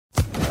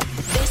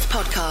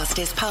podcast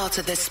is part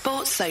of the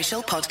Sports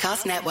Social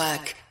Podcast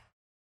Network.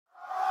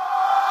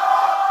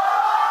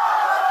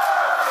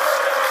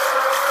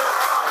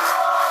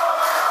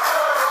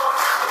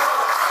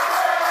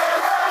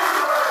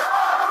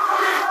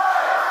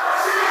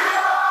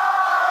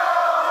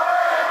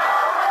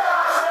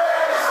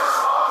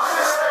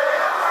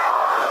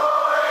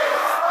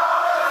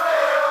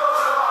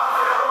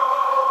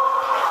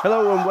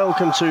 Hello and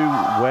welcome to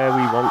Where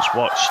We Once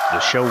Watched,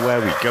 the show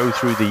where we go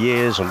through the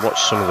years and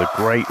watch some of the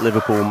great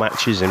Liverpool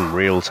matches in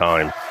real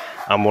time.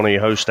 I'm one of your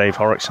hosts, Dave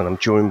Horrocks, and I'm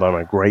joined by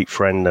my great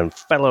friend and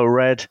fellow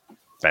Red,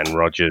 Ben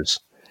Rogers.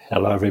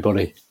 Hello,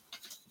 everybody.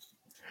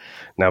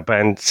 Now,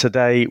 Ben,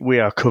 today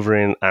we are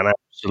covering an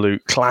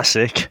absolute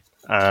classic.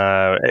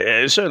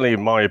 Certainly,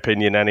 in my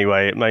opinion,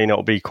 anyway, it may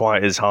not be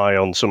quite as high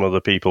on some other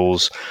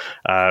people's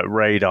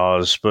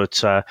radars,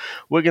 but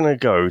we're going to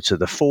go to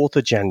the 4th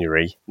of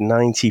January,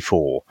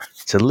 94,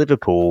 to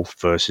Liverpool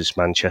versus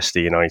Manchester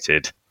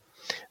United.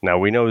 Now,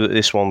 we know that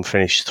this one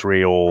finished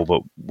 3-3,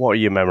 but what are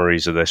your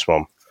memories of this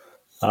one?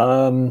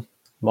 My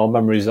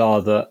memories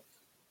are that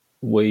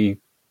we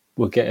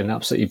were getting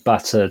absolutely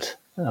battered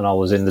and I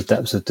was in the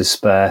depths of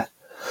despair.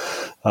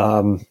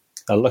 And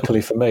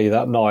luckily for me,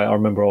 that night, I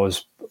remember I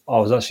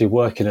was actually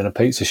working in a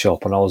pizza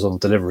shop and I was on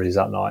deliveries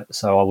that night.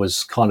 So I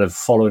was kind of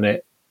following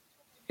it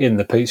in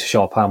the pizza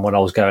shop and when I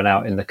was going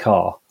out in the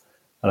car.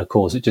 And of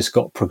course, it just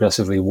got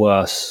progressively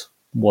worse.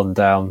 1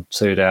 down,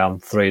 2 down,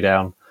 3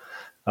 down.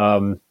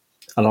 And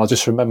I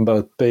just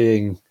remember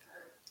being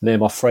near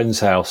my friend's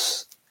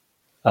house,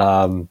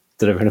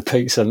 delivering a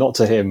pizza, not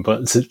to him,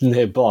 but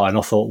nearby. And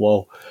I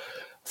thought,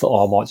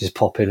 I might just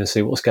pop in and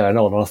see what's going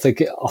on. And I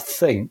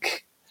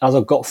think as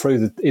I got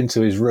through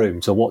into his room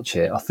to watch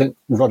it, I think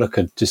Ruddock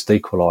had just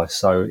equalised.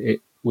 So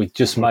we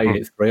just made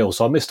it 3-3.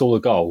 So I missed all the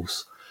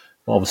goals.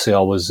 But obviously,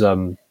 I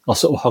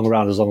sort of hung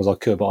around as long as I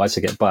could, but I had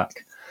to get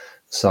back.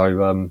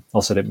 So I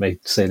also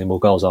didn't see any more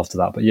goals after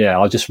that. But yeah,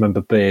 I just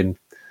remember being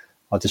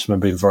I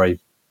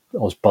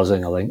was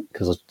buzzing, I think,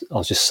 because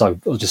I just thought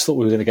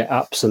we were going to get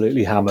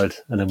absolutely hammered,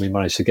 and then we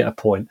managed to get a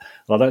point.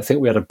 And I don't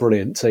think we had a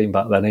brilliant team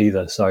back then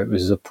either. So it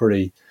was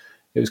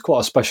quite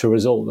a special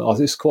result.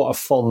 It's quite a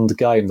fond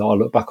game that I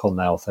look back on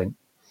now, I think.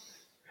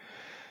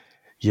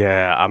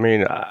 Yeah, I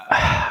mean,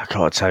 I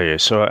got to tell you.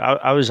 So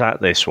I was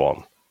at this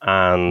one,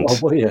 and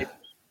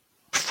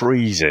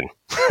freezing.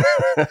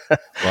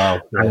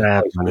 Wow. I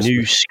had a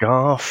new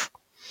scarf.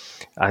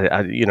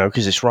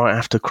 Because it's right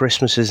after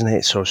Christmas, isn't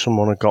it? So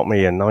someone had got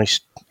me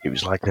it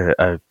was like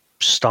a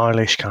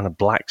stylish kind of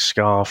black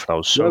scarf, and I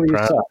was so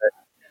proud of it.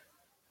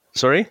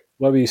 Sorry?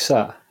 Where were you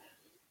sat?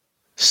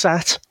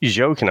 Sat? You're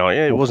joking, aren't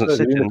you? It wasn't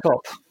sitting. In the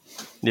cop?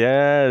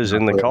 Yeah, it was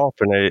in the cop.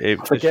 And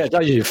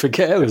you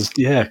forget it was,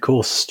 yeah, of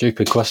course,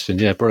 stupid question.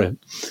 Yeah, brilliant.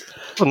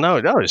 Well, no,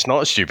 it's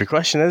not a stupid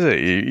question, is it?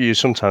 You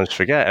sometimes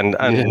forget. And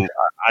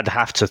I'd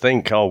have to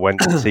think, when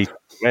did he come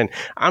in?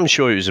 I'm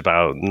sure it was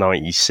about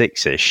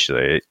 96-ish,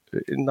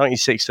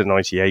 96 to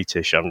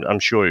 98-ish. I'm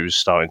sure it was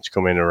starting to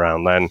come in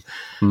around then.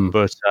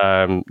 But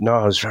no,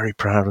 I was very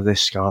proud of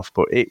this scarf,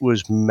 but it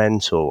was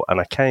mental. And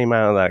I came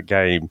out of that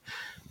game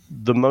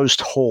the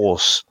most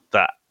hoarse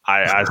that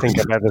I think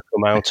I've ever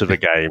come out of a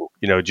game,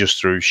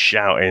 just through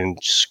shouting,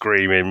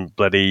 screaming,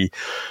 bloody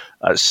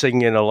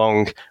singing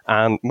along,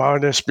 and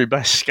minus my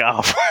best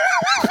scarf.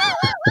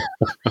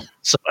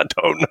 So I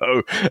don't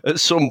know. At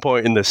some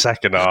point in the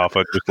second half,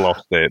 I just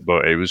lost it,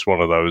 but it was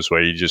one of those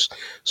where you're just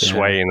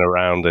swaying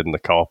around in the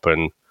cop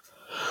and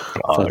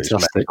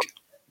fantastic.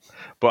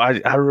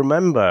 But I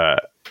remember,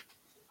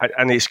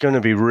 and it's going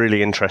to be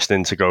really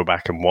interesting to go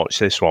back and watch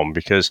this one,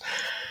 because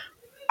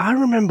I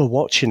remember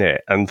watching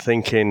it and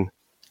thinking,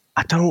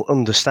 I don't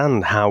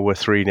understand how we're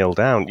 3-0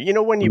 down.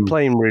 When you're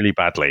playing really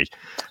badly,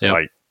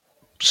 like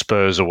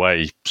Spurs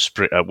away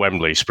at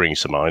Wembley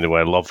springs to mind,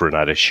 where Lovren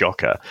had a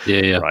shocker.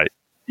 Yeah. Right.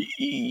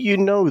 You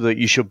know that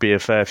you should be a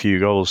fair few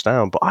goals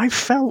down, but I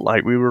felt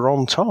like we were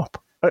on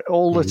top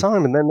all the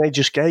time, and then they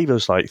just gave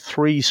us like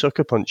 3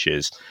 sucker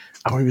punches,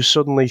 and we were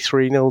suddenly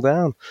 3-0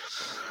 down.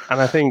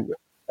 And I think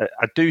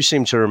I do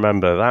seem to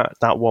remember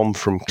that one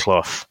from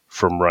Clough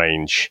from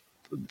range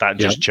that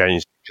just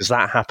changed, because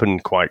that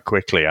happened quite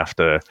quickly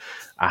after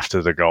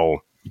the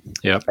goal.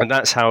 Yeah, and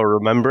that's how I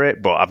remember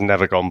it, but I've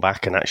never gone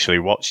back and actually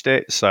watched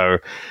it, so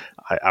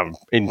I'm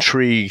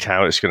intrigued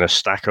how it's going to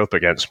stack up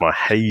against my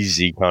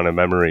hazy kind of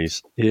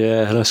memories.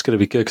 Yeah, that's going to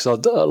be good, because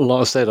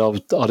like I said, I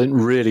didn't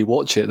really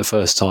watch it the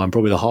first time,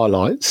 probably the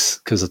highlights,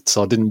 because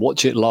I didn't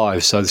watch it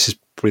live, so this is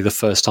probably the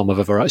first time I've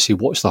ever actually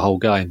watched the whole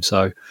game,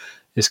 so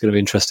it's going to be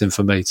interesting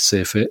for me to see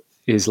if it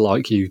is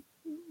like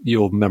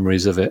your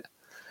memories of it.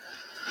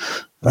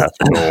 That's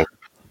cool.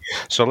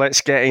 So let's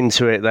get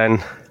into it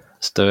then.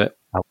 Let's do it.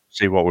 I'll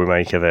see what we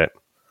make of it.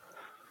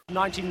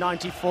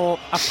 1994,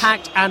 a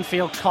packed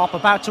Anfield Cop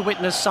about to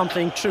witness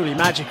something truly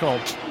magical.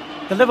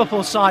 The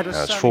Liverpool side was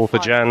it's 4th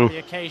of Jan,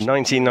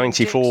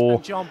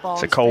 1994.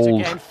 It's a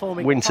cold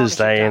winter's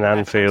day in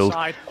Anfield.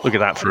 Look at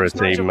that for a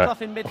team,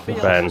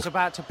 Ben.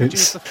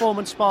 It's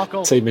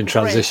team in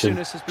transition.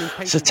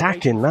 It's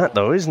attacking that,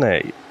 though, isn't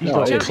it? You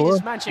got Clough,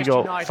 you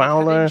got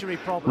Fowler,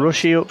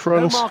 Rushy up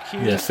front.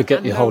 Yeah,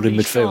 forget your holding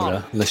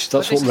midfielder.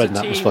 That's what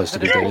Redknapp was supposed to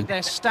be doing.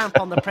 Their stamp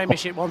on the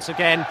Premiership once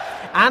again,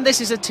 and this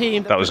is a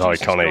team that was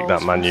iconic.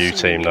 That Man U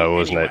team, though,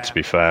 wasn't it? To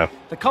be fair,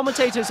 the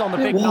commentators on the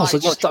big night. I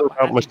just don't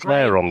have much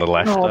there on the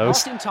left, though.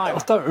 I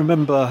don't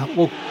remember.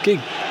 Well,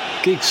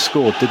 Giggs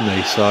scored, didn't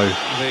he? So,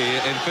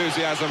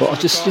 but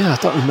I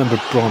don't remember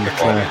Brian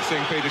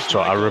McClare. So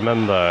I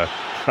remember.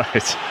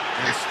 Right,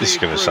 this is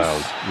going to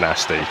sound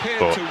nasty,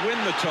 but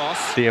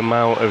the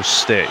amount of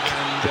stick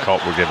the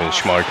Kop were giving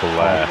Schmeichel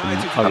there,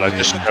 and I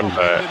just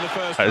remember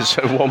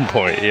at one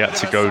point he had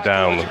to go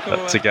down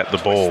to get the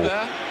ball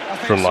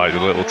from like the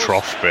little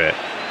trough bit,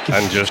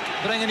 and just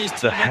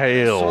the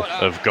hail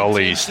of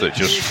gollies that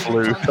just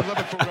flew.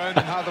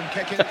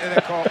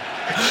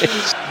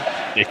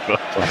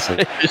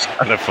 It's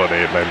kind of funny.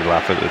 It made me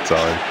laugh at the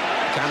time.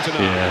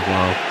 Yeah,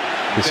 well,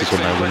 this is when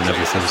they're winning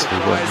everything, so they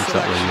weren't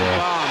exactly.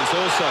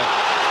 Also,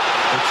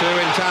 the two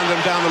in tandem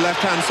down the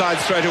left-hand side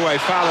straight away.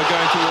 Fowler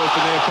going towards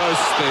the near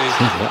post.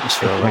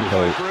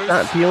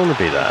 That Bjorn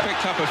be there.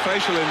 Picked up a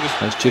facial in this.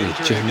 That's Julian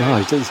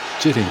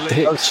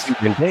Dix.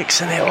 Julian Dix,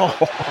 isn't it? Oh.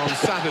 On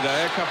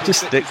Saturday, a couple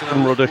just Dix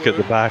and Ruddock at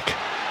the back.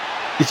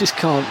 You just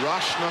can't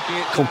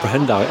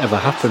comprehend how it ever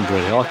happened,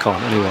 really. I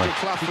can't, anyway.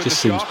 It just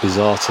seems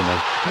bizarre to me.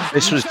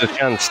 This was the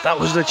chance. That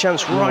was the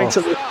chance right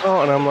at the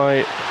start, and I'm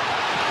like,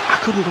 I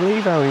couldn't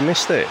believe how he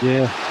missed it.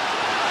 Yeah.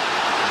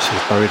 Should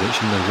have buried it,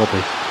 shouldn't they,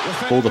 Robbie?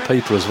 All the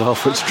people as well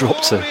for its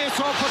drop to.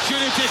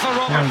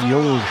 How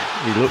young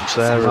he looks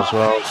there as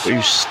well. But he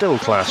was still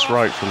class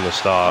right from the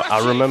start. I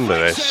remember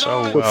this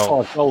so well. He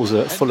got 5 goals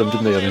at Fulham,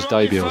 didn't he, on his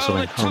debut or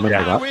something? I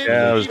remember that.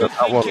 Yeah, I was at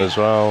that one as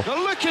well.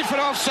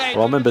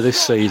 Well, I remember this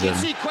season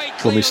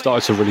when we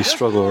started to really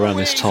struggle around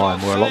this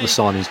time, where a lot of the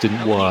signings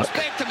didn't work,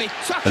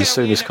 and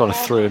Souness kind of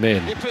threw him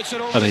in,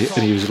 and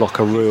he was like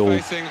a real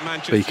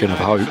beacon of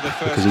hope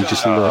because he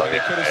just looked,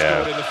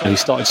 and he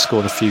started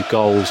scoring a few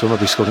goals. I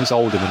remember he scored against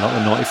Oldham in like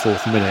the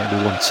 94th minute, and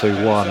we won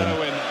 2-1,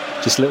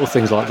 and just little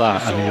things like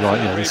that, and you're like,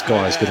 yeah, this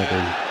guy is going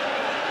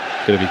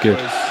to be good.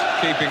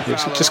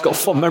 It's just got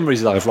fond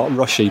memories though of like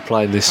Rushy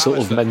playing this sort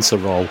of Mensa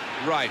role.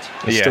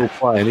 He's still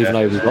playing, even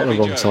though he was on the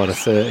wrong side of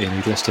 30 and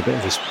he'd lost a bit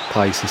of his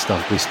pace and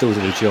stuff, but he still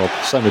did a job.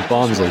 Same with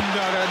Barnsley.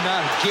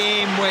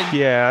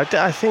 Yeah,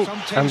 I think,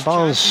 and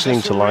Barnes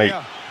seemed to like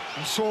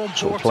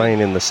sort of playing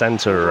in the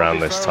centre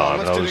around this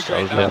time, and I was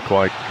never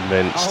quite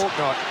convinced.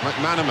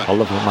 I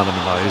love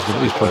McManaman though.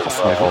 He's probably my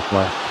favourite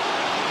player.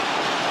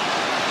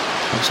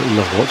 Absolutely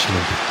love watching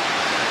him.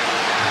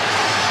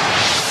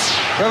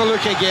 Have a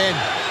look again.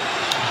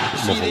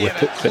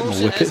 Bit more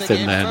whippet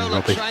thin there,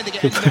 Robbie.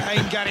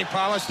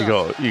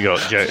 you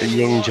got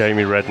young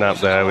Jamie Redknapp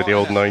there with the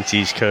old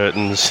 90s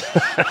curtains.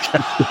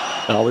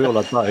 Oh, we all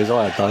had those.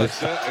 I had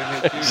those.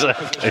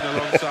 Exactly.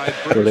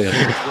 Brilliant.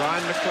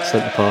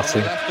 Centre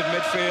party.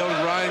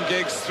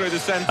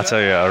 I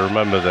tell you, I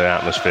remember the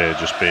atmosphere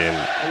just being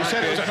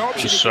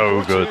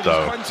so good,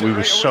 though. We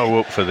were so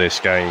up for this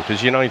game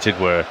because United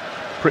were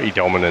pretty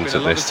dominant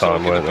at this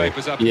time, weren't they?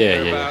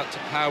 Yeah.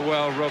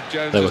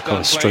 They were kind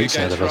of streets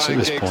ahead of us at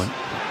this point.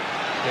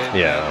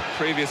 Yeah.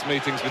 Previous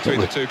meetings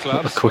between the two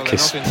clubs. Not the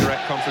quickest.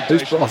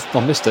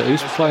 I missed it.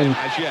 Who's playing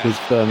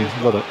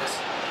with Ruddock?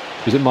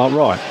 Was it Mark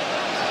Wright?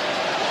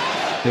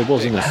 It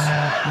was, isn't it?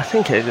 I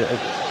think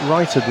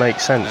Wright would make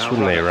sense,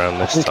 wouldn't he, around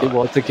this time?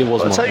 I think it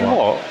was. I'll tell you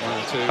what.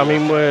 I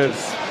mean, we're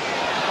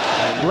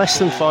less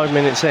than 5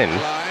 minutes in.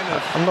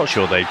 I'm not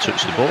sure they'd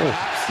touched the ball.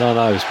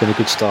 No, it's been a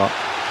good start.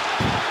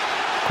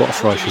 Quite a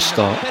ferocious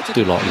start. I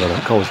do like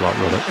Ruddock. I always like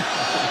Ruddock.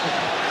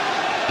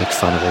 Big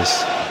fan of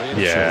his.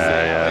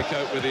 Yeah.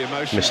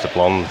 Mr.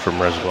 Blonde from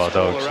Reservoir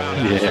Dogs.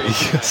 Yeah,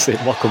 that's it.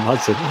 Michael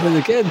Madsen. And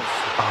again.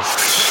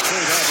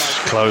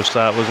 Close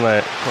that, wasn't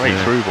it? Great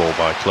through ball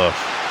by Clough.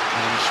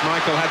 And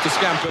Schmeichel had to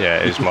scamper. Yeah,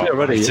 it's Mark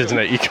Wright, isn't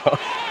it? You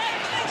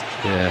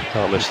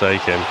can't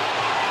mistake him.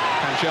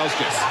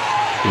 Kanchelskis.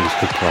 He was a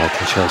good player,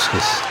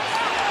 Kanchelskis.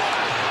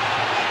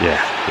 Yeah,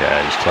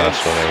 he's class,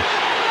 wasn't he?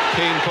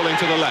 Keane pulling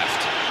to the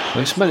left.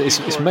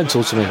 It's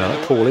mental to me now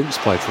that Paul Ince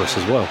played for us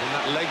as well.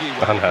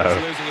 I know.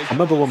 I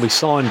remember when we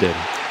signed him,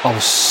 I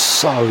was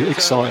so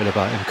excited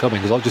about him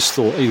coming because I just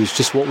thought he was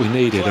just what we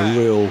needed, a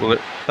real... Well,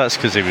 that's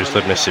because he was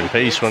the missing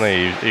piece, wasn't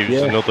he? He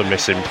was another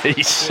missing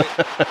piece.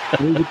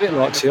 He was a bit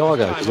like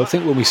Thiago because I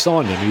think when we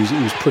signed him,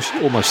 he was pushed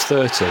almost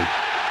 30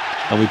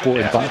 and we brought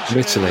him back from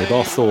Italy,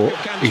 but I thought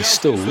he's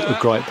still a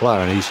great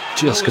player and he's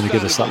just going to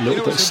give us that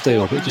little bit of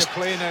steel, but he's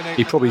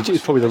probably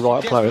the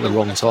right player at the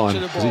wrong time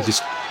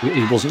because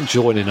he wasn't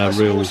joining a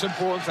real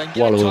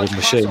well-oiled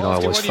machine, I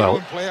always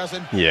felt.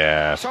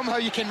 Yeah.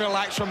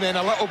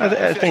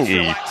 I think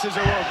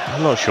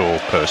I'm not sure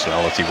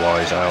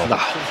personality-wise how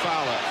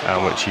how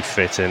much he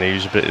fit in. He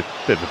was a bit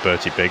of a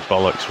Bertie Big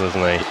Bollocks,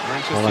 wasn't he?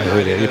 Well,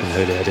 Hoodie didn't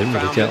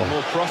really get on.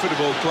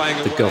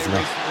 The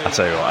governor. I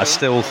tell you what, I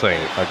still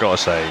think, I've got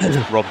to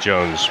say, Rob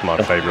Jones, my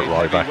favourite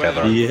right back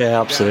ever. Yeah,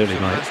 absolutely,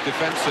 mate.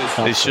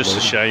 It's just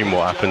a shame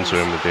what happened to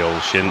him with the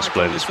old shin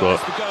splints,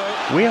 but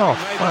we are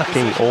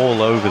fucking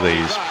all over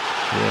these.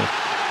 Yeah.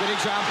 Good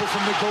example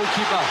from the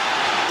goalkeeper.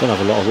 Don't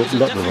have a lot of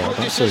luck with right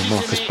backs. So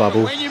Marcus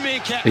Babbel,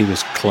 he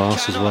was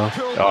class as well.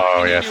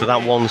 Oh yeah, for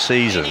that one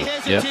season.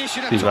 Yep.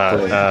 He's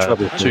that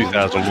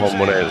 2001,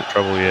 wasn't it? The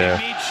trouble, yeah.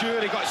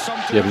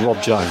 Yeah, but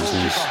Rob Jones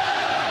is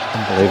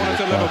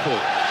unbelievable.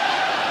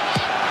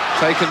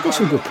 Got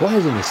some good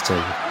players in this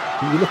team.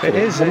 You look at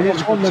it.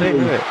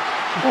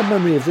 One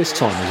memory of this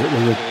time is that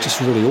we were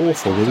just really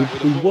awful.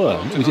 We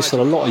weren't. We just had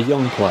a lot of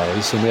young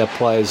players, and we had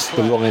players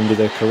the wrong end of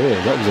their career.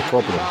 That was a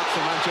problem.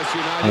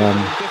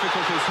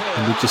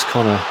 And we just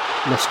kind of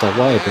lost our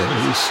way a bit.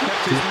 It was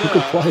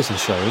good players in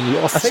showing.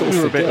 I think we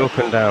were a bit up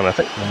and down. I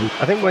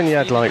think when you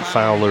had like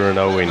Fowler and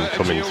Owen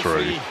coming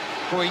through,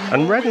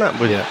 and Redknapp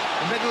was,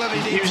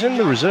 he was in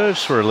the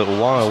reserves for a little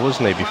while,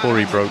 wasn't he, before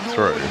he broke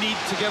through?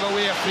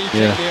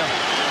 Yeah.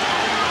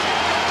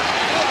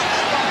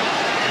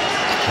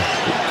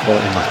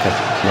 Quality Macca.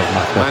 Love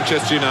Macca.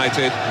 Manchester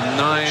United,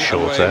 9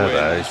 short hair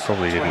there. He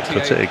probably didn't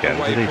cut it again,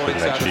 did he, for the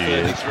next few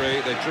years?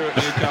 They drew at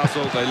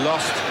Newcastle, they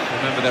lost.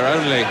 Remember their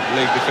only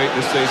league defeat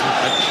this season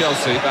at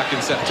Chelsea back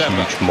in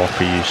September. Huge mop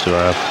he used to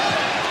have.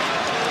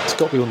 It's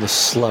got to be one of the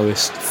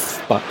slowest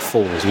back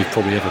fours we've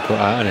probably ever put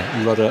out, isn't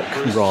it?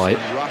 Ruddock, right.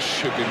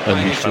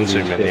 And you fancy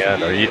him in the air,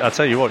 though. I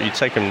tell you what, you'd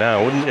take him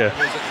now, wouldn't you?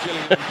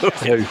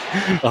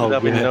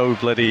 There'd be no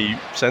bloody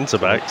centre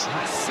backs.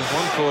 That's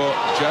one for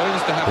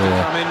Jones to have to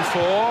come in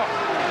for.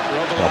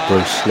 Oh,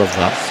 Bruce, love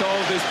that.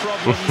 Solved his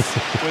problems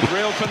with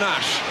real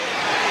panache.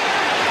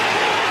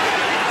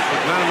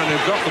 McManaman, who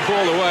got the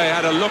ball away,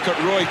 had a look at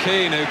Roy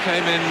Keane, who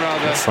came in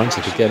rather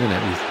frantic again, isn't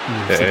it?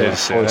 It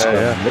is,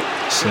 yeah.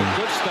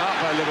 Good start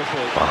by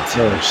Liverpool.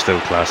 Barton,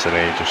 still class, and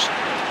he just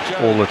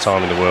all the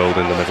time in the world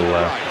in the middle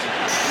there.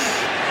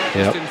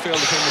 Yeah.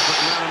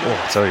 Oh,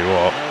 I tell you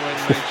what.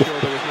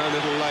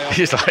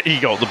 He's like, he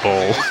got the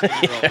ball.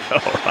 Yeah,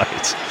 all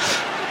right.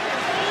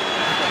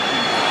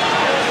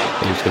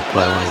 He was a good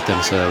player when he's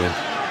Dennis Irwin.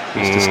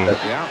 He's just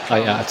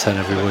 8 out of 10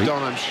 every week.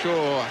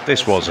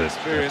 This was a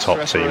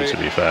top team, to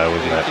be fair,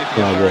 wasn't it?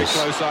 Yeah, it was.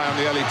 It's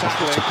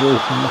a ball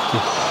from Lucky.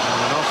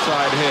 An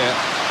offside here.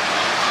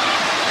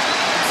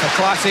 a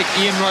classic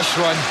Ian Rush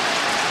run.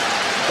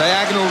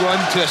 Diagonal run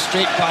to a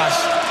straight pass.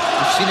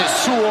 We've seen it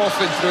so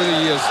often through the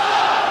years.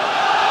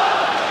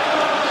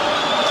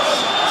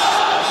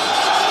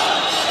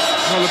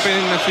 Well, there have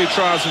been a few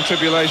trials and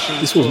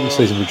tribulations. This wasn't the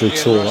season we drew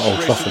 2 at Old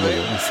Trafford, was it?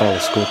 And Fowler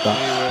scored that.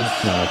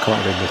 No, I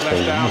can't remember this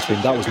season. It must have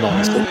been, that was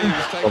nice.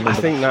 I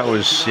think that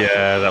was,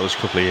 that was a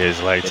couple of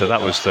years later.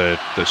 That was the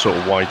sort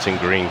of white and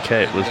green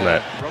kit, wasn't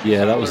it?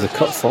 Yeah, that was the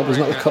cup final.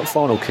 Wasn't that the cup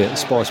final kit, the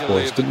Spice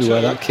Boys? Didn't we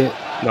wear that kit?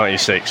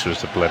 96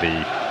 was the bloody,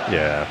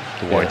 the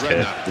white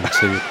kit.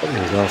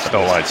 I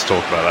don't like to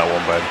talk about that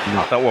one, Ben.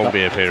 That won't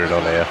be appearing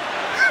on here.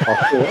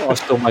 I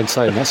still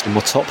maintain that's in my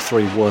top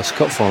 3 worst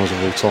cup finals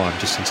of all time,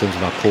 just in terms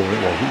of how poor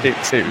it was.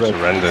 It was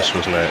horrendous,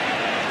 wasn't it?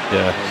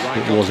 Yeah,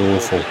 it was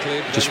awful.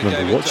 Just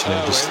remember watching it.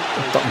 I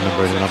don't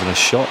remember anyone having a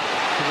shot.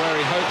 Where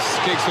he hopes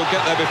Giggs will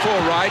get there before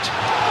Wright.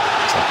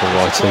 It's like a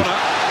righty.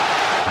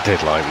 I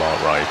did like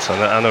Mark Wright.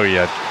 I know he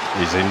had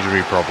his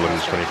injury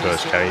problems when he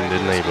first came,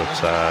 didn't he? But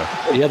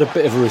he had a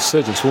bit of a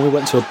resurgence when we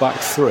went to a back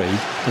 3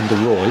 under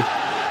Roy.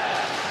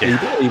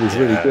 He was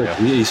really good. Yeah.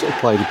 He sort of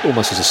played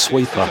almost as a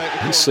sweeper.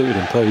 It suited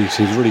him perfectly.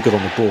 He was really good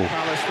on the ball.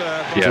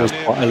 He was always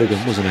quite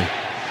elegant, wasn't he?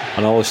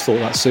 And I always thought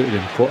that suited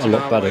him quite a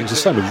lot better. It was the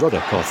same with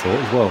Ruddock, I thought,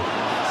 as well.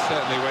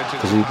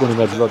 Because when he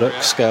had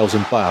Ruddock, Scales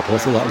and Babb, I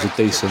thought that was a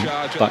decent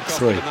back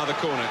 3.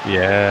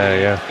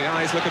 Yeah. The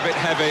eyes look a bit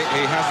heavy.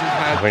 He hasn't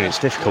had. I mean, it's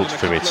difficult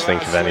for me to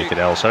think of anything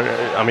else.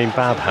 I mean,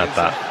 Babb had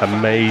that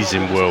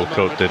amazing World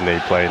Cup, didn't he,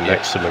 playing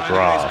next to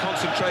McGrath?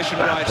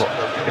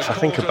 But if I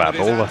think of Babb,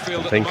 all I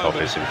can think of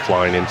is him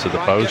flying into the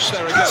post.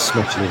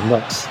 Smashing his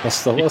nuts.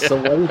 That's the way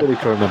everybody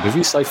can remember. If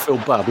you say Phil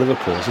Babb,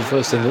 Liverpool, it's the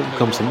first thing that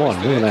comes to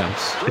mind. No one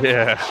else.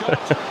 Yeah.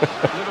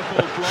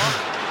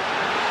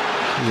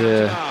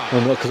 Yeah.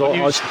 Because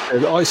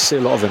I see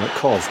a lot of him at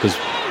Cov, because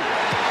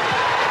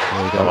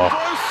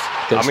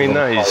I mean,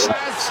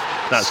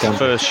 that's the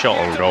first shot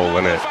on goal,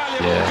 isn't it?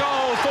 Yeah.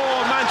 Goal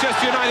for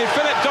Manchester United.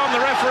 Philip Dunn, the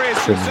referee, is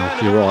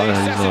concerned. You're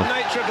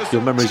right.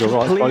 Your memories are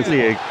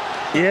right.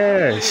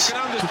 Yes,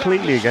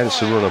 completely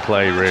against the run of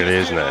play, really,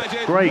 isn't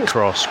it? Great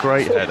cross,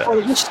 great header.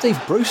 What's Steve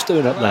Bruce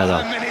doing up there,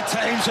 though?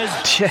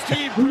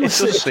 It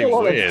does seem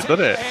weird,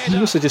 doesn't it? He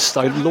must have just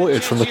stayed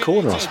loitered from the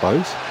corner, I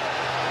suppose.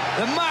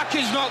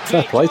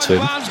 Fair play to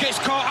him.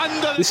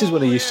 This is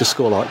when he used to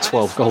score like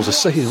 12 goals a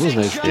season,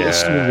 wasn't he?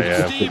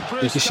 Yeah.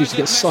 He just used to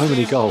get so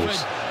many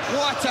goals.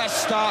 What a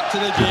start to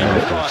the game.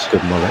 It's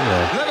good mullet,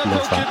 yeah.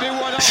 Liverpool could be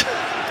 1 up,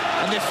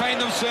 and they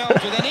find themselves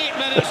within 8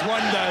 minutes 1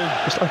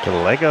 down. It's like a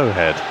Lego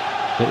head.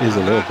 It is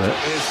a little bit.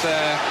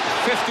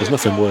 There's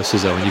nothing worse,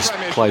 is there, when you've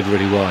played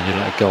really well and you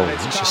let it go.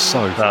 It's just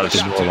so That was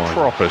demoralising.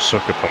 proper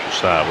sucker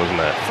punch, that,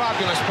 wasn't it?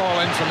 Fabulous ball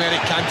in from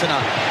Eric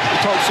Cantona. We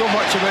talked so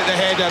much about the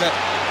header.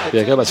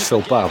 Yeah, go back to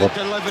Phil Bab.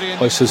 I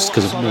was just,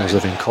 because I was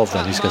living in Cov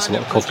then, he used to go to a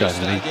lot of Cov games,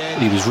 and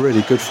he was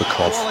really good for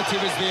Cov.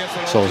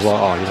 So I was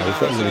like, we've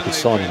got a really good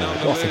signing now.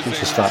 But I think it's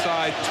just that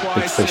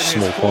big fish,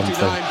 small pond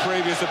thing.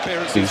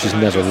 He was just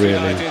never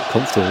really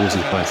comfortable, was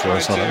he, playing for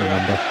us? I don't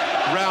remember.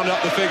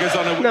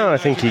 No, I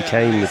think he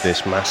came with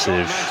this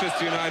massive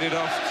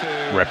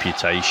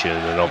reputation,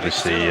 and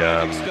obviously,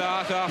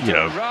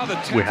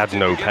 we had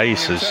no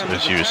pace,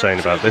 as you were saying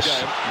about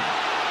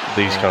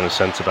these kind of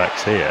centre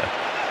backs here.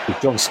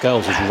 John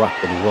Scales was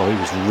rapid as well. He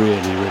was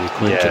really, really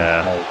quick.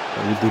 Yeah.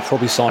 We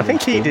probably signed him. I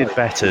think he did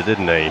better,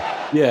 didn't he?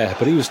 Yeah,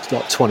 but he was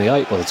like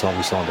 28 by the time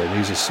we signed him. He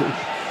was just sort of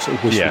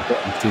wish we'd got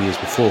him a few years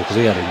before, because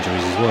he had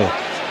injuries as well.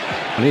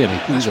 And he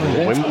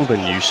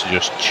Wimbledon used to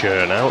just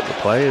churn out the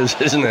players,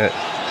 isn't it?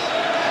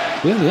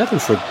 We only had him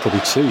for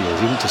probably 2 years.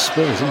 He went to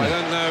Spurs, didn't he?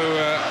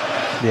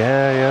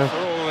 Yeah.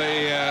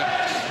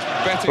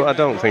 But I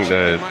don't think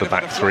the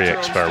back three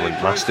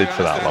experiment lasted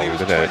for that long,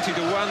 did it?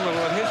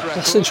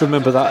 I seem to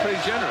remember that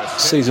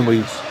season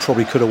we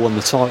probably could have won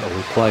the title.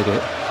 We played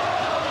it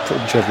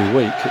pretty much every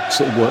week. It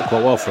sort of worked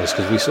quite well for us,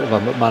 because we sort of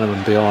had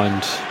McManaman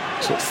behind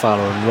sort of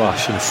Fowler and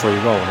Rush in a free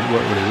role, and it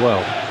worked really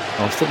well.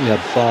 I think we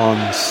had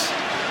Barnes,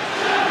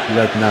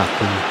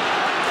 Redknapp, and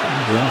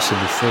who else in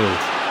the field.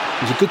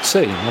 It was a good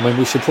team. I mean,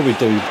 we should probably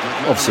do.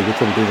 Obviously, we'll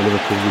probably do the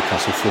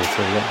Liverpool-Newcastle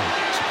 4-3, won't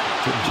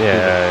we?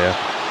 Yeah.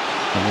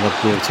 And then I'd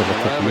be able to have a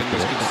proper look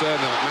at it.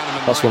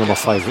 That's one of my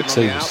favourite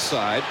teams,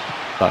 that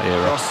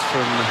era.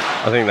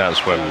 I think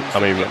that's when,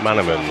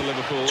 McManaman,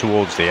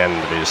 towards the end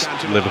of his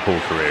Liverpool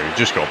career, he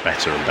just got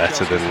better and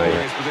better, didn't he?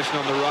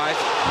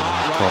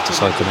 Hard to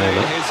say from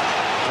here,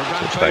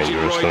 It's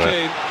dangerous, isn't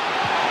it?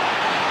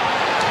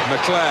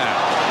 McClare.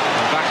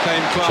 Back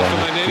came Clough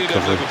and they needed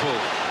it, Liverpool.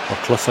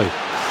 Cloughie.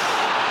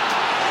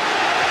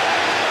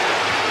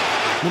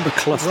 Remember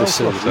Clough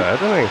this season? There,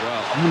 didn't he?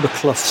 I remember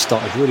Clough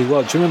started really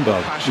well. Do you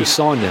remember? We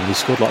signed him. He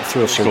scored like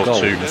 3 or 4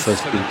 goals in the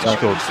first game. He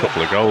scored a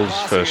couple of goals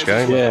first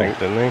game, I think,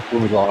 didn't he?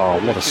 We were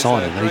like, what a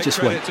signing. And he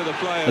just went.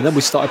 And then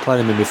we started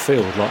playing him in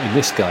midfield, like in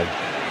this game.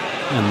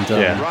 And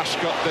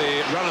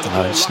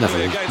it's never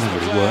really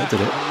worked,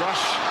 did it? I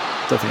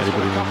don't think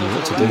anybody knew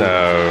what to do.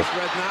 No.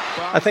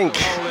 I think,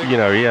 he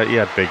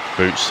had big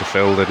boots to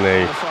fill, didn't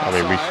he? I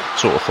mean, we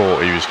sort of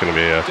thought he was going to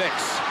be a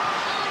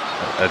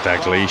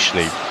Dalglish,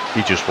 and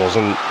he just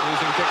wasn't.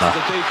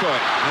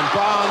 And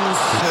Barnes,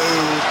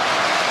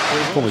 The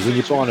problem is when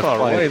you're buying a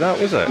player, that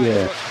was it.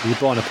 Yeah, when you're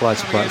buying a player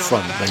to play up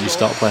front, then you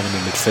start playing him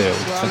in midfield.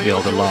 I think the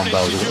old alarm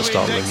bells are going to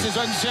start ringing.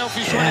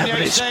 Yeah,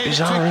 but it's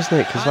bizarre, isn't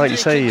it? Because, like you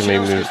say,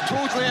 we've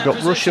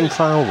got Rush and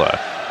Fowler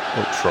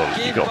up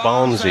front. You've got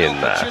Barnsley in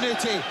there.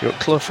 You've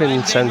got Clough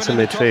in centre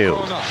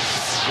midfield.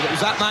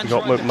 You've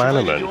got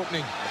McManaman.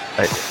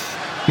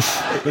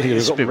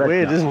 It's a bit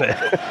weird, isn't it?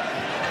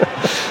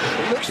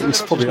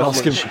 It's probably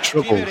asking for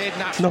trouble.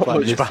 Not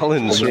much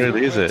balance,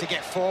 really, is it?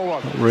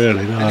 Not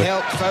really, no. I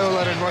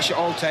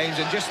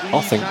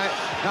think,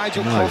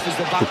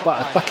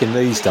 back in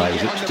these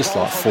days, it was just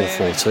like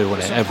 4-4-2,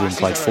 wasn't it? Everyone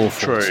played 4-4-2.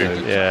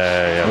 True,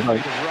 yeah.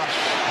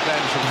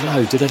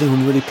 No, did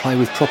anyone really play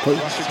with proper...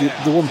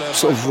 The one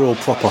sort of real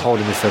proper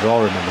holding midfielder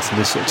I remember from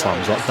this sort of time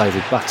was like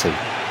David Batty.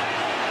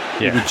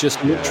 He would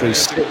just literally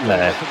sit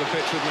there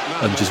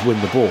and just win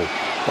the ball.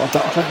 But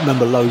I don't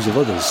remember loads of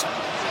others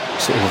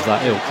sort of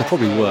that ilk. There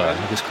probably were,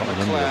 I just can't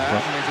remember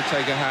them.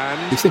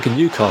 But you think of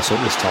Newcastle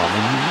at this time,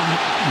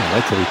 and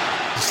they probably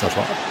just have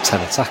like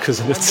 10 attackers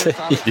in the team.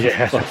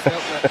 Yeah.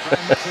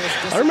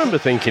 I remember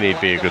thinking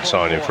he'd be a good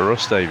signing for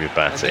us, David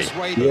Batty.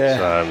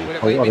 Yeah,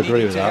 I'd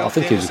agree with that. I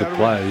think he was a good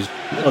player. He was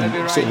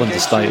sort of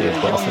understated,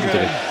 but I think he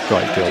did a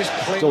great job.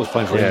 He's always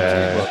playing for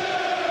England, but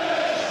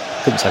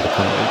couldn't take a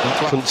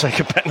penalty. Couldn't take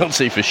a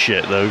penalty for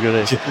shit, though,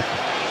 could he?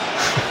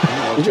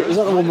 Was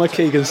that the one where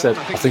Keegan said,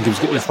 I think he'll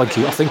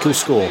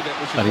score,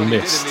 and he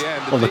missed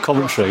on the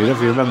commentary? You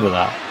never remember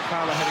that?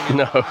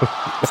 No.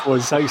 Before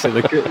he takes it,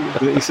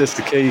 he says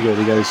to Keegan,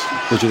 he goes,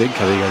 what do you think,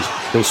 Kelly? He goes,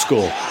 he'll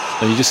score.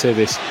 And you just hear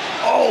this,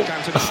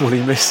 when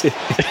he misses.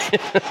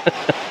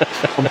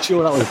 I'm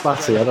sure that was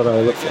Batty. I don't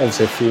know,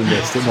 obviously a few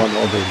missed. It might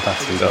not have been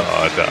Batty. No,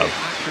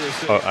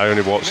 I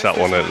only watched that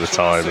one at the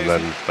time, and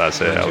then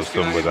that's it. I was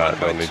done with that. I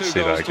don't need to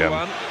see that again.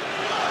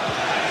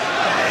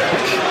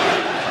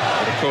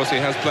 Of course, he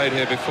has played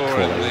here before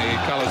in the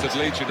colours of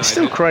Leeds United. It's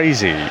still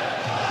crazy.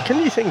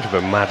 Can you think of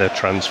a madder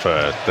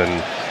transfer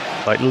than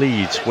like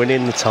Leeds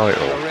winning the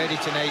title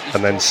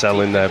and then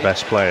selling their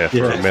best player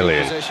for $1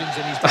 million?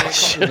 I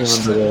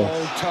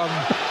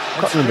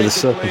can't remember the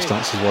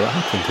circumstances where it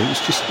happened. It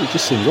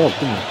just seems odd,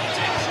 didn't it?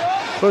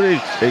 Well,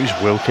 it was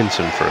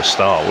Wilkinson for a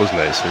start,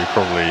 wasn't it? So he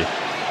probably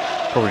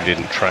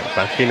didn't track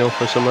back enough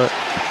or something.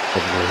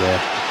 Probably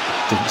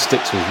didn't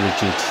stick to his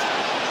rigid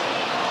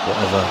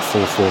whatever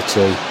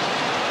 4-4-2.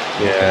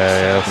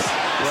 Yeah.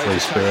 Free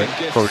spirit.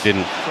 Probably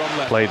didn't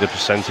play the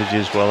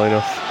percentages well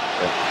enough.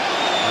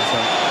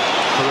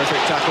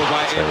 Terrific tackle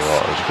by Tell you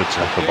what, it was a good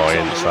tackle by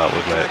Ince, that,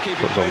 wasn't it?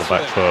 Put on the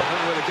back foot.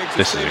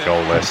 This is a goal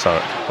this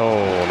time.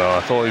 Oh no,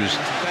 I thought he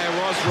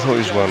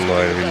was one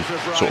where he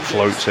sort of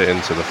floats it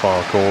into the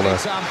far corner.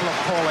 Example of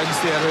Paul Ince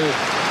there, who,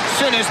 as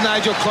soon as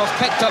Nigel Clough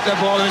picked up the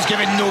ball and was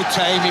given no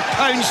time, he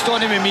pounced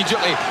on him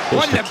immediately.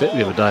 Watched a clip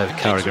the other day of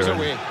Carragher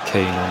and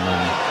Keane on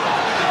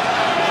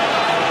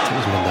I think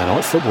it was Monday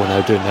Night Football, and they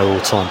were doing their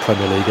all-time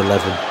Premier League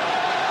 11,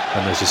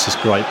 and there's just this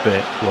great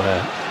bit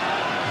where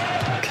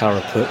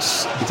Carragher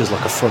he does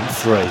like a front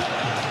three,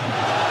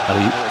 and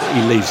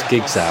he leaves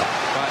Giggs out.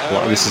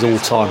 Like, this is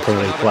all-time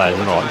Premier League players,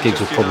 and right, Giggs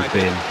will probably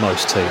be in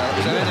most teams.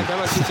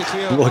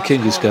 And Roy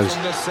Keane just goes,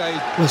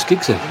 "Where's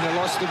Giggsy?"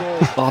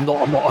 I'm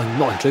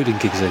not including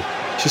Giggsy.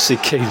 Just see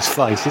Keane's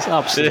face; it's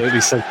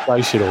absolutely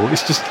sensational.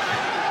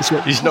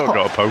 He's not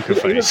got a poker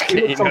face,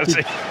 Keane, has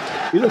he?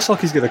 He looks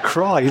like he's going to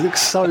cry. He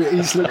looks so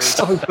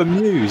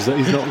bemused that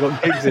he's not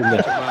got Giggs in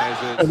there,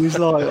 and he's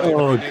like,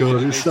 "Oh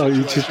god!"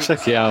 You just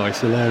check it out; it's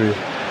hilarious.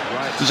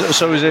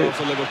 So is it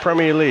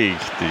Premier League,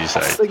 did you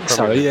say? I think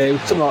so, yeah. It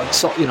was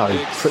something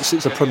like,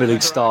 since the Premier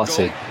League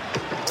started,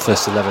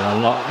 first 11,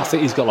 and I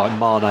think he's got like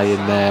Mane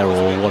in there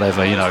or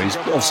whatever, he's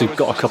obviously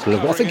got a couple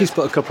of, I think he's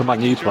put a couple of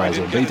Man U players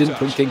in, but he didn't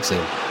put Giggs in.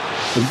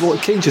 And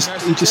what Keane just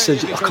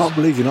said, I can't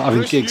believe you're not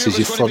having Giggs as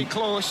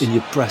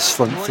your breast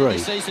front three.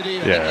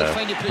 Yeah.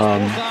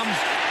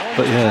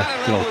 But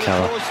yeah, good old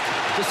Carroll.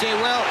 To say,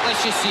 well,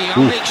 let's just see,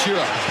 I'll make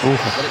sure.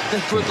 But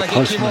it looked like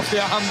it came off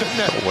the arm, didn't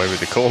it? Got away with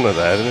the corner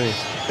there, didn't he?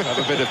 Have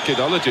a bit of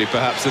kidology,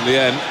 perhaps, in the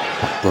end.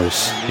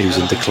 Bruce, he was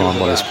in decline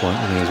by this point,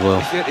 wasn't he, as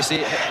well?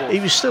 He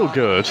was still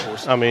good.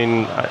 I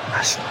mean,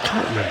 I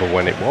can't remember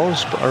when it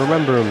was, but I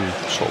remember him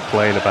sort of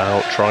playing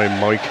about, trying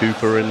Mike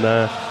Cooper in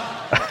there.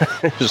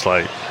 It was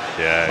like,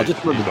 yeah. I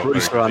just remember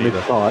Bruce around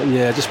the fight.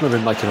 Yeah, I just remember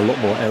him making a lot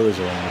more errors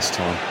around this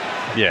time.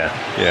 Yeah.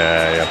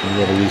 Than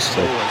he ever used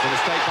to.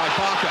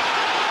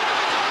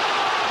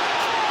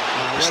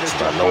 Just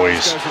that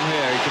noise. From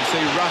here, you can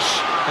see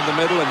Rush in the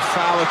middle and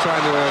Fowler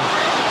trying to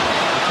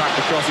attack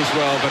the cross as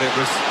well, but it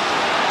was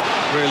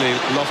really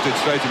lofted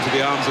straight into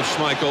the arms of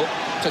Schmeichel.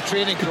 It's a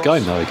training good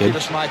going though again.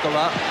 Schmeichel,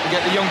 that. You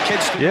get the young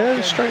kids to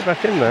straight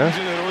back in there.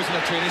 In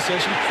a training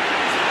session.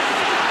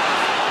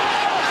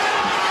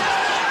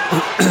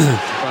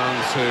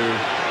 Barnes, who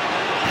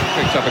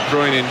picked up a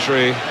groin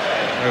injury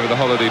over the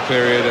holiday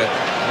period at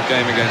a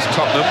game against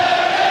Tottenham.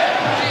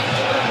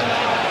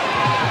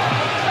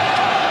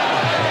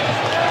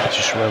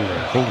 Remember, I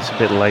think it's a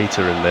bit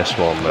later in this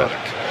one that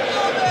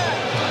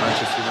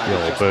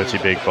Bertie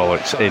Big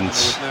Bollocks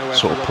Ince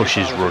sort of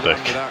pushes Ruddock,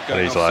 and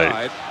he's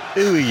like,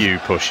 "Who are you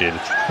pushing?" I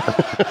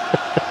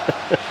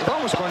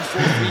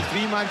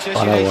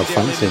know, I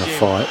fancy in a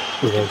fight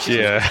with those.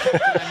 Yeah.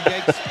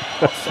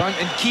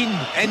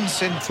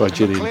 Throw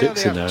Julian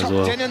Dix in there as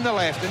well.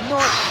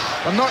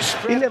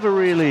 He never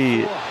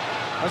really.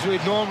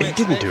 He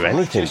didn't do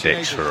anything,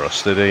 Dix, for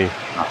us, did he?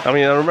 I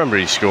mean, I remember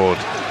he scored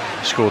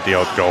the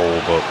odd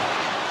goal, but.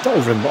 I don't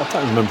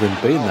remember him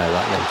being there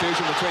that long.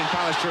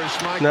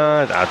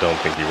 No, I don't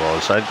think he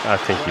was. I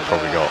think he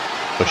probably got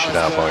pushed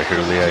out by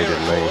Houllier,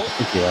 didn't he? I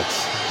think he had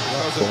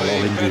got a lot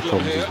of injury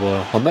problems as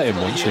well. I met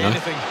him once,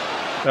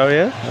 Oh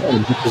yeah?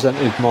 He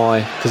presented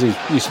because he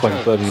used to play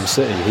for Birmingham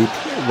City.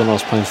 When I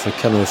was playing for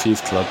Kenilworth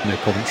Youth Club near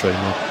Coventry,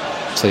 my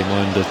team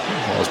I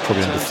was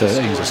probably under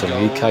 13s or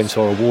something. He came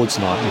to our awards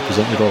night and he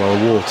presented all our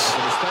awards.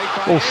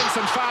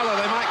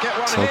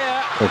 So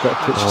I've got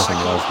a picture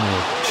somewhere of me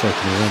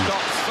shaking his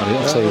hand.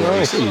 I'll tell you what,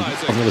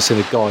 I've never seen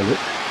a guy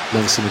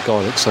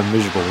look so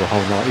miserable the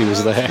whole night he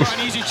was there.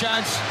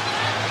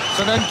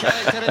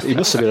 He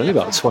must have been only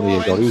about 20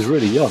 years old. He was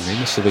really young. He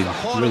must have been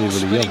really,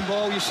 really young.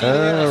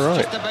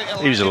 Right.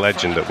 He was a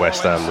legend at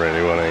West Ham,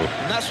 really, wasn't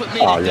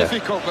he? Oh, yeah. We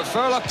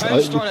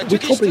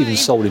probably even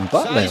sold him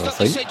back there, I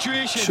think.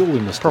 Sure, we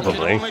must.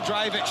 Probably. I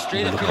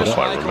can't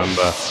quite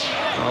remember.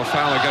 Well,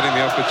 Fowler getting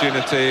the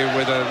opportunity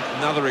with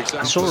another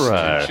example.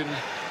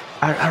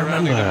 I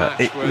remember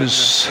it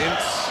was.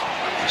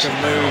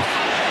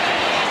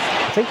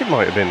 I think it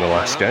might have been the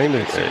last game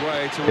in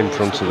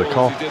front of the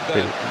Kop.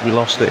 We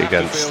lost it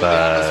against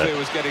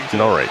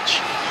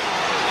Norwich,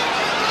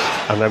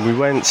 and then we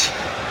went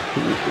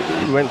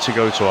to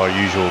go to our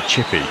usual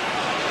chippy,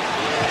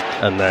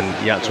 and then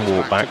you had to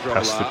walk back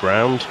past the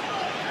ground.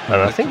 And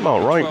I think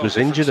Mark Wright was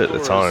injured at the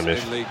time,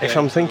 if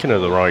I'm thinking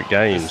of the right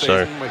game.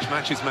 So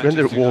we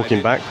ended up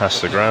walking back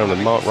past the ground,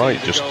 and Mark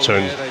Wright just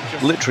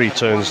literally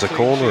turns the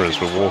corner as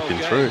we're walking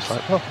through. It's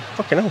like, oh,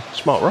 fucking hell,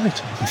 it's Mark Wright.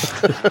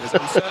 There's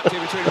uncertainty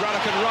between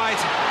Ruddock and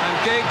Wright, and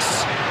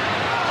Giggs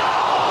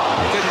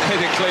didn't hit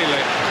it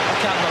cleanly. I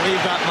can't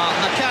believe that, Martin.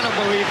 I cannot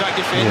believe that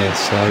defending. Yeah,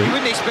 so you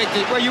wouldn't expect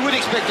it. Well, you would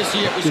expect to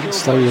see it. Didn't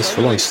stay with us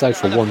for long. He stayed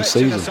for one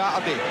season,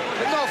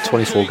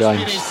 24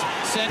 games.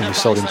 And we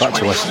sold him back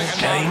to West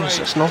Ham. Games,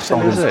 that's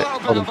nothing, is it?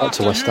 Sold him back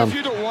to West Ham.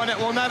 You don't want it,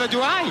 well, neither do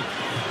I.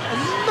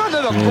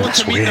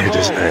 That's weird,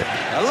 isn't it?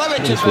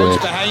 It's weird.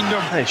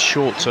 It's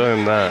short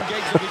term, that.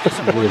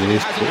 It really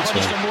is short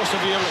term.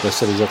 They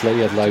said he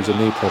had loads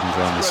of knee problems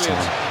around this time.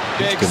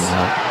 Which didn't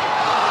help.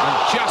 And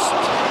just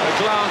a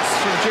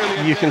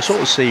you can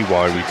sort of see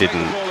why we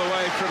didn't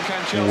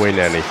win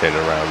anything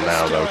around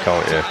now, though,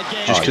 can't you?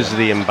 Just because of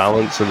the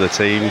imbalance of the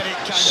team,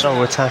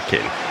 so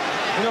attacking.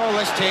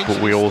 But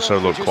we also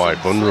look quite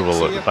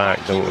vulnerable at the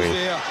back, don't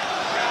we?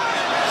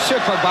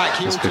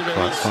 It's good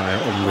quite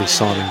on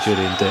re-signing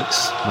Julian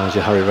Dix.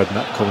 Manager Harry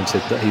Redknapp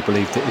commented that he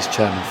believed that his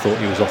chairman thought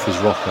he was off his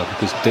rocker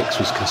because Dix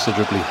was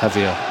considerably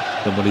heavier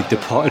than when he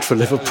departed for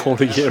Liverpool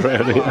a year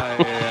earlier.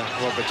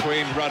 Well,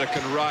 between Ruddock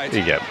and Wright,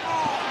 You get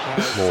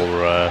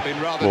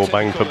more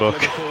bang per buck,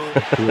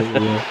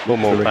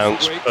 more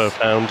pounds per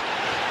pound.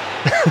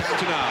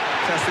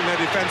 testing their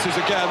defences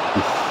again.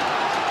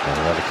 They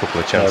had a couple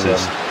of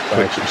chances,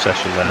 quick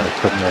succession there.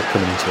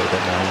 Coming into it a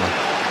bit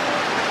now.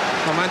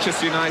 Well,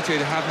 Manchester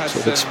United have had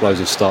Sort of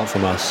explosive start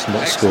from us,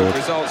 not scored.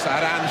 results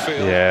at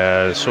Anfield.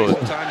 Yeah, sort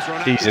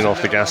of easing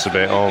off the gas a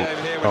bit, aren't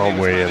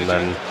we? And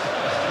then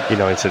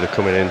United are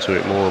coming into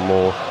it more and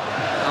more.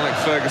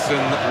 Alex Ferguson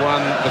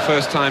won the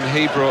first time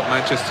he brought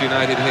Manchester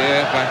United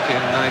here back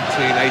in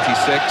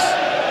 1986.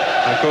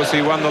 And of course,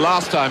 he won the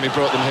last time he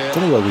brought them here. I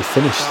don't know where we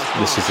finished.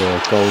 This is a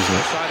goal, isn't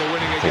it?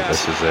 I think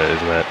this is it,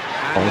 isn't it?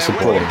 Oh, it's a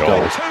brilliant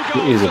goal.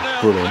 It is a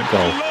brilliant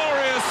goal.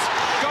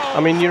 I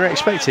mean, you're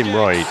expecting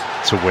Wright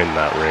to win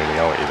that, really,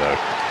 aren't you, though?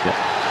 Yeah.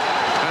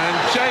 And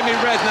Jamie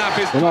Redknapp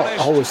is. And I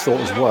always thought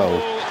as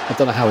well, I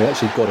don't know how he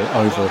actually got it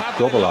over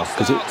Grobbelaar,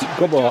 because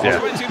Grobbelaar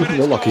didn't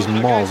look like he's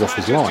miles off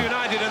his line.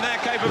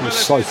 It was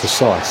so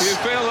precise.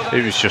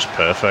 It was just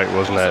perfect,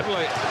 wasn't it?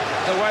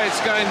 The way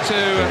it's going to.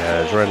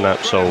 Yeah, it's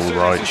Redknapp sold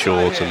Wright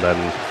short, and then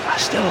I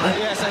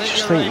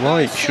just think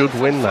Wright should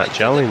win that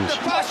challenge.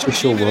 I'm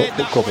sure what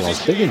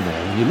Grobbelaar's big in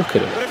there when you look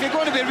at it. But if you're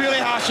going to be really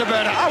harsh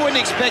about it, I wouldn't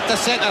expect the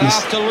centre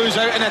half to lose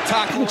out in a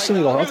tackle. It looks to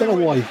me like, I don't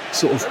know why he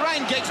sort of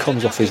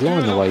comes off his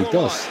line the way he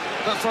does.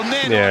 But from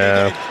then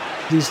Yeah,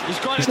 He's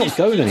not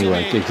going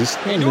anywhere, Giggs. He's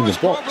not even in the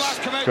box.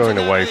 going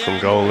away from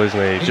goal, isn't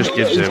he? He just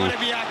gives him.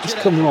 He's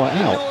come right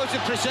out.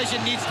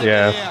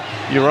 Yeah,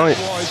 you're right.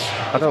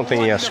 I don't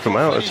think he has to come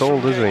out at all,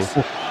 does he?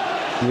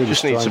 He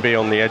just needs to be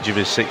on the edge of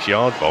his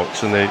 6-yard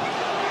box, and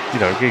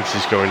Giggs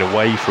is going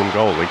away from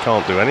goal. He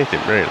can't do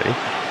anything really,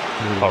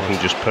 apart from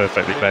just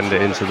perfectly bend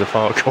it into the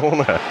far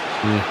corner.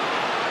 Yeah.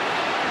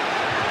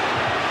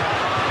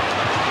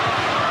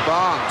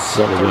 Barnes. It's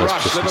not the worst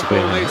Rush. position to be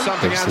Liverpool in need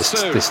something against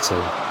else too. this team.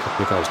 A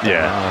couple of goals down.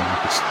 Yeah.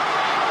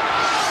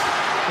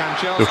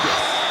 Kanchelski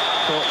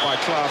caught by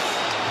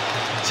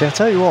Clough. See, I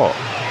tell you what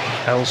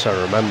else I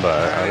remember.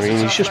 I mean,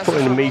 he's just put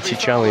in a meaty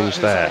challenge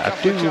there.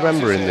 I do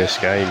remember in this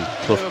game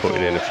Clough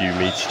putting in a few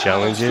meaty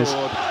challenges,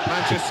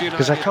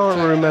 because I can't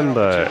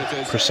remember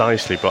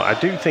precisely, but I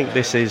do think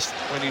this is.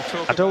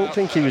 I don't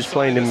think he was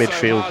playing in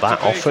midfield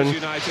that often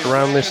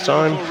around this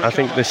time. I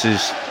think this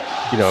is,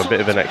 a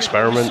bit of an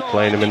experiment,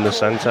 playing him in the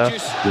centre.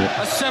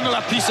 A similar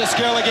piece of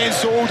skill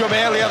against Oldham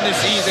earlier in the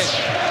season.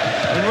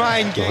 And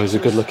Ryan Giggs. He was a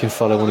good-looking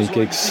fellow when he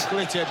Giggs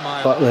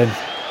back then.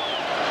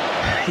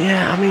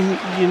 Yeah, I mean,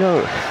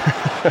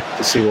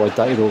 To see why I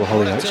dated all the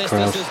Hollyoaks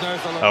crowd.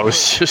 I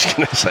was just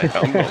going to say,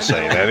 I'm not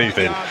saying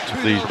anything.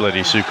 These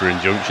bloody super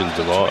injunctions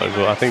of art,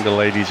 but I think the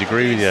ladies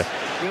agree with you.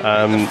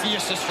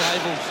 Fiercest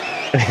rivals.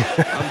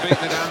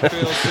 Unbeaten at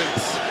Anfield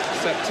since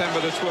September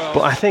the 12th.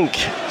 But I think,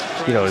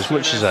 as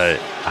much as I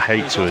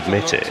hate to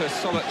admit it,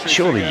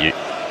 surely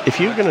if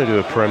you're going to do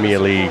a Premier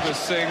League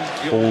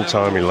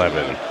all-time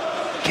 11,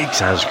 Giggs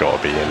has got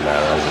to be in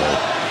there, hasn't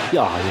he?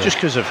 Yeah. Just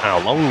because of how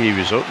long he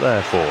was up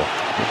there for.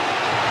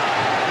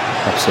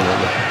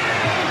 Absolutely.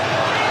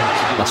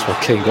 That's why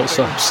King got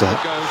so upset.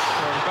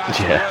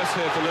 Yeah.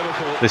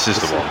 This is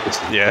the one.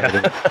 Yeah.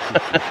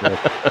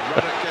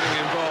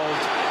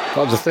 That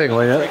was the thing. I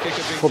mean,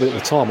 probably at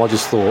the time, I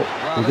just thought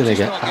we're going to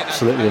get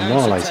absolutely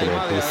annihilated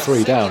here. We were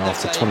 3 down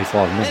after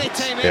 25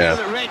 minutes. Yeah.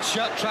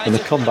 And the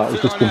comeback was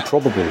just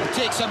improbable.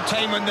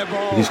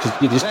 You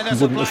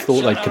just wouldn't have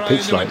thought they'd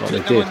capitulate like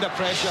they did.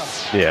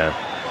 Yeah.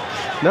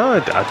 No,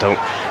 I don't.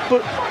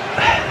 But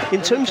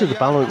in terms of the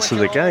balance of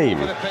the game,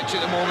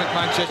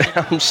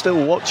 I'm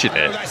still watching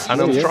it,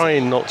 and I'm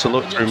trying not to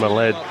look through my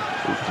red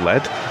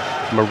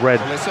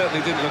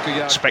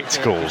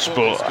spectacles,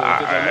 but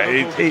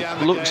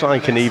it looks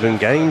like an even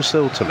game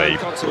still to me.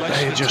 But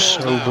they're just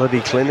so bloody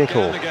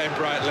clinical.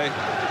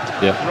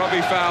 Yeah.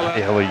 Robbie Fowler.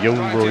 Yeah, a young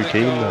Roy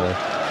Keane there.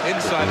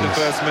 Inside the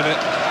first minute,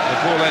 the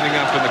ball ending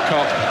up in the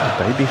cop.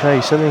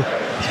 Babyface, isn't he?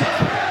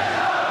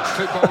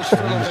 Big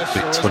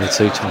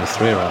 22,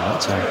 23 around that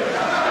time.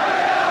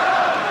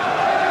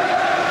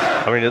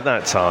 I mean, at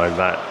that time,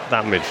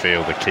 that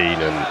midfield, the Keane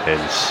and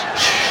Ince,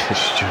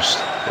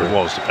 it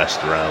was the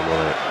best around,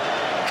 wasn't it?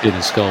 Keane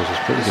and Scholes was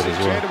pretty good as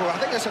well. I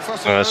think that's the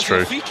first time that's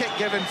true. Free kick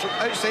given from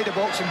outside the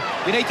box, and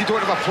United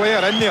don't have a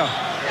player in there.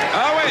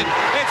 Owen,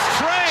 it's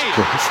Trey,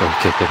 Free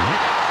kick, isn't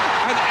it?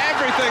 and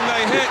everything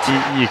they hit.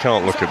 You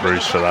can't look at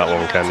Bruce for that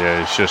one, can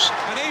you? It's just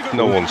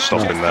no one's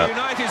stopping that.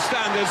 United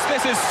standards,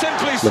 this is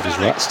simply Love his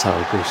rat's tail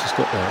Bruce has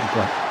got there in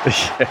black.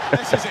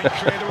 This is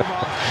incredible,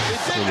 Mark.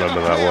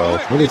 Remember that well.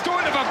 They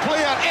don't have a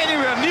player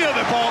anywhere near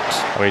the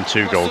I mean,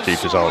 2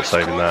 goalkeepers aren't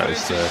saving that,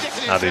 as the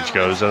adage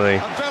goes, are they?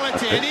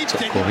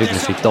 Even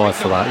if you dive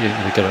for that, you're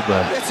going to get up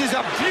there. This is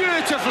a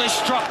beautifully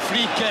struck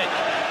free kick.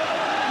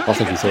 I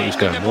think he thought he was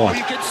going wide.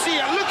 You can see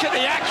it. Look at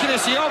the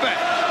accuracy of it.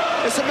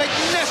 It's a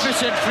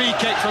magnificent free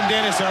kick from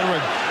Dennis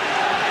Irwin.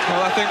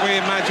 Well, I think we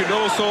imagined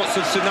all sorts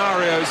of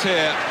scenarios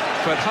here,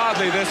 but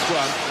hardly this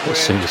one. It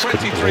seems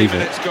couldn't believe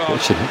it.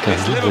 Watching it going,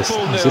 it's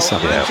Liverpool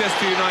 0,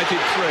 Manchester United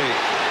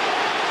 3.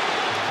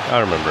 I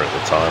remember at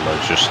the time, I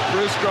was just...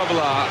 Bruce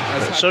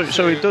Grobbelaar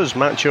So it does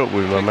match up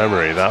with my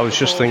memory. That I was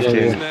just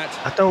thinking,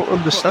 I don't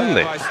understand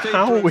it.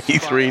 How are we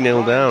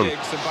 3-0 down?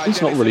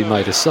 He's not really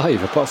made a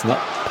save, apart from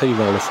that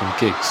P-roller from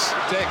Giggs.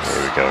 Here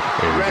we go.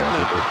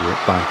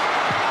 Bang.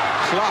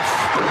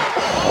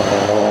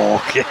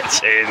 Oh,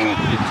 get in.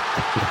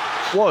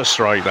 What a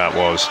strike that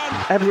was.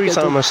 Every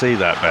time I see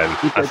that, Ben,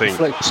 I think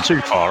it's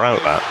too far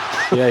out, that.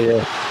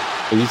 Yeah.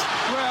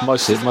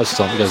 Most of the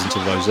time it goes into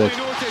Rose Ed.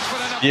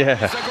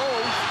 Yeah.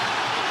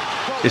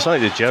 It's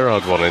like the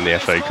Gerrard one in the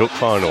FA Cup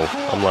final.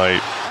 I'm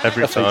like,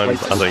 every time, I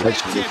think...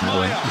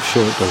 I'm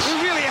sure it does.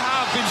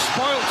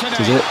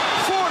 Does it?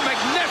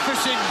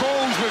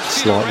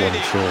 Slight one,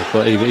 I'm sure.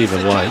 But either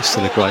way, it's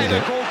still a great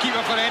hit.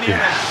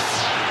 Yeah.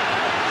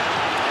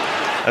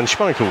 And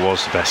Schmeichel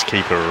was the best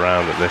keeper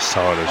around at this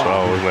time as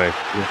well, wasn't he?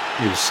 Yeah,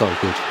 he was so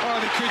good.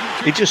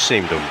 He just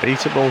seemed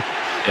unbeatable.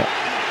 Yeah.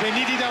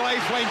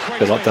 A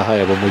bit like De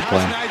Gea when we play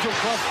him.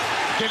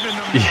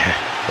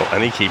 Yeah. Well,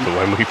 any keeper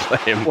when we play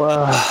him.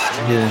 Well,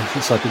 yeah,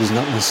 it's like it doesn't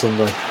happen this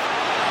Sunday.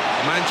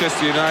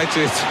 Manchester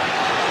United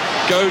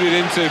goaded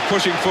into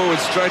pushing forward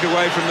straight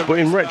away from the... But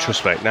in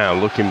retrospect now,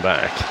 looking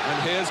back,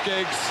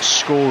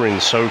 scoring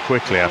so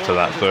quickly after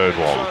that third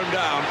one,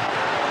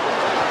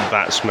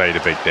 that's made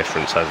a big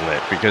difference, hasn't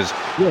it? Because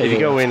if you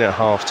go in at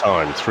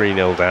half-time,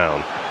 3-0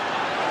 down,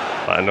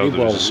 I know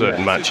there was a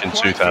certain match in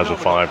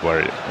 2005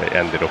 where it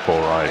ended up all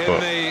right,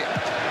 but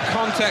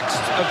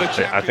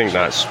I think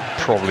that's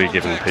probably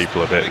given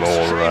people a bit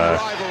more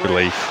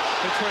relief.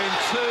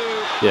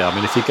 Yeah, I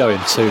mean, if you go in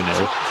 2-0,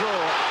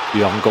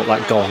 you haven't got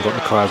that goal and got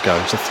the crowd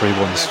going, so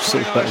 3-1's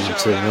sort of better than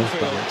 2-0, if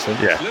that makes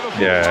sense.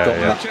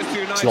 Yeah.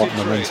 It's like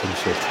momentum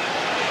shift.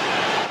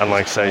 And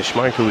like I say,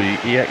 Schmeichel,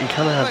 he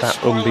kind of had that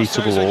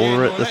unbeatable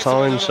aura at the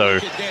time, so,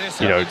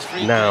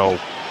 now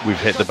we've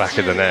hit the back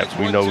of the net,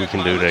 we know we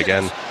can do it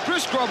again.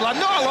 Bruce Grobbelaar,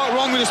 not a lot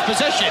wrong with his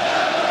position,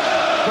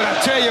 but I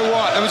tell you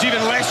what, there was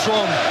even less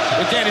wrong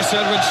with Dennis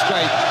Irwin's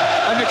strike.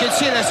 And we can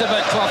see this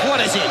about Clough. What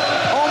is it?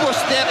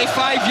 Almost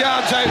 35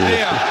 yards out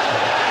there.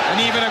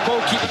 And even a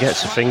goalkeeper... He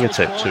gets a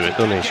fingertip to it,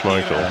 doesn't he,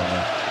 Schmeichel?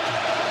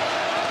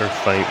 For a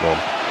faint one.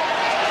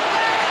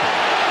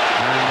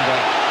 And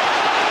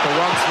for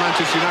once,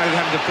 Manchester United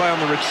having to play on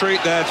the retreat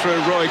there through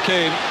Roy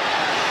Keane.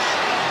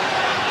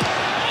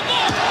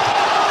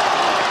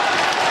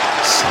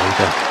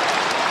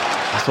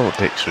 I thought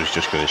Dix was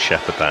just going to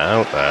shepherd that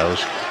out there. I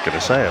was going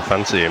to say I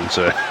fancy him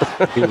to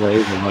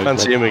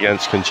fancy him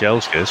against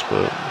Kanchelskis,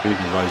 but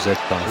even Rosette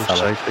kind of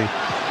safety.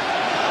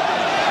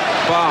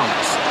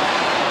 Barnes.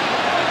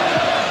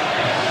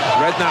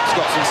 Redknapp's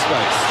got some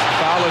space.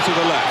 Fowler to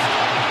the left.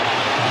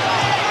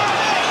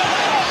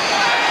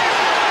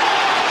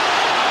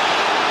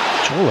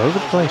 It's all over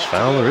the place,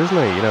 Fowler, isn't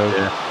he? On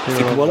the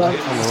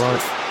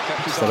right.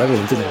 Still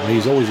everything, didn't he?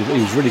 He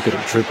was really good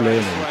at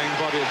dribbling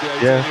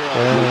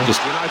and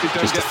just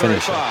to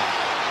finish it.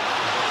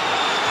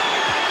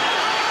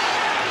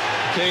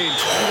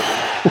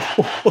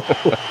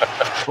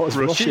 What's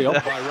Rushy on? I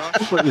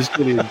thought it was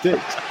Gillian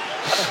Dix.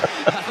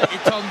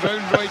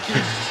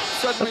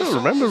 I don't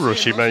remember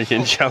Rushy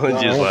making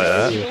challenges like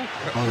that.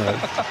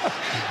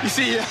 You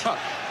see,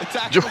 the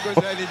tackle goes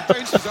in, he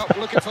bounces up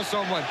looking for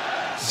someone.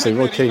 See,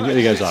 Roy Keane,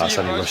 he goes, it's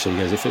only Rushy. He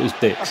goes, if it was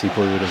Dix, he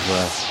probably would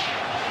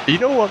have... You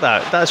know what,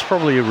 that's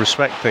probably a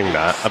respect thing,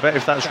 that. I bet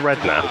if that's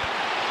Redknapp...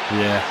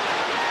 Yeah.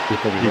 He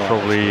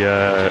probably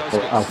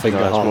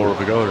has more of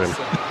a go at him.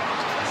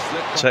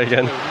 Say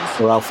again?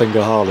 Or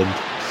Alfinger Haaland.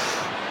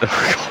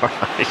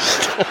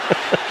 Christ.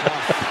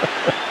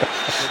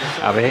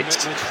 Have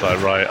it.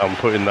 Right, I'm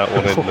putting that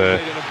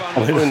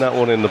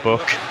one in the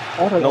book.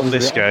 Not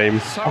this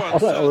game. I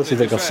don't honestly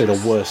think I've seen a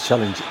worse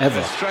challenge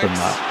ever than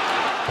that.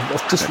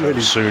 I've just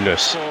really...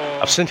 Soonest.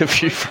 I've seen a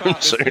few from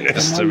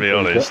Soonest, to be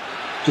honest.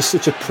 Just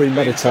such a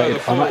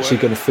premeditated, I'm actually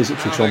going to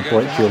physically try and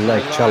break your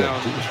leg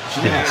challenge. It was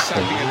just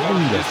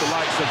horrendous. The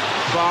likes of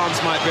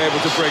Barnes might be able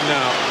to bring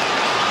now.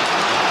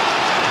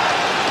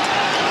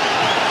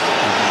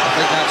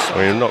 I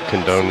mean, I'm not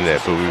condoning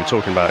it, but we were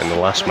talking about in the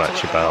last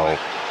match about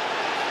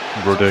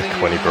Ruddock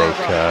when he broke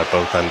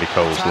both Andy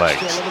Cole's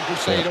legs.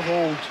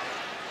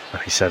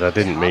 And he said, I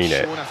didn't mean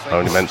it. I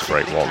only meant to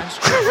break one.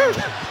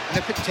 And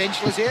the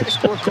potential is there to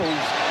score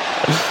goals.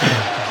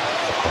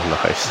 Oh,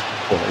 nice.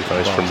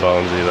 Nice from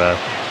Barnsley there.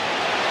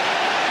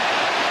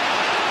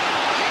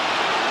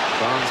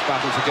 Barnes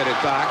battled to get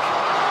it back.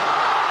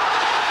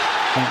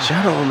 See,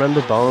 I don't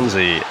remember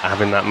Barnsley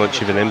having that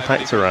much of an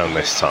impact around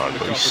this time,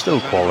 but he's still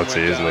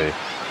quality, isn't he?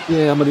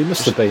 Yeah, I mean, he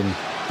must have been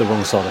the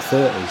wrong side of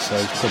 30, so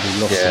he's probably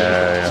lost it.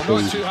 I'm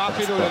not too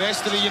happy though. The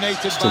rest of the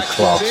United Still back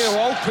class. they're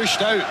all pushed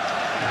out,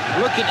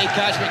 looking to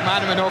catch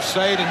McManaman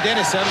offside, and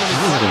Dennis Irwin is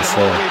He's been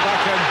all the way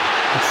back in.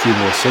 a few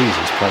more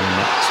seasons playing in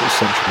that sort of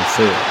central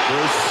midfield.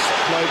 Bruce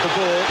played the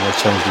ball. And they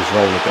changed his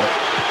role a bit.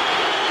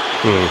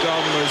 Don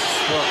was,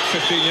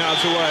 15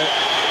 yards away.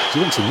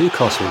 He went to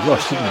Newcastle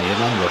rushed, didn't he? And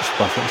unrushed,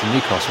 but I think to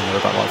Newcastle they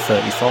were about like 35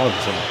 or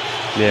something.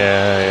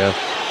 Yeah.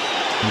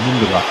 I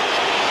remember that.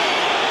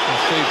 And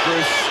Steve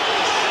Bruce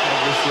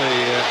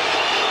obviously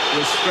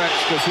was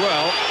stretched as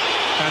well.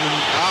 And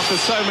after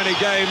so many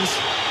games,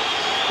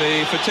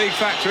 the fatigue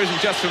factor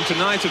isn't just from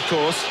tonight, of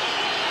course.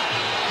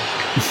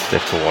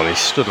 Difficult one. He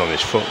stood on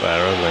his foot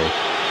there, hasn't he?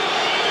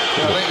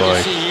 I think you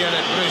see here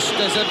that Bruce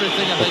does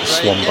everything a bit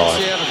Swan right.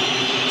 dive. Gets there,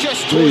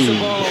 just throws the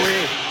ball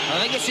away. I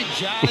think it's a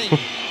jamming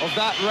of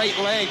that right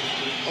leg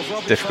of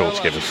Robbie Difficult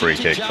to Fowler. give a free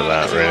kick Jam for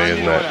that, as he really, landed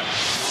isn't on it?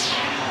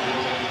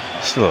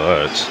 Still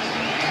hurts.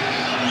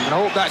 And I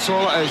hope that's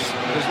all it is,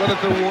 because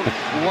Liverpool won't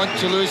want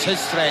to lose his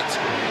threat.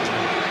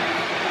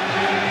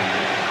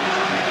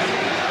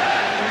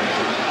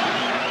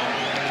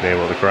 Can hear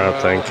what the crowd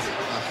think. A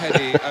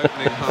heady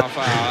opening half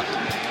hour.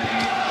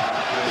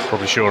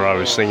 Probably sure I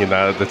was singing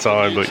that at the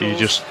time, but you're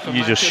just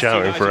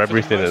shouting for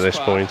everything at this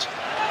point.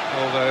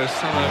 Although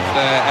some of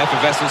their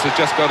effervescence has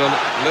just got a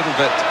little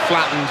bit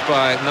flattened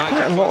by night.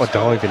 Quite a lot of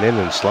diving in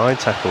and slide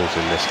tackles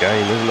in this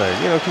game, isn't there?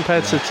 You know,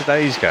 compared to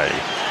today's game.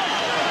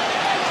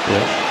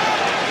 Yeah.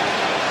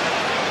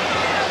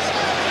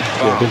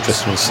 It'll be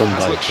interesting on Sunday.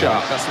 That's looked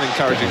sharp. That's an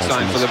encouraging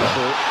sign for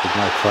Liverpool. With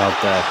no crowd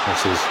there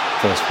versus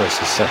first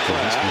versus second,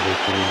 it's going to be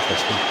pretty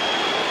interesting.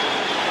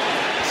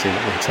 See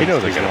what the You know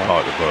they're going to like.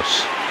 park the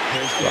bus.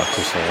 Yeah, of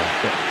course they are.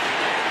 But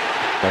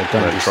They'll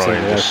try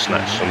and just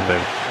snatch something.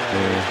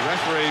 The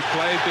referee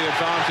played the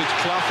advantage.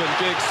 Clough and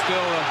Giggs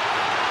still.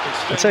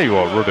 I tell you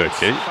what, Ruddock,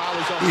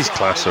 he's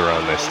class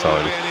around this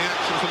time.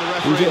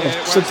 I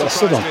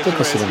think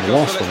I said on the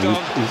last one,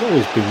 he's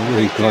always been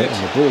really great on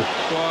the ball.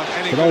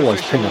 Can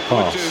always ping a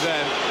pass. He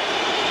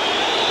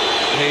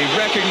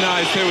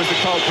recognised who was the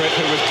culprit,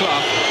 who was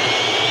Clough,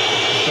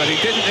 but he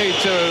didn't need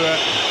to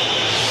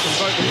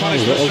convoke the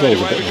punishment straight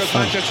away because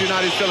Manchester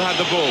United still had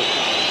the ball.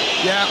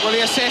 Yeah, well,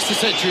 he assessed the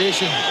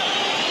situation.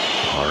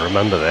 Oh, I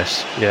remember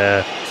this.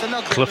 Yeah,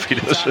 Cluffy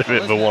does a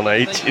bit of a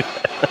 180.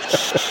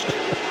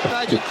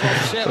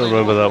 I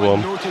remember that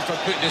one. For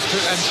putting his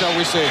foot in, shall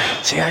we say?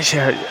 See,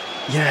 actually,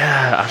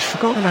 I'd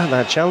forgotten about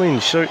that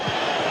challenge. So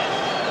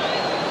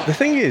the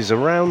thing is,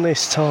 around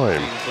this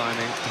time,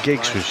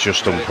 Giggs was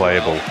just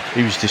unplayable.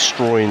 He was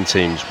destroying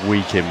teams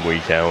week in,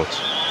 week out.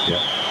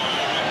 Yeah.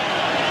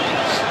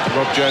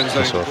 Rob Jones,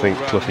 So I think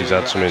Cluffy's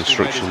had some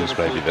instructions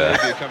maybe there.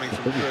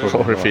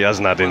 Or if he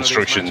hasn't had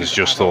instructions,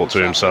 just thought to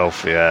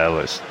himself, yeah,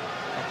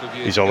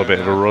 he's on a bit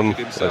of a run.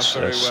 Let's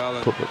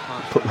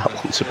put that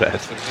one to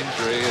bed.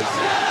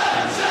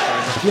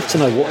 I'd love to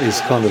know what his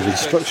kind of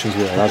instructions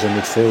were as a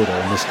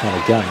midfielder in this kind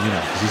of game, you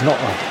know, because he's not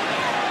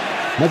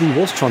maybe he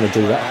was trying to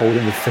do that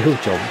holding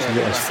midfield job to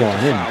get us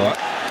flying in, but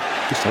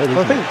just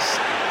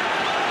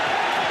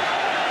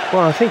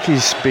I think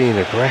he's being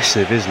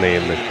aggressive, isn't he,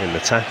 in the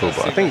tackle?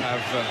 But I think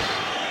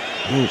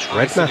it's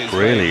Redknapp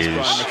really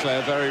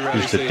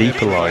who's the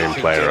deeper lying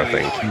player. I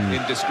think.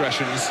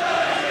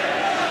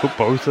 But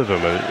both of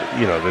them are,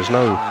 you know, there's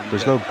no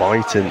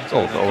biting,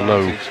 or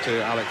no,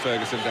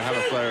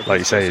 like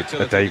you say,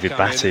 a David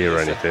Batty or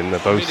anything. They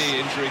both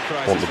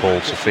want the ball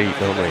to feet,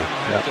 don't they?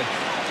 Yeah.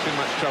 Too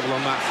much trouble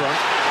on that front.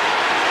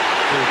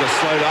 He was just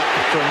slowed up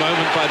for a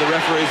moment by the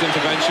referee's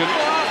intervention.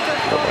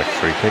 Not like a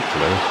free kick to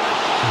me.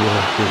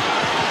 Yeah.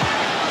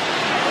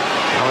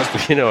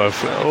 You know,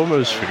 I've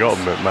almost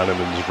forgotten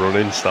McManaman's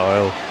running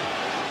style.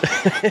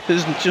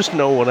 There's just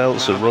no one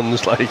else that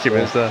runs like him,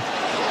 is there?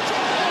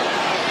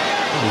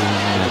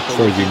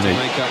 Very unique.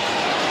 Make up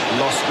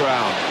lost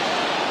ground.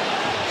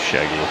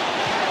 Shaggy.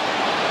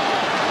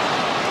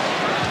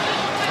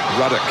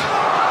 Ruddock.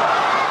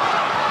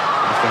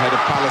 Off the head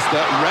of Pallister.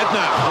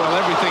 Redknapp. Well,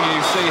 everything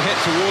you see hit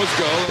towards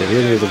goal. Yeah, the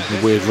only other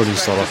weird running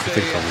style I can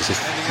think of is if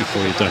you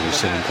probably don't have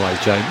seen him play,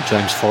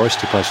 James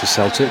Forrest, who plays for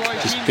Celtic.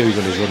 Just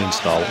Google his running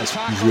style. It's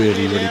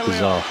really, really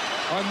bizarre.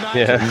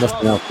 Yeah.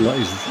 Nothing else.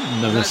 He's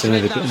never seen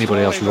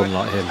anybody else run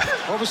like him.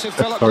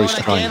 Very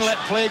strange. Let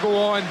play go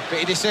on, but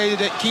he decided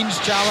that Keane's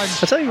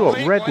challenge. I tell you what,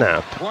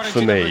 Redknapp,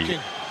 for me,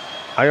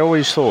 I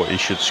always thought he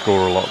should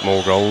score a lot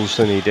more goals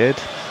than he did.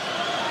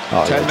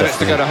 10 minutes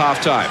to go to half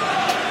time.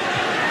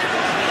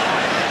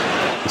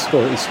 He's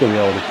still the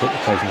old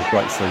occasional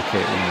great free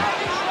kick, isn't he?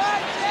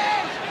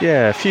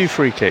 Yeah, a few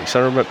free kicks. I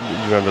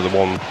remember the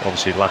one,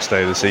 obviously, last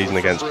day of the season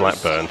against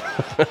Blackburn.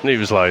 And he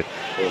was like,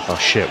 oh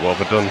shit, what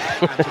have I done?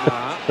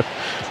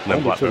 And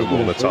then Blackburn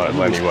won the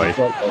title anyway.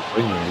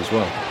 As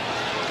well.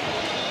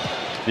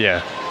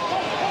 Yeah.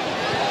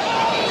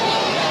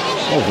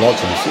 I've liked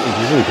him. He's a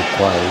really good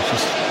player. He's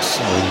just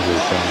so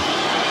injury prone.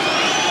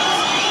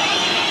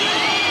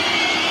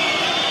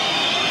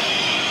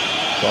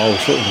 But I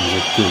always thought he was a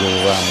good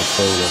all-round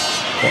midfielder.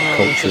 That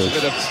culture,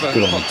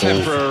 good on the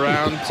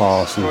ball, good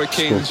pass, Roy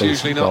Keane's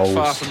usually not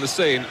far from the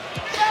scene.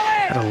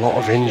 had a lot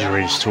of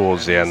injuries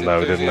towards the end,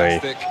 though, didn't they?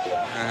 It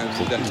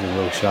was a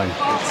real shame.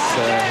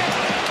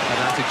 An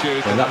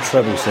attitude. In that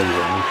treble season,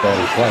 he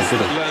barely played,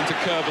 did he? Learned to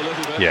curb a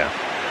little bit. Yeah.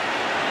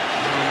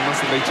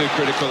 Mustn't be too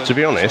critical. To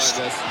be honest,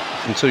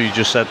 until you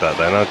just said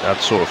that, then I'd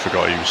sort of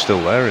forgot he was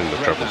still there in the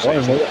treble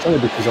season. Only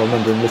because I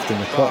remember him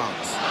lifting the cup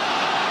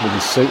with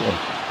his suit on.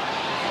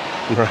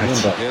 Right.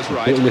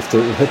 He lifted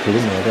it with Hooker,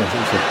 didn't he? I don't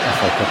think it was a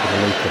FA Cup or the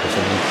League Cup or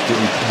something.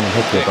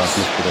 Hooker both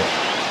lifted it.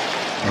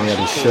 And he had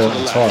his shirt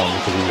and tie on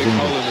because he was Big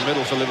hole injured. in the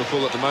middle for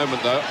Liverpool at the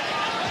moment, though.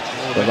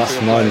 But that's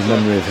my only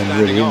memory of him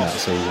really in that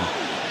season.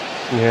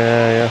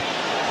 Yeah.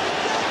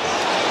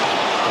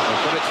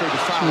 Got it through to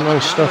Some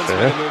nice stuff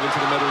here. Move into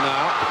the middle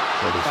now.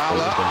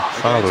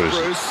 Fowler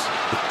was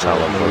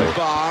talent, wasn't he?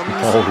 Barnes.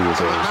 How old he was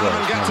here as well.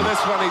 Can get to this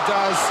one, he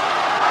does.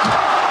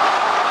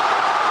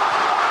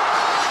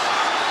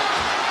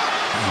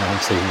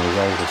 19 years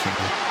old or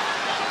something.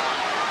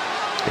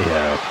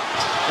 Yeah.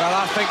 Well,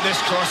 I think this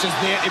cross is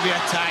there to be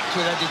attacked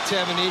with a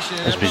determination.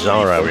 It's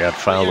bizarre how we had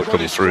Fowler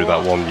come through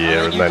that one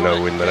year and then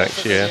no win the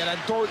next year. I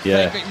don't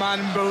Yeah. think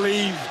McMahon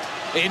believed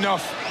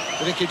enough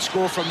that he could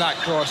score from that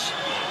cross.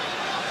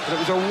 But it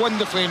was a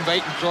wonderfully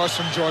inviting cross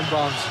from John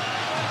Barnes.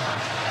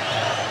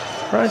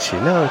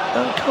 Actually, no,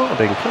 that can't have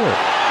been, can it?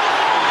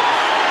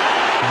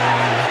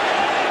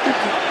 Did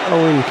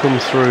Owen come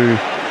through?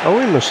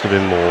 Owen must have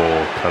been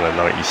more kind of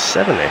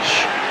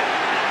 97-ish.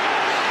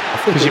 I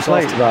think it he was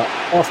played-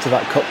 after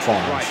that cup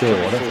final, I'm sure.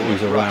 I don't think he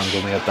was around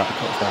when we had that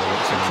cup final.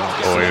 Or something like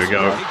that. Oh, here we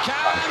go. He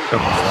can.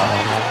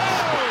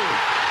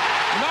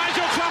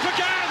 Nigel Clough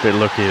again. Bit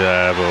lucky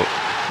there, but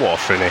what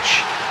a finish.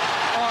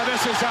 Oh,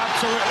 this is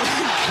absolutely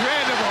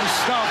incredible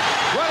stuff.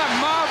 What a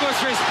marvellous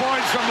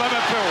response from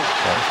Liverpool.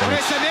 But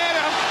it's an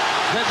error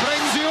that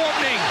brings the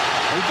opening.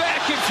 A bit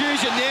of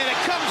confusion there. It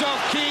comes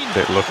off Keane.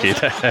 Bit lucky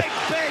There's a there.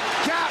 big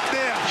gap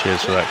there.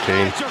 Cheers for that,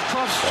 Keane. Nigel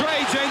Clough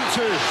strides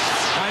into,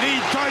 and he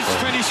does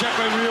finish it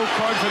with real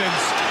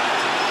confidence.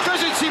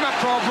 Doesn't seem a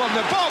problem.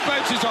 The ball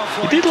bounces off.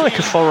 He did like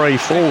a foray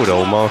forward,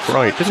 old Mark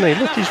Wright, didn't he?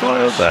 Look, he's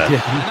right up there.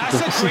 Yeah, And that's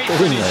a what's he great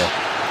doing finish. there?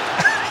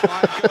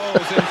 5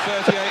 goals in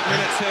 38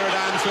 minutes here at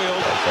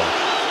Anfield.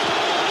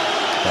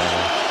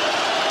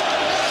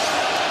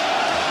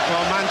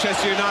 Well,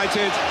 Manchester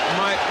United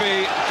might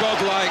be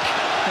godlike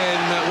in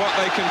what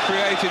they can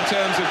create in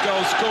terms of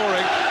goal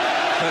scoring,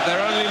 but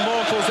they're only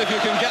mortals if you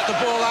can get the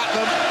ball at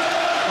them,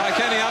 like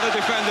any other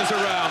defenders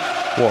around.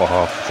 What a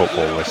half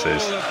football this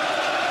is.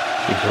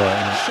 He's right,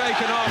 isn't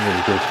Shaken off. he?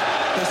 Really good.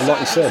 The And like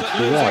you said,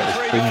 Southampton you're right.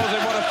 losing It's 3 been goals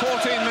in what a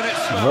 14-minute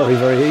spell. very,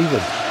 very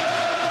even.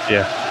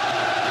 Yeah.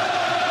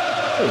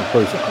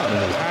 Bruce, I can't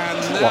remember.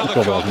 It's not now like the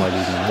Gobard's call. made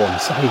even one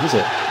save, is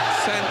it?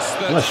 Sense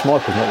I know that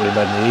Schmeichel's not really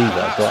made any either,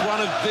 perhaps but one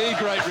of the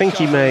great I think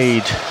he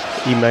made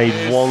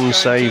one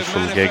save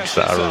from Giggs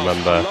that I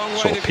remember.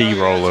 Sort of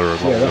P-roller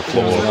along the that's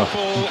floor. enough.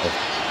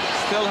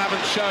 still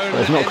haven't shown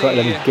it's not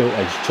created any any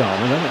gilt-edged charm.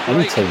 I mean, any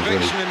great team's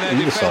really, conviction in their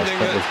either side's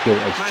defending created that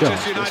gilt-edged charm.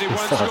 Manchester United It's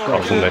won't been 5 score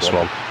goals. From this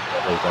one.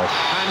 There you go.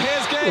 And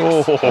here's Giggs.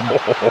 Oh,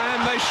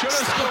 And they should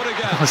have scored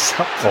again. What's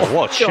that oh,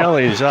 what a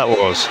challenge that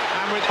was.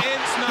 And with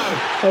Ince now.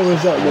 How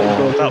was that?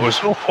 That was...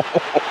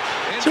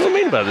 Do you know what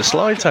I mean about the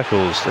slide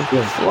tackles?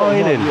 They're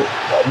flying in.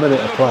 What a minute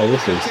of play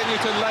this is.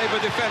 Continue to labour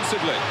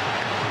defensively.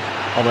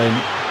 I mean,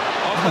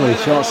 how many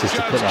chances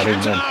to put that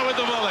in then?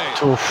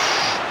 Oof.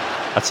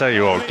 I tell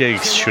you what,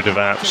 Giggs should have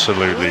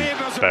absolutely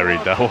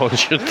buried that one,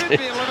 shouldn't he?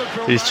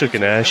 He's took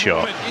an air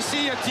shot.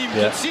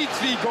 Yeah.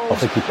 I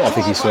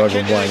think he saw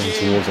everyone weighing in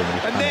towards him.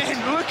 And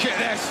then look at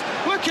this.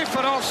 Looking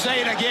for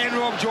offside again,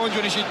 Rob Jones,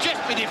 when he should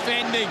just be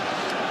defending.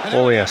 And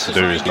All he has to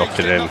do is knock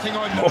it in.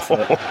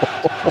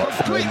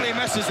 Completely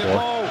misses the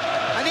ball.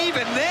 And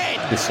even then,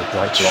 This is a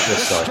great block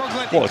this side.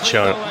 What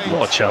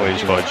a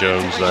challenge by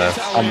Jones there.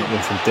 Hamilton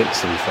from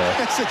Dix, to be fair.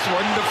 This is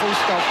wonderful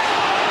stuff.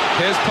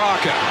 Here's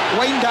Parker.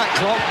 Wind that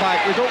clock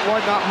back. We don't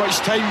want that much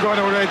time gone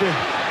already.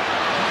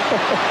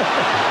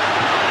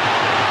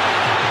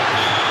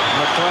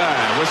 McClare,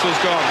 whistle's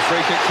gone.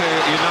 Free kick to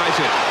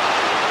United.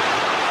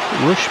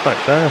 Rush back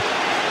there.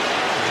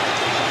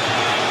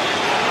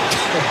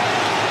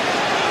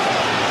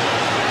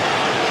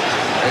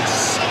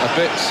 It's a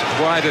bit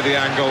wider the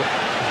angle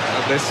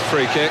of this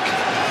free kick.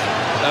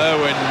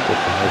 Owen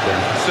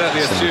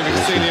certainly assuming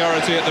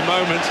seniority at the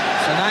moment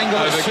It's an angle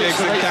that over suits Giggs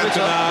the and right foot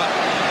up.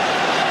 Cantona.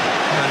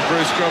 And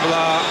Bruce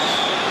Grobbelaar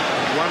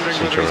wondering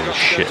Seem to whether he's have got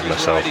to shit go to his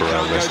myself right. He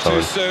around can't this go too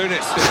time. soon.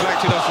 It's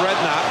deflected off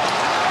Redknapp.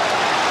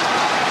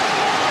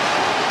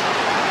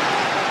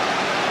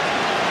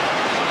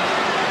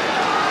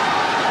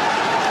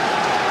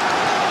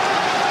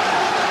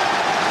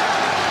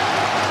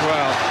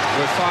 Well,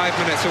 we're 5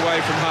 minutes away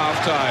from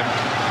half-time.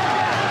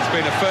 It's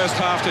been a first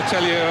half to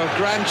tell your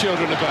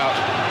grandchildren about.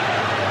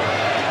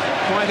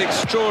 Quite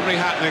extraordinary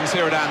happenings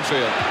here at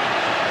Anfield.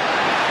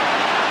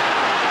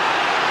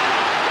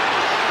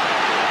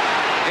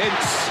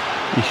 Ince.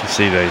 You can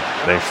see they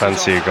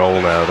fancy a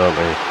goal now, don't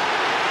they?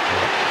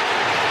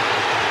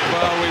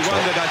 Well, we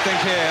wondered, I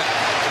think, here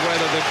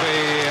whether there'd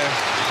be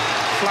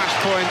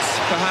flashpoints,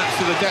 perhaps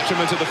to the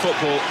detriment of the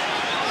football.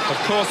 Of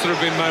course there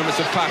have been moments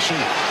of passion.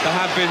 There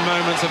have been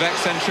moments of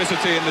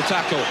eccentricity in the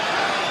tackle.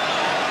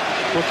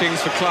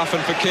 Bookings for Clough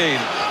and for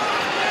Keane.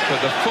 But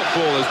the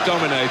football has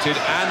dominated,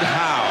 and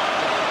how.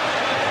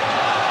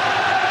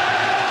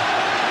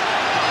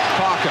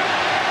 Parker.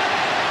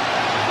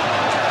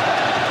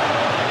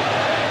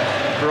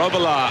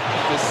 Robela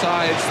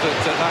decides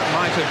that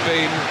might have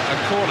been a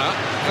corner.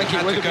 I think he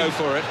had to go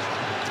for it.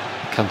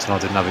 Cantona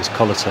didn't have his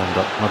collar turned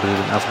up. Maybe he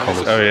didn't have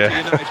collars. Oh, yeah.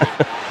 And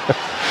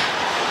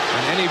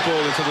any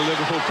ball into the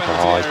Liverpool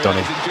penalty area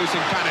is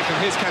inducing panic. And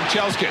here's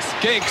Kanchelskis.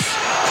 Giggs.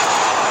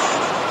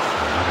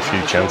 Had a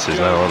few chances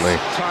now, aren't they?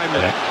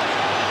 Yeah.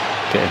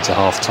 Get into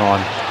half-time,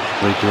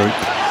 regroup.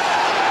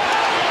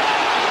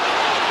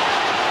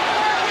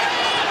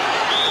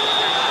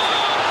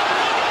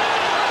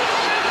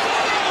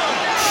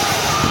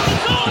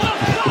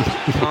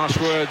 Harsh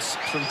words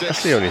from Dix.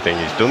 That's the only thing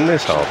he's done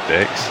this half,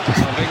 Dix.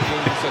 Of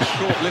England's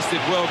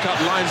short-listed World Cup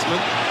linesman,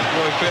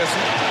 Roy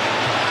Pearson.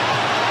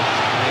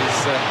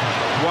 He's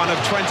one of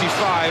 25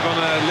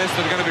 on a list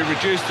that are going to be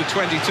reduced to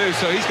 22,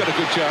 so he's got a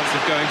good chance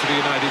of going to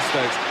the United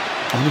States.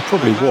 And he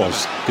probably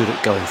was good at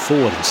going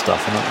forward and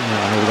stuff, and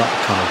and all that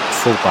kind of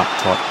fullback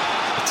type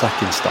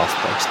attacking stuff.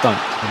 But I just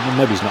don't.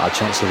 Maybe he's not had a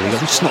chance to league.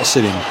 I'm just not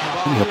sitting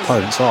in the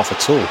opponent's half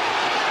at all.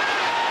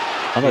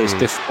 I know it's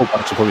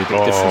fullbacks are probably a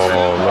bit different.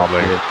 Oh,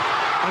 lovely.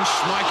 And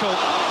Schmeichel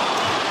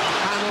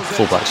handles it.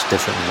 Fullbacks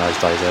different in those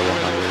days,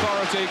 weren't they?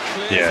 Really?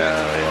 Yeah.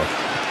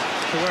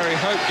 To where he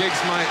hoped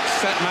Giggs might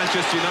set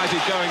Manchester United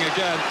going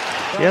again.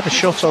 He had a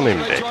shot on him,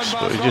 Dix,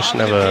 but he just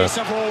never...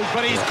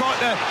 But he's got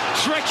the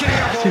tricky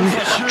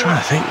I'm trying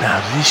to think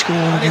now. Did he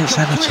score one against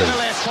Everton?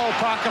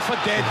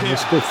 He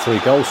scored 3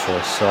 goals for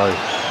us, so... I've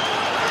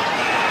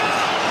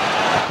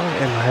got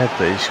it in my head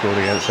that he scored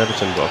against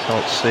Everton, but I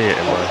can't see it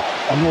in my...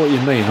 I know what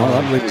you mean.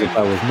 That rings a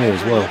bell with me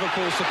as well.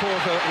 Liverpool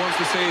supporter wants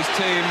to see his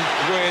team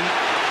win.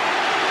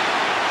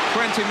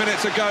 20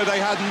 minutes ago,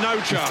 they had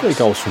no chance. 3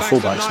 goals from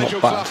fullbacks, not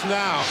bad.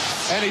 Now,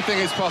 anything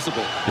is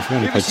possible. If we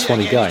only played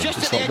 20 games,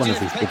 it's like one of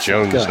these big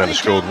Jones never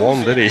scored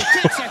one, did he?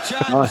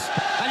 No.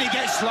 And he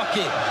gets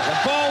lucky. The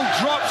ball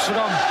drops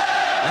from him,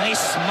 and he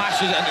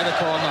smashes it into the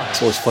corner.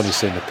 It's always funny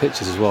seeing the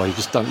pictures as well. You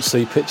just don't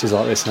see pictures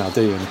like this now,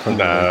 do you? In the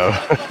Premier No.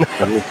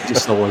 League? They're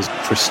just always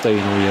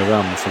pristine all year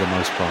round for the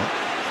most part.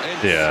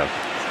 Yeah,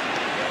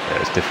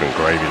 it's different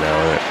gravy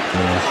now, isn't it?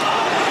 Yeah.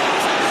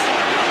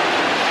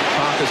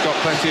 Parker's got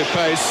plenty of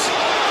pace.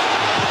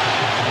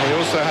 He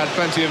also had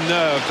plenty of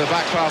nerve. The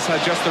back pass had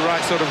just the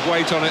right sort of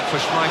weight on it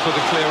for Schmeichel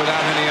to clear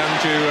without any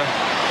undue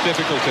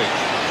difficulty.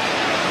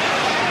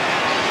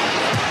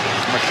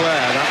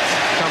 McClare, that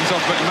comes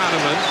off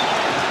McManaman.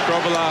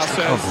 Grobbelaar says...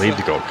 I can't believe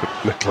they got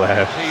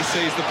McClare. He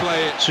sees the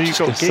play. So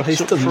you've got Giggs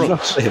up front.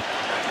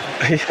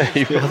 Yeah,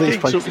 you've got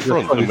Giggs up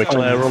front and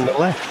McClare on the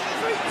left.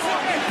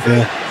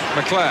 Yeah.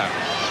 McClare.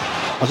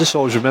 I just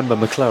always remember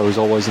McClare was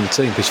always in the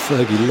team because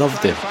Fergie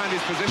loved him.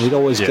 He'd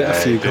always get a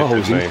few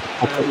goals.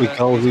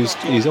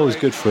 He's always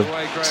good for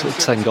sort of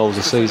 10 goals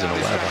a season or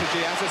whatever.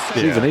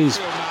 Yeah. Even he's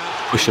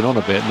pushing on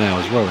a bit now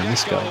as well in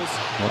this game,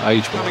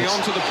 age-wise. Coming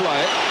on to the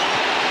play.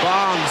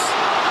 Barnes.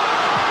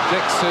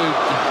 Dix, who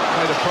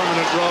played a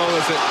prominent role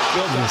as it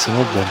built up. That's an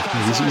odd one.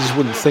 You just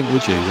wouldn't think,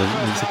 would you?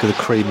 You think of the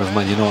cream of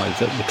Man United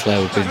that McClare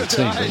would be in the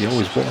team, but he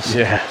always was.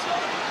 Yeah.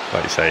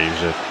 Like you say, he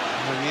was a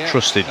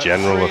trusted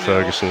general of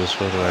Ferguson's,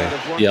 by the way.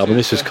 Yeah, I mean,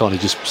 this was kind of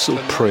just sort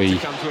of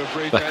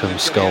pre-Beckham,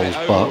 Scholes,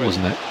 Bart,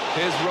 wasn't it?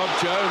 Here's Rob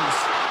Jones.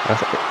 I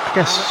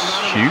guess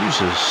Hughes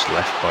has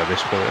left by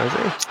this point, has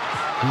he?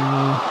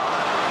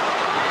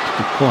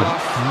 Good point.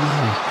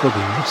 He's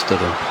probably must have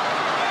done.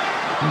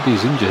 Maybe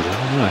he's injured, I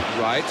don't know.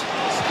 Right.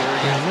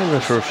 I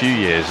remember for a few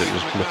years it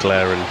was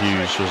McClare and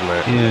Hughes, wasn't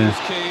it? Yeah.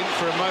 Keane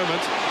for a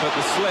moment, but the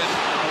slip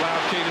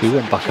allowed Keane. He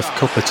went back a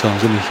couple of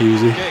times, didn't he,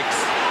 Hughesy?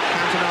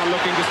 Cantona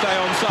looking to stay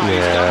onside.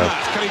 Yeah. He's done that.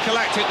 Can he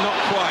collect it? Not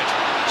quite.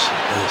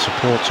 It's a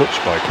poor touch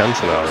by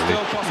Cantona,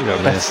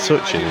 and best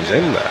touch and he's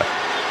in there.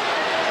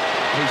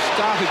 He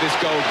started this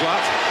goal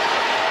glut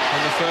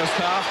in the first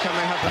half. Can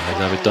they have the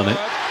He's never done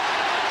it.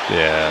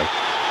 Yeah.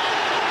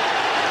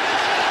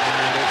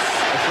 And it's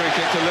a free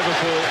kick to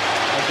Liverpool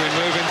as we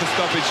move into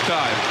stoppage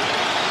time.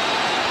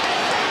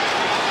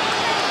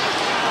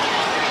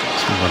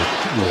 Someone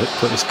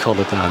put his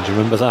collar down. Do you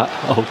remember that?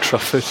 Old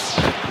Trafford.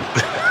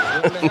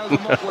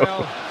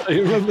 Do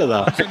you remember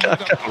that? I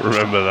can't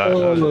remember that.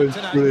 Oh, it's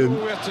brilliant.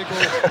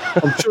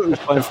 I'm sure it was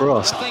playing for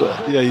us,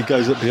 but yeah, he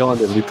goes up behind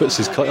him and he puts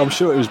his collar. I'm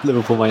sure it was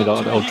Liverpool made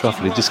at Old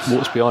Trafford. He just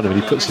walks behind him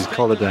and he puts his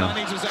collar down.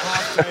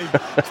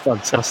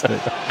 Fantastic.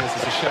 This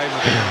is a shame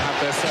that they don't have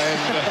their say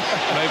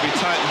and maybe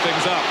tighten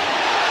things up.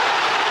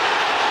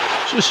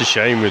 It's just a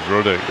shame with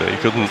Ruddock that he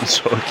couldn't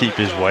sort of keep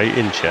his weight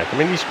in check. I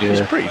mean, he's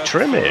pretty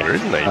trim here,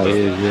 isn't he? Oh,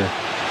 he is, yeah.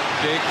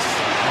 Giggs,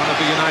 one of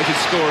the United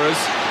scorers.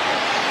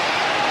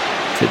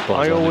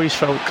 I always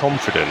felt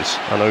confident.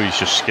 I know he's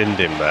just skinned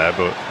him there,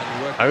 but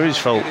I always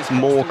felt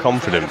more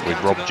confident with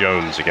Rob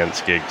Jones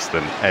against Giggs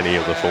than any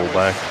other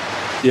fullback.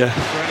 Yeah.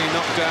 for any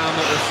knockdown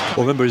that was... Well,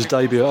 I remember his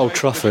debut at Old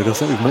Trafford. I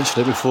think we've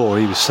mentioned it before.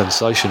 He was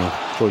sensational.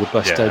 Probably the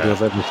best debut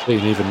I've ever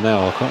seen. Even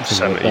now, I can't think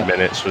 70 of that.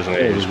 minutes, wasn't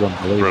it? It was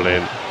unbelievable.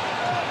 Brilliant.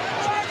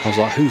 I was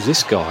like, who's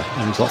this guy?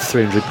 And he was like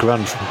 300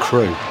 grand from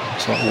Crewe.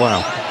 It's like, wow.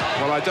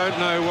 Well, I don't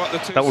know what the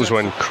two That was sets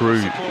when of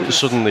Crewe supporters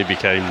suddenly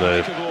became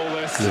the think of all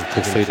this.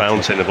 Liverpool feeder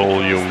fountain of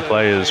all young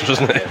players,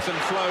 wasn't it? Ebbs and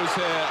flows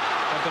here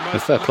of the The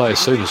most fair play as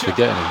soon as we're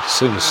getting him, as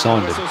soon as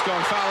signed him. Whistle's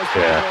gone foul has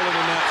been Yeah. fallen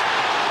in that.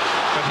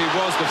 But he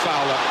was the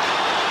fouler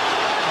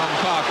on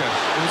Parker.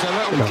 It was a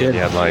little Again, He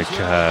had like,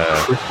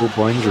 crippled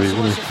by injury,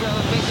 wasn't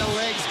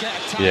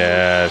he?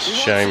 yeah, it's a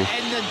shame.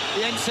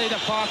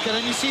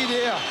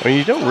 I mean,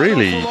 you don't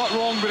really.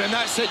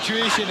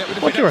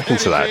 What do you reckon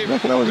to that? Do you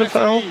reckon that was a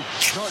foul?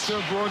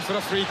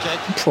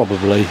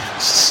 Probably. It's a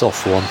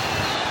soft one.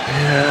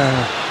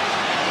 Yeah.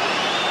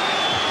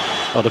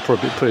 I'd have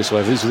probably put it this way,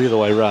 if it was the other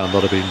way round,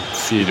 I'd have been You'd have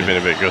fuming. been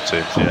a bit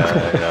gutted.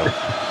 Yeah.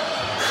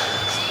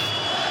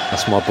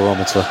 That's my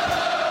barometer.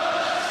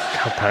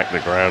 How packed the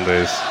ground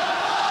is.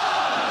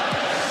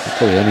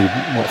 Probably only,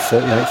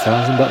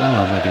 38,000 back then,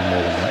 or maybe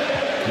more than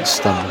that. It's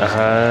standard.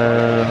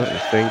 Let me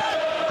think.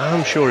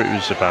 I'm sure it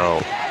was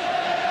about.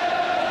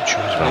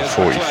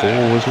 44,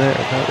 wasn't it,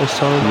 about this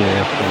time?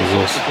 Yeah, probably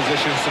was. the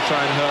positions to try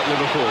and hurt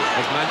Liverpool.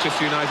 As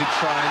Manchester United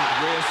try and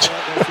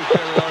reassert their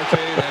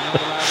superiority, they're not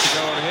allowed to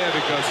go on here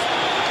because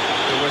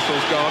the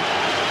whistle's gone.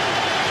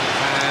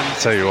 And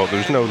Tell you what, there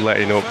was no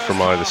letting up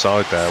from either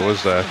side there,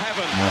 was there?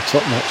 No,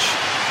 top notch.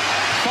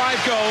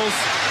 5 goals,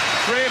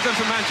 3 of them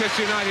for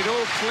Manchester United,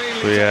 all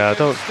cleanly Yeah, I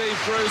taken. don't- Steve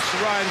Bruce,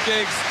 Ryan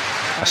Giggs.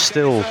 I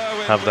still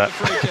have that.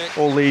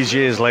 All these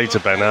years later,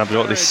 Ben, I've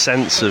got this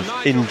sense of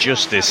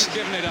injustice.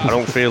 I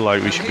don't feel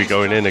like we should be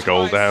going in a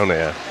goal down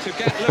here. To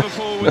get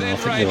Liverpool No, within I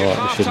think range you're at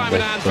right, we shouldn't half-time be.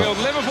 in Anfield.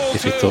 But Liverpool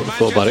if you 2,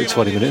 thought about it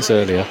 20 minutes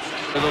earlier,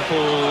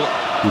 Liverpool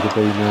you'd have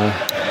been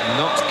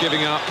not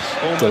giving up.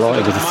 Almost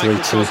Delighted with the a 3-2.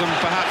 microcosm,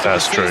 perhaps, of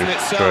That's the true. season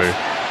itself. True.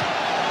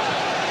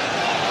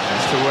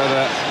 As to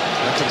whether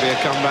there could be a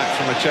comeback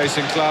from a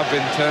chasing club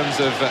in terms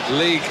of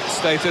league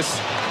status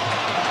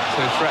to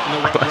threaten the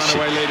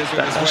runaway leaders.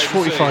 That's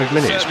 45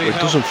 minutes, but it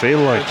doesn't feel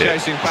like the it.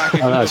 chasing pack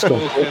if I know, it's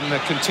Liverpool gone-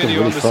 can continue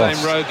really on the same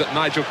fast. road that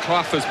Nigel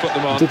Clough has put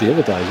them I on did the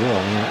other day as well.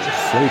 I mean, it's a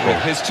free with ball.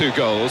 his 2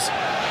 goals.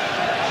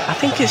 I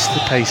think it's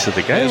the pace of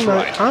the game. He's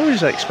right. I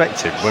was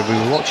expecting when we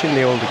were watching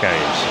the older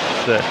games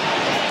that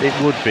it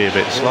would be a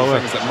bit All the slower.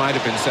 things that might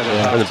have been said at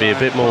And there'd be a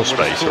half-time. bit more One would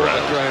have space thought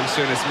around. that Graham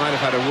Souness might have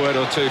had a word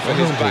or two for I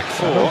his don't back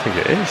think- I four don't think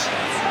it is.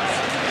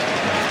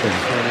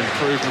 for an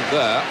improvement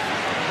there.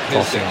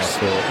 Here's Passing, I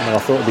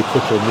Giggs. thought it'd be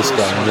quicker in this game.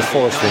 And the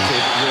Forest one,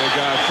 United rear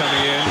guard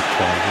coming in.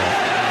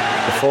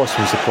 the Forest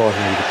one surprised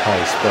me with the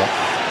pace, but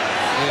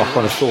I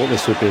kind of thought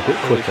this would be a bit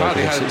We've quicker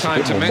hardly because had it's a time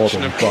bit to more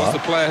mention, modern. of course, the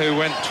But player who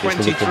went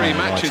 23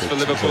 matches for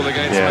Liverpool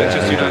against Yeah,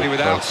 Manchester yeah. United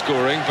without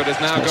scoring, but has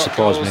now not got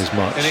surprised goals me as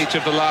much. in each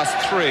of the last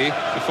 3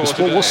 before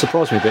today. what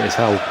surprised me a bit is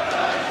how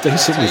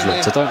decent he's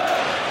looked. I don't.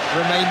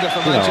 Reminder for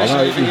You know, I Manchester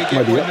know United, you get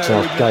maybe one up to now,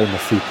 our game a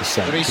few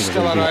percent. but he's because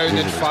still of the around and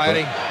opposition,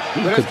 firing. but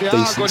But look if they a are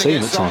decent going to team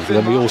get at times, but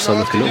then we something, also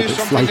Mark, look a they'll little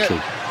have bit to do something flaky,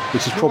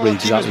 which is No probably other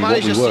team has exactly what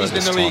managed we this were season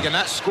this in the league, time. and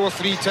that's score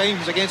 3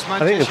 times against I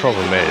Manchester think the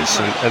problem United. is,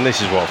 and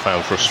this is what I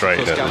found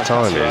frustrating at the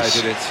time, is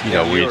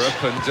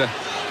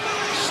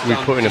we'd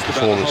put in a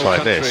performance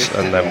like this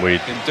and then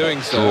we'd draw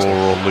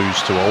or lose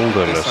to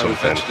Oldham or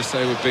something. To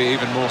say would be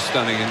even more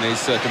stunning in these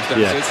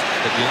circumstances.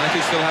 Yeah. But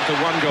United still have the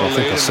 1-goal I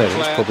think lead. I said and it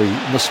was the probably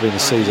must have been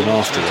the season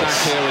after attack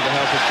this, here with the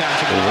help of or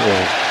Canterbury.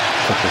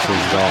 a couple of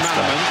seasons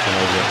after,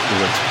 when we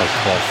went to play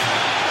Clough.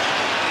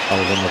 I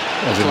was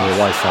in the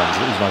away fans.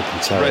 It was an open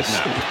terrace.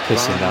 It was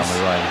pissing down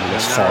the rain. We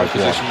lost Narrow 5-1.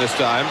 position this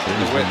time. It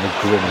was The one of the width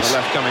grimmest on the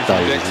left coming from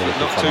days Dix, of but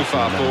not Liverpool too I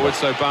far can forward,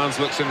 remember. so Barnes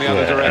looks in the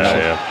other Yeah, direction.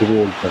 yeah. I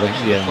think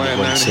the end Player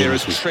when known here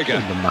as Seamus was Trigger,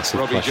 under massive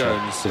Robbie pressure.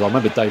 Jones. Because I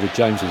remember David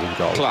James was in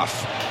goal. Clough.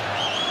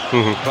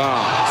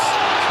 Barnes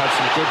had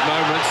some good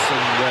moments,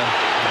 and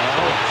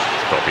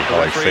It's got to be the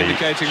high referee feet.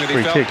 indicating that he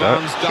Free felt kick, that,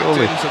 Barnes ducked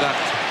surely. into that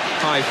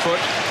high foot.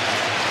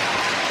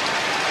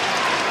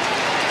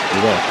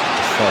 You were.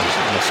 It's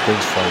frozen. The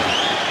screen's frozen.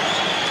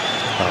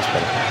 That's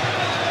better.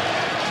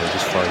 So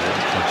just frozen.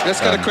 Let's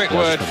get a quick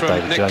word just from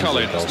when David Nick James was in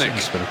Collins. goal, so Nick.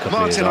 it's been a couple of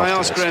Martin, years I after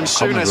asked this. Graham I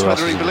can't remember Souness who whether else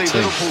he was in the believed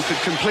team. Liverpool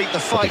could complete the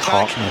Probably fight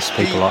back. Harkness, He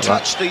people like that.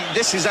 touched the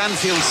 "This is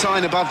Anfield"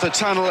 sign above the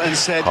tunnel and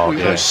said, Oh, "We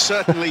yeah. most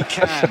certainly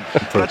can."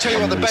 But I tell you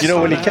what, the best You know,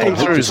 when he sign came of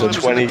through as a all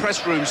time was in the press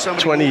room,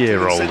 somebody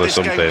 20-year-old walked in and or said,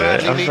 something, "This game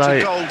badly I was needs a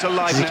like, goal to because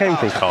liven he it came up."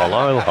 from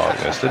Carlisle,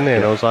 Harkness, didn't he?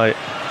 And I was like,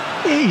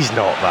 he's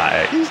not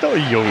that. He's not a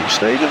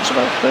youngster. He looks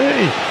about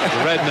 30.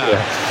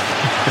 Redknapp.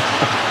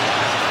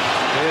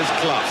 Here's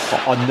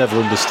Clough. I never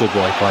understood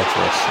why he played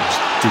for us. I just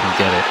didn't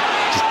get it.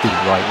 Just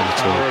didn't rate him at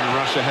all. Power and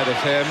rush ahead of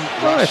him.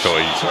 I thought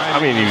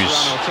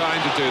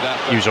Trying to do that.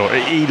 He was.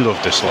 He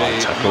loved a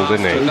slide tackle,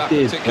 didn't he? He That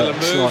did, particular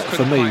but it's move like,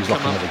 for me, he was like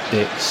couldn't another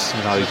quite Dix.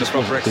 You know, he with the just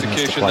proper wasn't good enough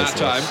to execution play that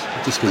for us.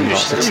 time. Just because he He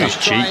liked was it.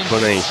 cheap,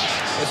 wasn't he?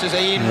 This is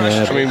Ian Yeah,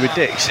 Rush. I mean, with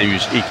Dix,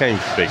 he came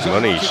for big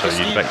money, so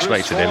you'd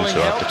expected him to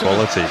have the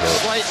quality, but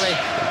Slightly.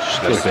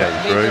 just never came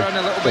Maybe through. run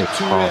a little Big bit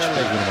too harsh,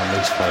 early. but one of my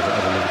least favourite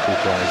other Liverpool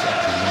players I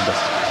can remember.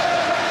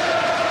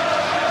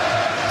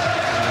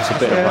 He's a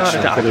bit of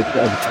Russian. I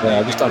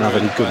just don't have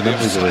any good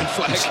memories of him.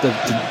 I just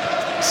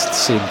didn't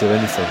see him do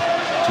anything.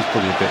 Just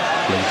probably a bit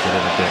blinkered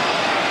and a bit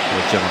of a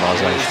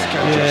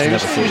generalisation.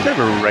 He was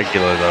never a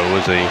regular though,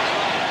 was he?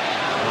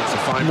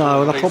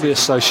 No, and I probably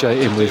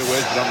associate him with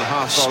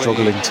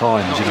struggling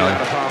times, you know.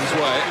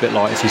 A bit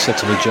like if you said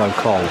to me Joe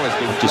Cole,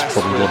 I'd just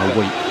probably want a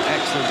week.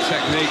 Excellent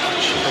technique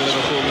for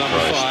Liverpool number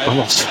 5.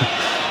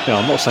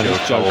 I'm not saying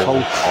it's Joe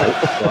Cole's fault,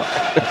 but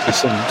if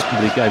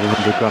somebody gave him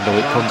 $100,000 a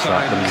week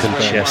contract and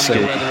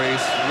Konchesky,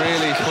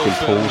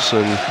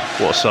 Paulson,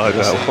 what side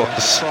that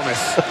was.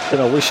 You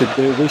know, we should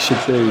do.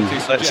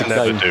 Let's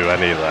never do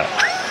any of that.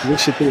 We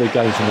should do a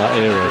game from that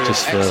era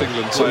just for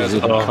sort of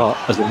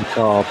as a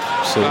carb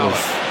sort of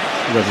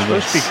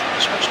reminisce.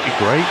 It's supposed to be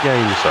great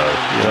games though.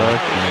 You know,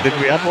 did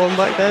we have one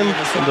back then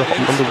under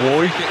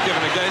Roy?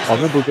 I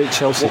remember we beat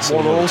Chelsea.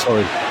 Sorry,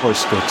 Roy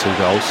scored 2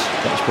 goals.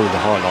 That was probably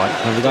the highlight.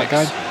 Remember that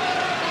game?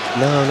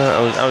 No.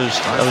 I was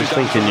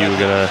thinking you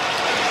were going to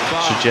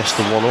suggest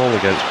the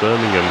 1-1 against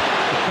Birmingham.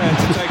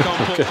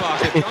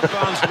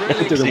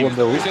 We did a 1-0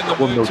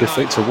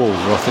 defeat to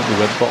Wolves, where I think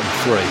we went bottom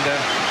 3.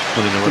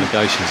 When in the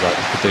relegation zone,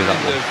 we could do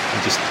that one and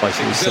just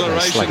basically sit there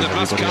slagging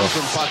everybody off.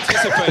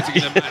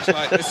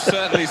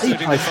 He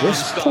played for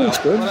us,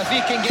 Paulson,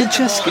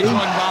 Konchesky,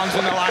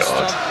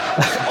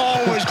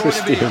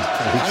 Christian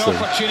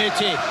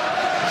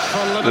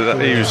Paulson.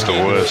 He was the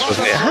worst,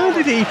 wasn't he? How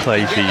did he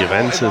play for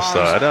Juventus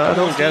though? I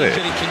don't get it.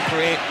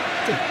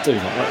 Do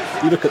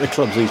not. You look at the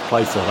clubs he's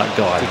played for, that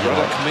guy.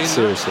 Right?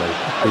 Seriously,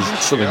 he's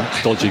something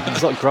dodgy.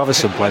 It's like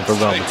Gravison playing for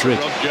Real Madrid.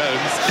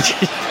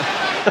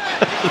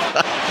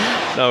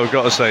 No, I've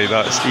got to say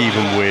that's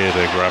even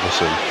weirder,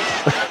 Gravison.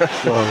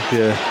 Well,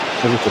 yeah,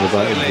 everything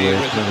about him is weird.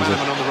 He's a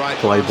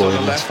playboy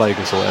in Las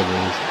Vegas or whatever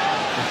he is.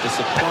 The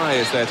supply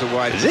is there to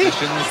wide is he?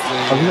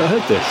 Have you not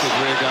heard this?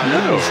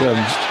 No.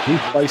 He's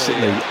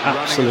basically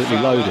absolutely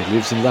loaded. He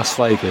lives in Las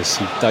Vegas.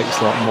 He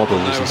dates like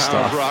models and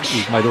stuff.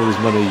 He's made all his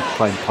money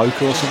playing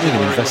poker or something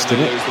and invested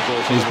in it.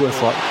 And he's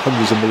worth like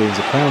hundreds of millions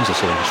of pounds or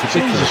something. It's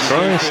ridiculous. Jesus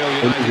Christ.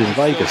 He lives in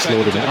Vegas,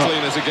 lording it up.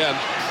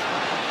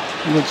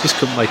 You just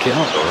couldn't make it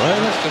up. All right.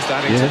 That's just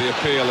adding to the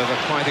appeal of a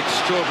quite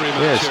extraordinary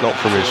match. Yeah, it's not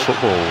from his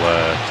football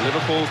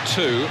Liverpool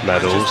 2,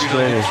 medals,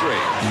 clearly.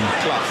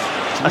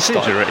 I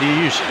seem to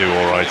he used to do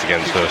all right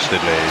against us,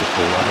 didn't he?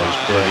 Those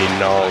bloody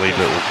gnarly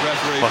little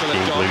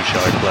fucking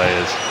blue-shine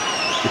players.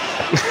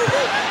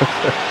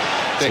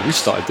 So we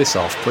started this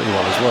off pretty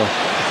well as well.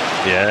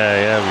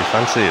 Yeah, we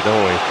fancy it,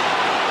 don't we?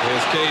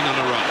 Here's Keane on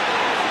the run.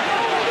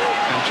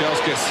 And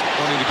Chelskis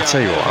wanting to go. I tell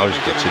you what, I was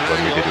gutted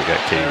when we didn't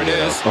get Keane.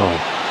 Oh.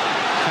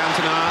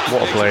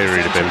 What a player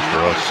he'd have been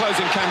for us.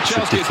 It's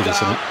ridiculous,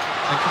 isn't it?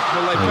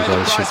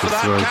 Nobody should be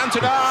through.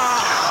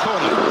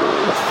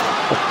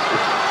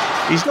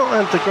 He's not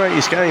had the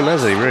greatest game,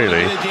 has he,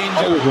 really?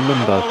 I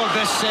remember,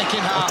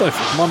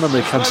 my memory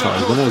of Cantona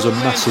is when there was a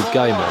massive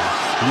game on,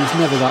 and he was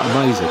never that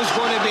amazing.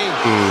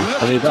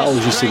 I mean, that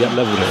always used to get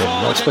levelled at him,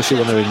 like, especially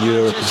when they're in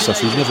Europe and stuff.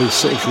 He never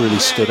sort of really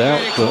stood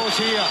out, but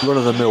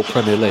run-of-the-mill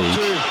Premier League,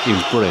 he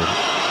was brilliant.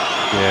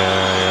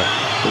 Yeah.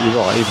 But you're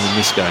right, even in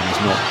this game,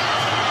 he's not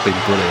been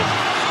brilliant.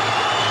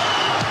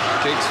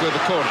 Kicks with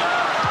the corner.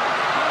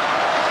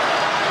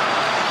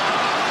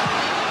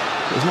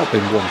 There's not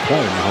been one player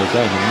in the whole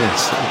game in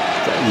this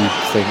that you'd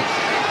think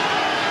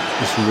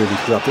just really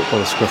grabbed it by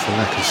the scruff of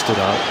the neck and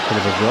stood out. I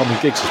mean,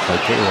 Giggs has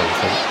played pretty well, I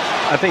think.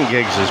 I think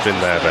Giggs has been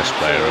their best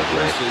player, hasn't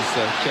he?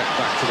 Checked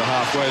back to the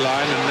halfway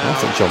line, and now I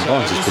think John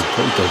Barnes has been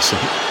pretty decent.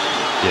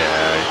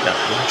 Yeah, like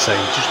I say,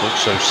 he just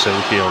looks so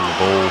silky on the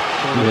ball.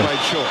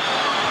 Played short.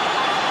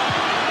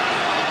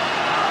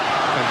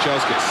 And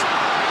Chelskis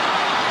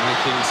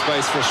making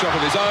space for a shot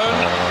of his own.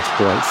 That's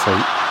great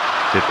feet.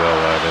 Did well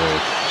there, didn't he?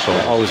 So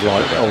I always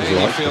like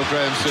feel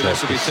Graham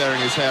Souness to be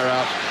tearing his hair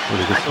out.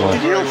 Really good player.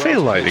 Did you not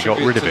feel like they got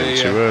rid of him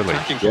too early?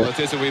 I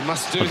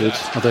did.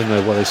 I don't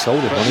know why they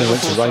sold him. I know he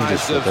went to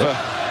Rangers for a bit.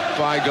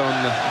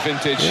 Bygone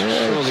vintage. Yeah,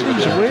 it was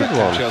a weird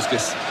one.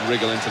 Chelskis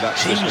wriggle into that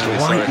Seems position.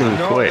 lightning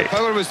quick. The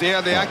power was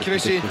there, the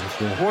accuracy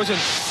wasn't.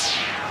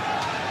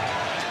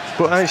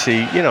 But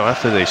actually, you know,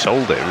 after they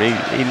sold him,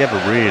 he never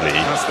really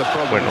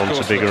went on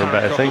to bigger and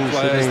better things,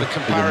 did he? The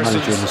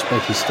comparisons in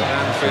Uzbekistan.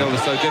 Anfield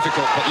is so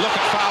difficult, but look at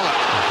Fowler.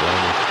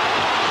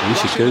 You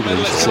should Google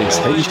it.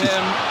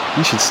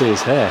 You should see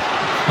his hair.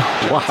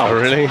 Wow. Oh,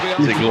 really?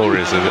 Is it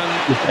glorious, is it?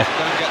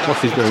 Yeah. Like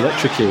he's been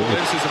electrocuted. I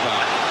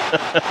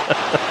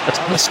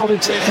sold him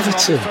to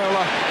Everton.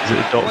 Is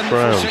it Doc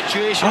Brown?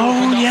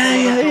 Oh,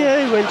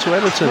 yeah. He went to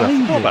Everton. I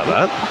forgot about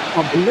that. I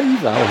can't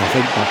believe that when I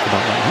think back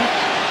about that.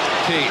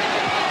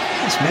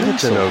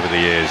 Everton over the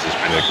years has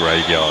been a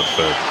graveyard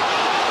for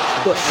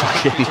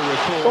fucking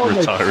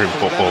retiring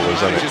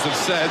footballers, hasn't it?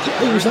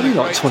 He was only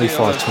like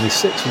 25,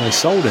 26 when they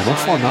sold him. I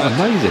find that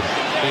amazing.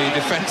 The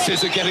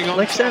defences are getting on.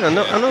 Like I said, I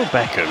know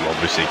Beckham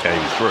obviously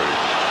came through,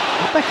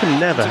 but Beckham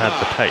never had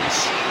the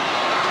pace.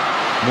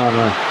 No.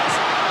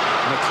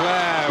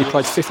 He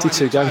played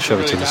 52 games for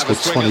Everton and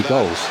scored 20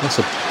 goals. That's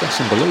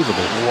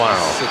unbelievable.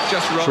 Wow.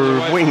 For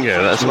a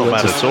winger, that's not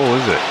bad at all,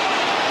 is it?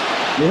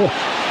 Yeah.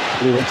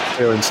 He went to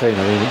Fiorentina,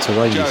 he went to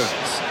Rangers.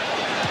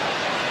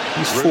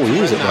 He's 4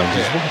 years at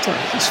Rangers.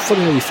 It's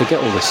funny how you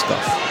forget all this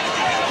stuff.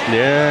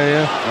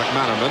 Yeah.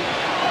 McManaman.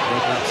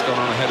 Redknapp's gone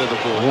on ahead of the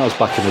ball. I was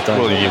back in the day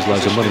when there was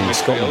loads of money in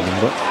Scotland,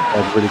 but they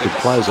had really good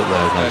players up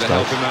there in those to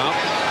help days. him out.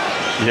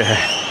 Yeah.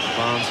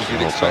 Barnes, as you'd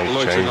All expect, times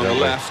loitering change, on the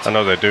don't they? left. I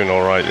know they're doing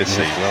all right this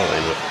season, aren't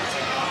they? But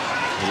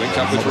Linked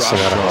up with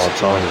obviously Rush. had a hard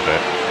time with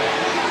it.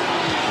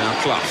 Now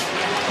Clough.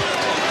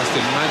 Just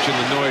imagine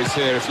the noise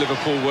here if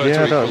Liverpool were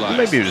Yeah, to equalise.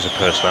 maybe it was a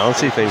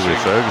personality thing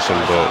with Ferguson,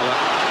 but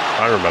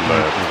I remember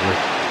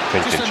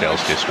thinking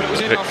Chelsea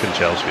was a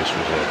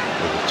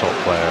top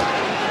player.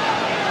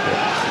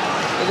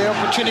 The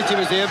opportunity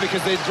was there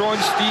because they'd drawn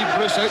Steve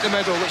Bruce out the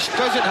middle, which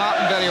doesn't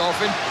happen very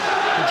often.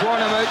 They'd drawn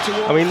him out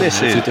towards I mean,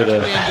 this is... the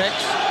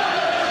index.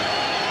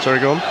 Sorry,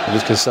 go on. I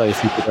was going to say,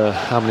 if you could,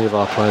 how many of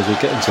our players would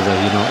get into the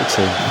United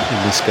team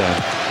in this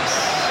game?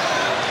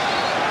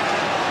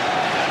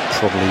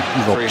 Probably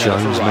Rob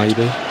Jones,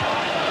 maybe.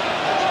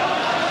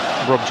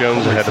 Rob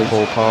Jones ahead of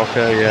Paul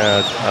Parker,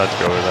 yeah, I'd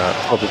go with that.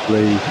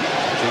 Probably.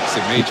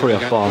 You'd probably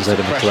have Barnes ahead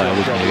of McLeod,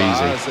 wouldn't you?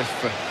 Easy.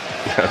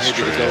 That's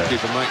true, yeah.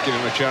 Might give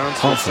him a chance.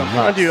 Apart from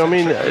that, I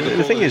mean,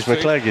 the thing is,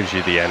 McLeod gives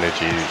you the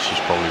energy, which is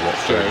probably what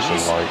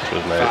Ferguson liked,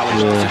 wasn't it?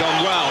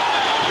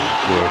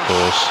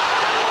 Workhorse.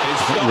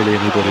 not really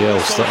anybody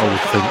else that I would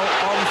think.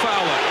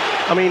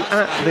 I mean,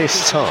 at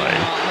this time,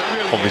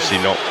 obviously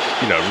not,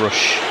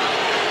 Rush,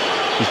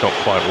 he's not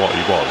quite what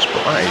he was,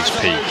 but at his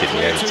peak in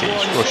the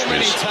 80s, Rush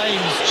was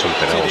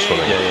something else,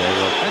 wasn't he?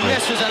 And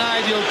this was an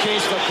ideal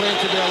case for play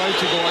to be allowed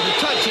to go. And the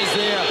touch is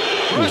there.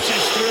 Rush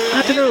is through.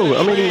 I don't know,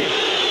 I mean,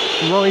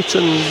 Wright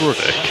and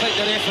Ruddock,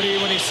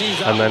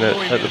 and then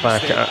at the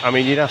back, I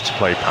mean, you'd have to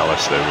play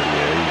Palace though, wouldn't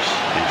you? He's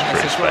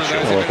pretty special.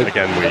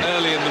 Again,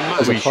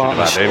 we should have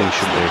had him,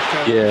 shouldn't we?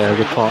 Yeah,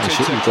 the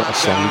partnership you've got a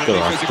song, you've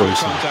got to have Bruce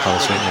and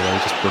Palace, haven't you?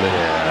 They're just brilliant.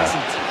 Yeah.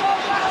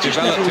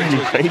 Just never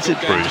really rated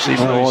Bruce,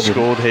 even though he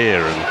scored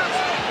here. And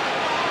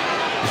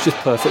it's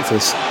just perfect for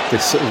this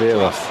sort of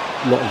era.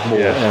 A lot of more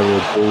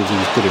aerial balls, he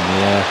was good in the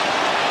air.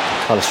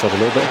 Palace showed a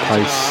little bit of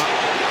pace.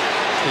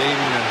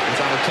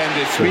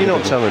 So you're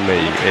not telling me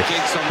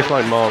if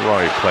like Mark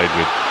Wright played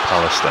with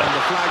Palace there,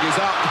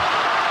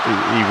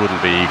 he wouldn't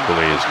be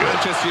equally as good?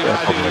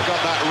 Yeah, probably.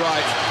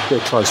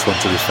 Bit close one,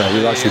 to be fair.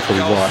 You're actually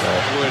probably right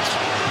there.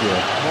 Yeah.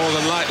 More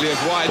than likely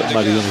have widened.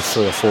 But maybe only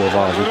 3 or 4 of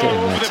ours will get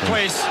in there too.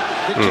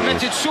 They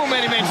committed so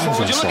many men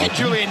forward. You look at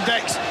Julian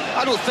Dix.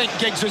 I don't think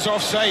Giggs was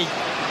offside.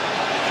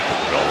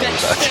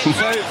 Dix steps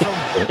out from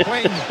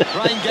playing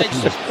Ryan Giggs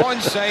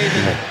onside,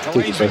 and the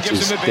linesman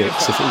gives him a bit of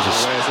If it was a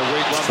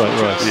straight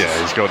right. Yeah,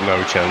 he's got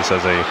no chance,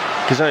 has he?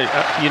 Because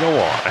you know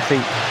what? I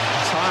think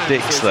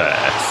Dick's there.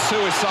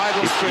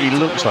 He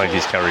looks like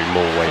he's carrying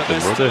more weight than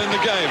Ruddock.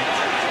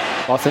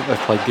 I think they've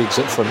played Giggs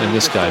up front in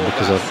this game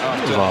because of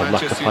our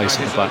lack of pace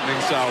at the back,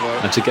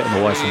 and to get them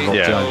away from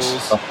Rob Jones,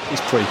 it's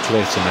pretty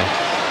clear to me.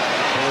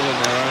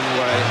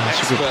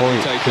 That's a good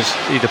point, because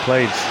he'd have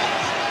played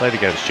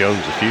against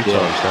Jones a few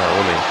times now,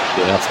 wouldn't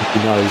he? Yeah, I think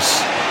he knows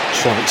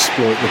trying to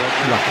exploit the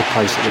lack of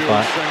pace at the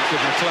back,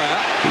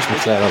 which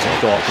McLeod hasn't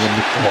got. And then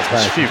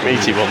there's a few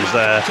meaty ones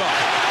there.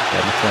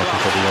 Yeah, McLeod can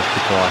probably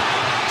occupy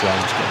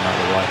Jones getting out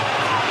of the way.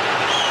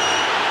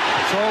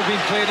 It's all been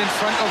played in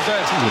front of the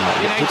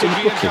United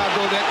green card,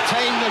 though. That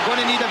time they're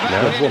going to need a bit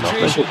of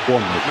penetration.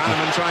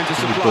 Manaman trying to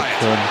supply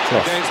it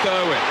against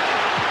Irwin.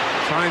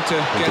 Trying to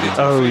get it.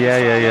 Oh,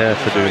 yeah,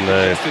 for doing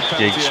the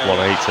Giggs 180.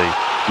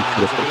 He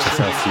could have booked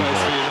a few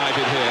more.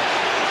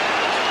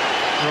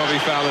 Robbie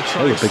Fowler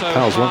trying so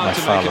hard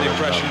to make an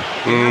impression.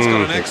 He has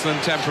got an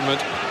excellent temperament,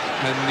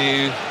 and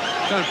you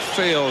don't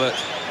feel that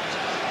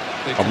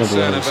the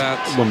concern about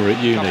when we were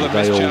at uni,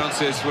 they all, I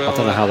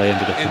don't know how they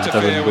ended up in the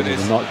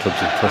nightclubs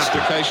in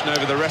Preston.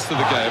 Over the rest of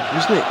the game.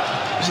 Was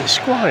it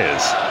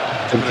Squires?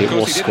 I think it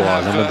was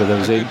Squires. I remember there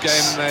was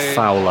Inks,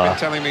 Fowler.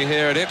 Telling me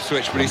here at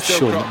Ipswich, but he I'm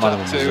still sure cropped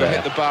up to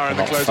hit the bar in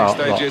the closing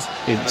stages.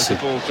 Inks, As the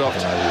ball dropped,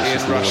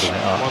 Ian Rush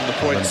won the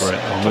points. I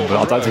remember.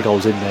 I don't think I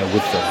was in there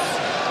with them.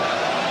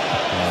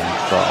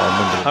 But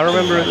I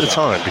remember at the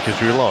time, because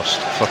we lost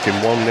fucking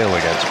 1-0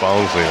 against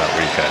Barnsley that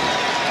weekend.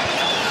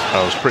 I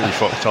was pretty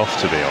fucked off,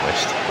 to be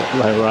honest.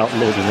 They were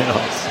outlawing it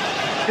up.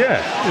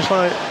 Yeah, it's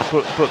like,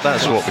 but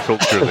that's what the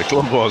culture of the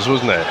club was,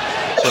 wasn't it?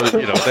 So,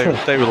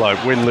 they were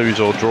like, win, lose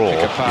or draw,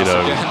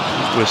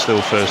 we're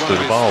still first to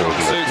the bar,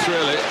 wasn't it?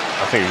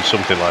 I think it was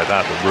something like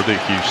that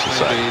Ruddock used to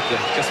say.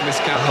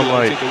 I'm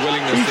like,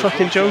 are you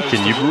fucking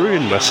joking? You've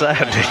ruined my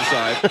Saturday.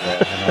 I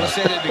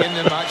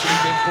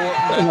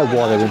don't know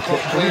why they were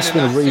put. There must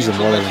have been a reason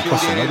why they were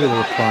pushing. Maybe they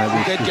were playing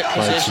with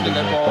players in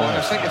the ball.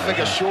 I think the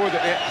figures show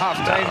that at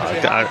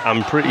half-time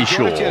I'm pretty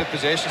sure,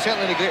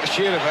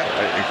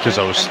 because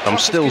I'm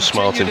still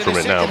smarting from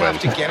it now, Ben.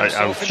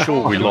 I'm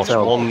sure we lost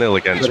 1-0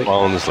 against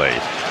Barnsley,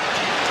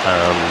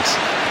 and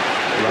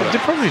they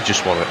probably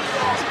just want to,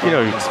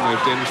 want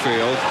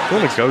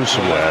to go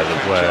somewhere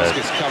where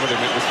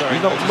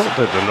not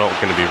that they're not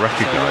going to be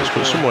recognised,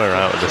 but somewhere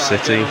out of the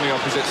city.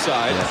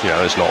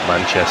 It's not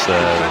Manchester.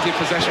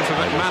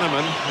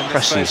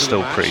 Preston's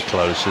still pretty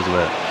close, isn't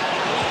it?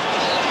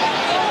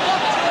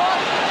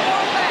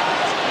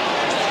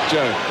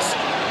 Jones.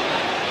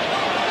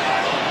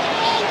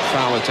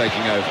 Fowler taking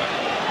over.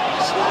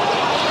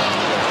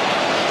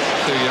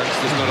 Two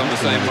youngsters not on the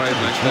same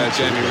wavelength there.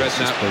 Jamie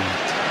Redknapp.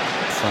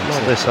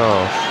 Not this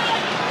half.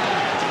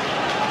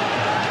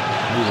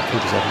 Liverpool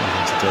doesn't have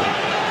anything to do.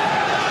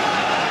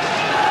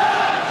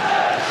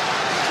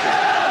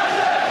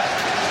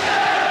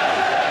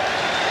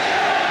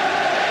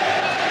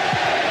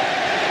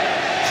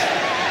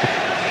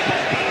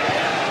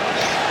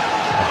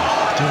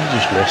 Don't you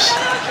just miss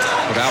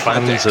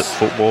fans at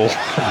football?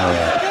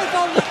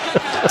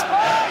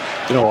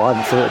 You know what? I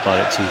hadn't thought about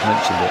it till you've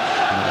mentioned it,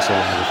 and that's all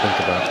I'm going to think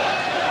about.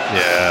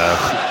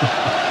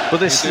 Yeah. But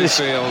this is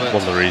one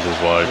of the reasons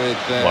why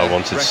I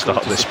wanted to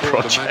start this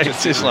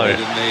project. It's like,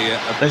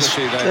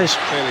 there's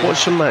watch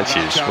some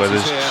matches where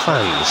there's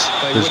fans,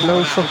 there's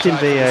no fucking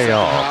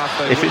VAR.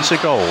 If it's a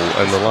goal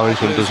and the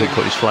linesman doesn't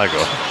put his flag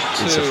up,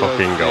 it's a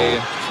fucking goal.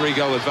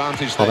 3-goal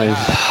advantage. I mean,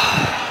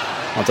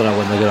 I don't know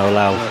when they're going to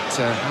allow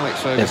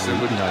Alex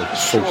Ferguson would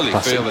full surely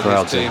capacity feel that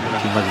crowds his in. team You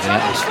can imagine the the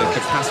atmosphere.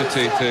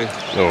 capacity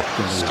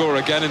to score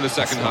again in the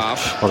second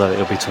half. I don't think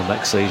it'll be till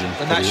next season.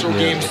 The natural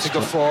games to go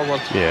forward.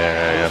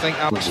 Yeah. I think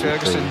Alex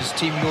Ferguson's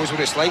team knows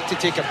what it's like to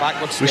take a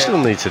backward step. We still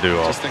need to do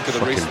our Just think of the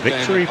fucking recent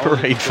victory game at Old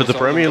parade for the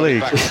Trafford, Premier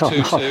League. back to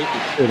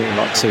 2-2. Doing it in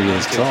like 2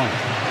 years' time.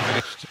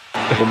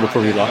 When we're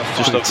probably like,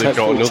 Just hope they've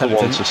got another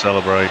one to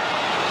celebrate.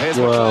 Here's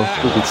well,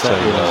 Leclerc. we'll be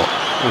technical.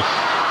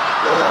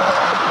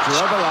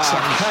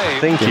 I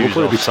think he was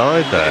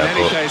offside In there,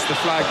 any but case, the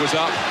flag was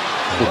up.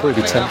 We'll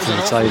probably be 10th on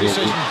the table,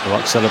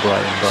 like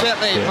celebrating. But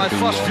Certainly, yeah, my it'll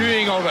be, first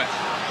viewing of it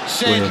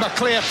said weird.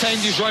 McClare timed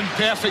his run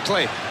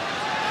perfectly.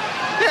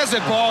 There's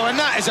the ball, and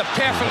that is a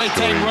perfectly Sure,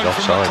 timed he's run from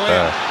offside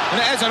McClare. there. And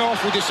it is an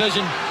awful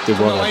decision Did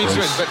from the well there,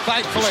 linesman, Bruce. but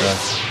thankfully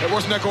Sure. it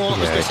wasn't a goal, it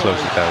was yeah, he closed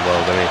it disallowed. down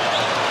well, didn't he?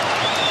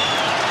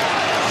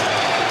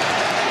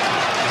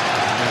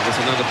 There's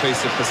another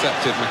piece of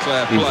perceptive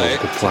McClare He was play. a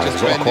good player.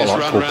 Just I bend quite his like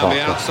run Paul around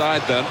the Parker.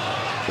 outside then.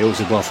 He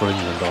also did well for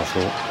England, I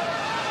thought.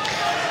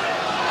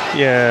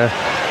 Yeah.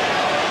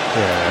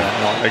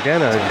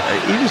 Again,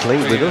 he was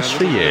linked with us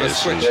for years.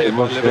 Switch He here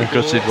by was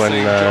Liverpool, gutted when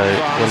seeing he John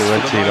Barnes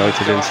went for to the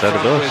moment, United go up instead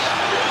of front us.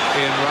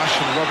 with Ian Rush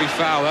and Robbie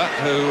Fowler,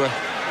 who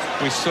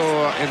we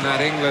saw in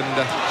that England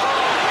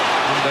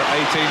under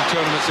 18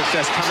 tournament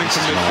success coming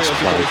from midfield.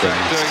 He'll be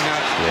doing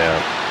that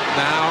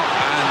now,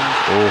 and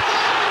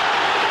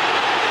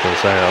I'll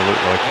say I look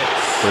like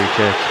free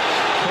kick.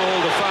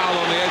 called a foul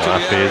on the edge of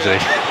Happy the is he?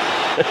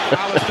 area.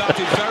 Fowler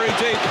started very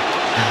deep.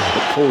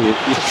 Paul,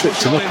 you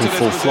tripped him up in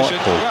full flight,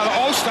 Paul. Well, it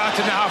all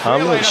started in the halfway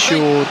I'm line. not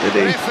sure, did he?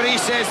 The referee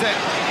says that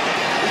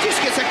he just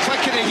gets a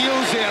click in the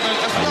heels there.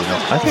 There's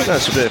nothing I think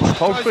that's a bit of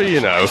Pogba,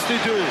 you know. to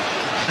do.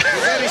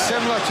 Very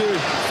similar to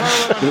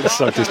Fowler He looks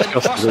so and Parker in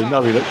the disgusting. first No,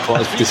 he looked half.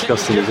 quite as The free kick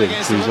disgusting was as him.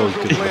 given He was always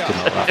against good the looking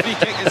like The that. free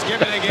kick is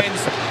given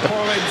against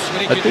Collins. When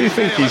he I could do be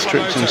think very he's little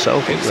tripped about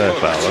himself it. up there,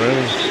 Fowler,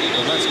 isn't he?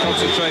 Well, let's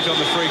concentrate on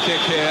the free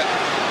kick here.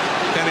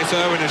 Dennis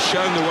Irwin has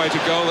shown the way to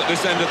goal at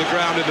this end of the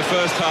ground in the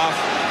first half.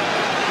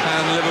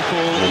 And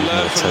Liverpool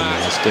learn from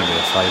that. Do me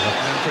a favour.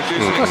 And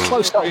producing Look how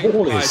close that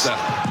wall is.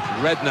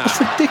 Redknapp. That's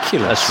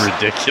ridiculous. That's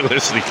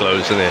ridiculously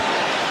close, isn't it?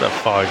 About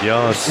 5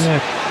 yards. Yeah.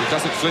 He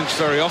doesn't flinch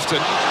very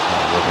often.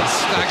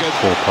 Staggered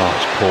Poor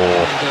pass, poor.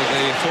 under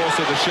the force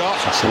of the shot.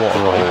 That's What a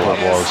goal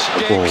that was.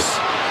 Giggs.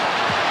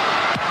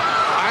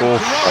 And Oh,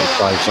 Grover,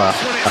 save that.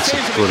 just when it That's a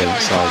seemed to be brilliant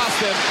going save. past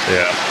him,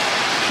 Yeah.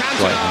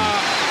 Cantona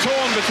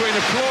torn between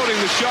applauding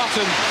the shot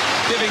and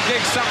giving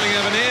Giggs something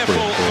of an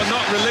earful for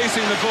not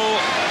releasing the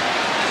ball.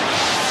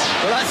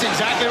 Well, that's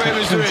exactly what he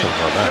was doing.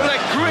 Something like that. It was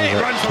a great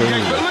run from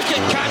Giggs, but look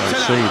at I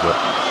see, Cantona. but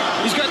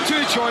He's got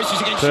two choices.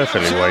 He can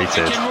Perfectly shoot himself,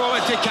 weighted. he can roll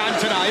it to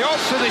Cantona. He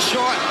opts for the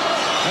shot,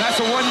 and that's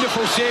a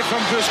wonderful save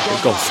from Brusco.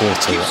 They've gone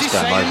 4-2. Keeps his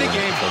That's game side in over. the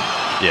game.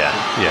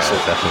 yeah,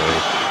 definitely.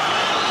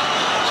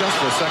 Just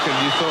for a second,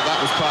 you thought that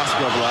was past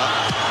Grobbelaar.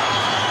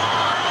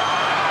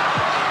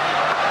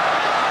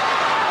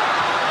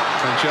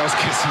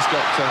 Franchelskis has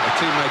got a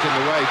teammate in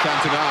the way,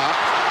 Cantona,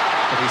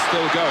 but he's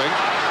still going.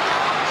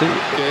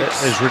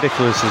 As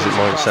ridiculous as it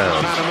might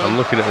sound, I'm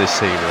looking at this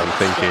team and I'm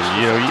thinking,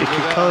 you know, you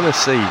can kind of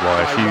see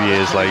why a few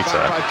years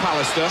later,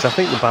 because I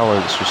think the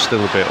balance was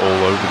still a bit all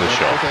over the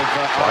shop,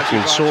 but I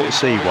can sort of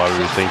see why we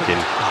were thinking,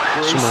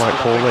 someone like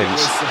Paul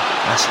Ince,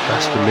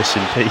 that's the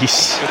missing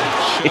piece.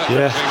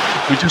 Yeah.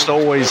 We just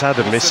always had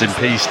a missing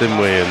piece, didn't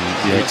we? And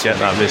you'd get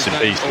that missing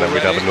piece and then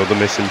we'd have another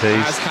missing As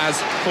piece. has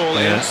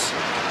Paul Ince,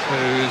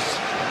 who's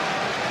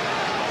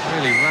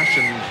really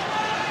rationed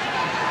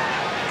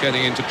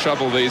getting into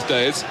trouble these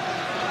days.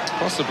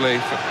 Possibly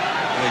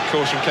the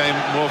caution came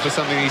more for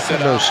something he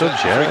said No after subs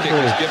the yet, free kick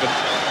was yeah. given.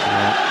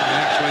 The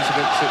actual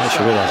incident I itself,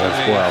 should realise as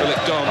only well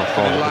Philip Don how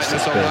put hard a it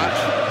lightness must on have that.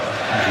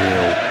 been.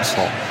 Real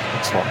top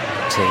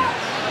team.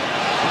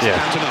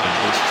 Yeah. Cantona.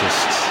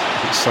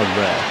 It's so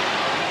rare.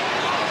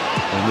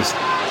 I mean, this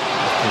is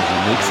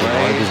unique for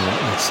Away. Live, isn't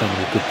it? There's so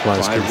many good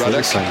players By coming through at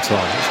the Ruddock. same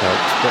time, which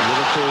helps. But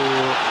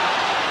Liverpool.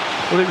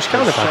 Well, it was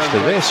kind of after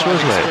this,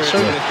 wasn't it? So,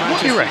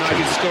 what do you reckon?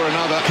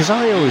 Because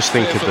I always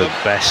think of the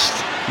best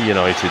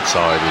United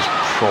side was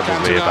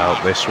probably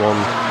about this one.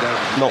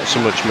 Not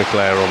so much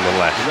McClare on the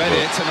left,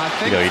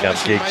 but you'd have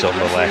Giggs on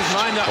the left,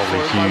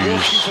 probably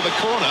Hughes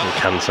and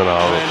Cantona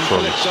up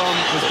front.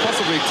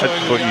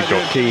 But you've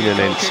got Keane and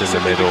Ince in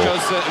the middle.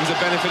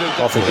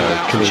 I think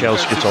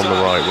Kanchelskis on the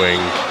right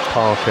wing,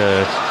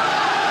 Parker,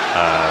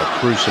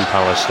 Bruce and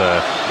Pallister,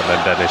 and then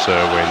Dennis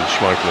Irwin,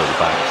 Schmeichel at the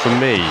back. For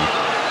me,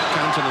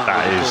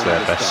 that is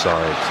their best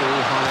side.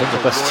 I think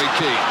the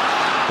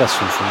best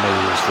one for me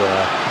was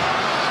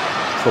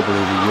probably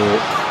the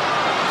York,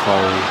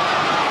 Cole,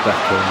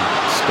 Beckham,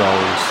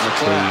 Scholes,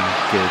 Keane,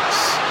 Giggs,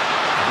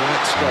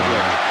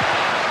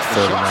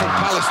 Ferdinand.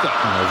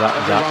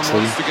 That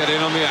team.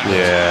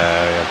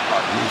 Yeah.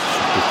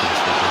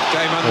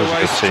 That was a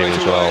good team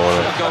as well,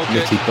 wasn't it?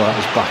 Nicky Butt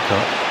was back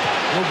up.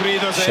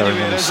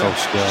 Sheringham and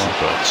Solskjaer.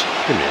 But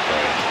give me a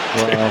break.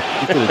 Well,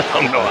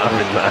 I'm not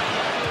having that.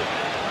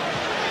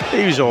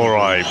 He was all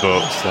right,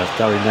 but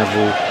Gary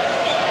Neville.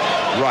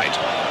 Right.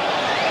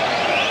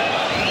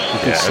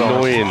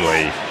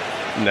 Annoyingly,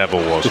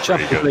 Neville was the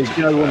pretty good. League,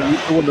 the one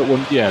that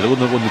won, the one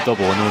that won the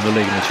double and won the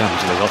league and the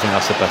Champions League. I think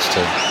that's the best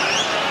team.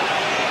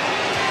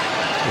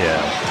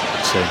 Yeah,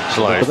 it's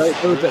like, but they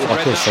were a bit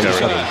like us. They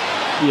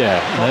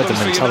had the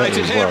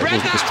mentality as well. It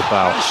wasn't just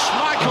about.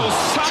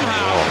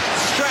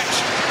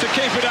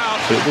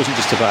 But it wasn't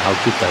just about how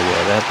good they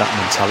were. They had that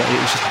mentality.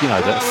 It was just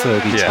that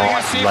Fergie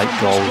type late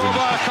goals and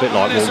a bit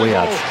like what we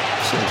had.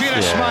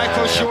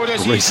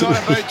 Recently.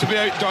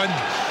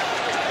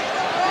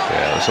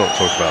 Yeah, let's not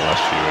talk about the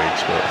last few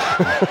weeks, but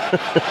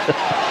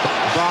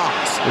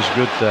it was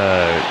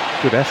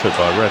good effort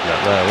by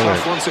Redknapp there, wasn't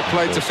it? Once it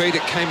played to feed,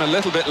 it came a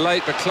little bit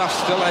late, but Clough's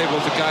still able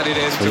to guide it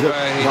in to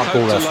where he hoped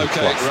to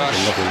locate Rush.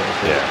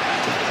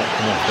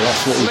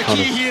 That's what we the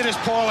key here is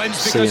Paul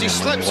Ince because he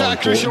slips at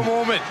a crucial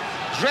moment.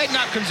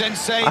 Redknapp comes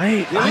inside.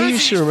 I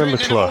used to remember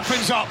Clough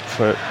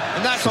for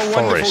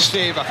Forest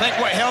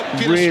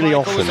really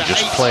often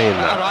just playing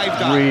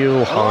that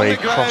real high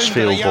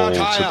crossfield ball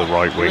to the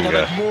right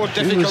winger. Who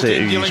was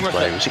it who used to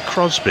play? Was it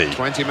Crosby?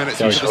 20 minutes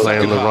he used to play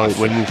on the right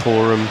wing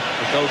for him.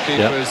 The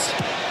goalkeepers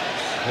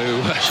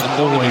who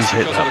always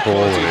hit that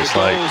ball, and it's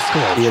like,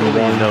 come on, you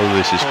know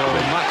this is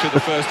coming. Much of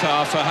the first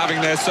half are having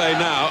their say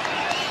now.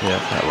 Yeah,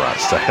 that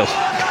rat's tail.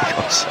 For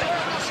God's sake.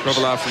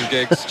 Robillard from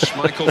Giggs,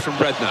 Schmeichel from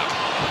Redknapp.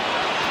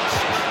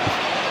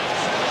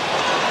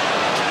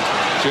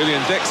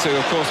 Julian Dix, who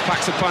of course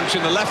packs a punch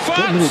in the left foot.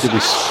 What minute did we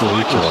score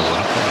the equaliser?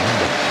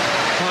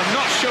 I'm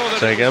not sure that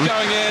Say again? it was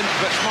going in,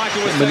 but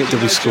Schmeichel was what minute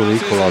did we score the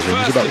equaliser?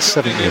 It was about the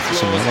 70th or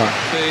something like that.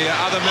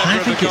 I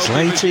think it's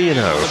later, you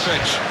know.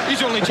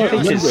 He's only I don't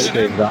remember it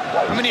being that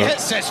late. I mean, he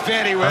hits this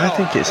very well. I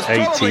think it's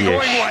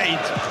 80-ish.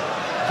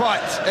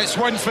 But it's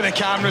one for the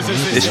cameras.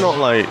 It's not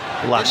like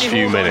last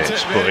few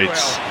minutes, but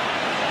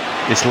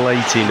it's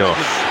late enough.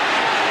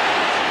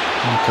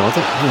 God,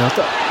 I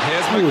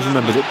always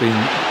remembered it being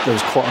there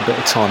was quite a bit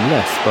of time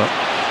left, but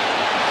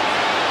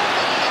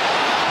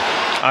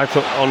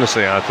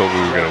honestly, I thought we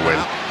were going to win.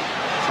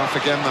 Off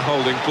again, the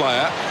holding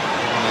player.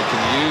 And they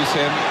can use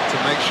him to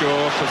make sure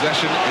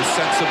possession is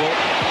sensible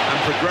and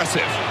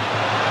progressive.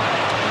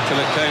 Until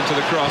it came to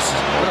the cross.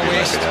 What a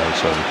waste.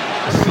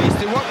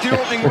 They worked the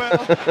opening well.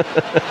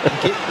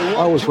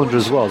 I always wonder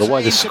as well the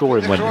way the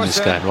scoring went in this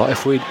game. Right,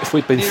 if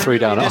we'd been 3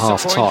 down at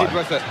half time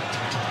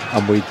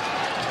and we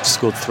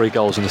scored 3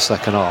 goals in the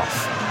second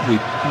half, we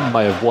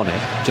may have won it.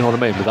 Do you know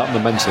what I mean? With that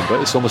momentum,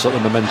 but it's almost like the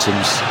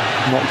momentum's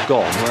not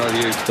gone,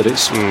 but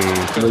it's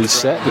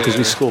reset because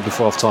we scored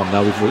before half time.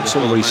 Now we've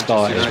sort of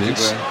restarted.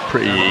 It's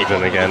pretty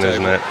even again,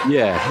 isn't it?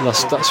 Yeah,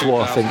 that's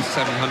what I think.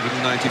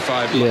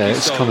 795. Yeah,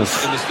 it's kind of.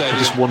 I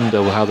just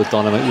wonder how the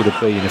dynamic would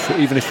have been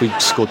even if we'd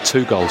scored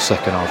 2 goals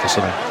second half or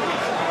something.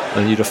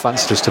 And you'd have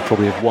fancied us to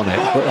probably have won it,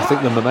 but I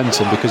think the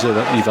momentum, because of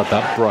that, you've had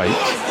that break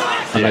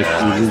and they've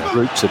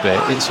regrouped a bit,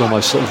 it's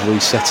almost sort of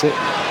reset it.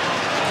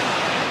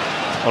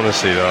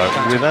 Honestly though,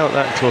 without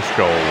that Clough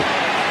goal,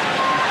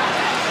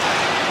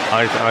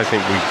 I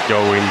think we go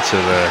into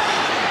the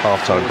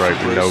half-time break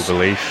with no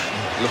belief.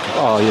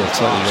 Oh yeah,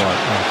 totally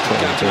right.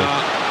 Totally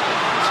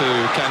to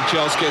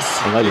Kanchelskis.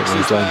 And they look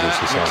really dangerous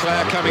this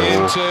McClare coming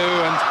into,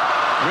 and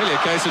really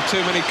a case of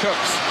too many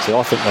cooks. So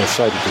I think they've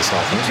shaded this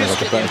half. I think they've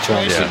had a better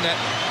chance.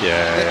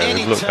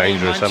 They've looked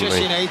dangerous, haven't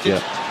they?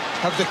 United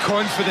have the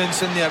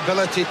confidence and the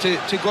ability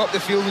to go up the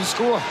field and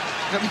score.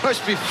 It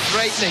must be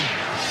frightening.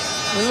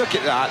 I mean, look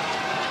at that.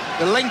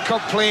 The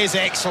link-up play is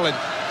excellent.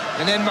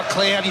 And then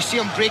McClare, you see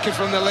him breaking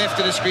from the left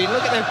of the screen.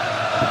 Look at the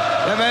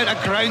amount of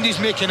ground he's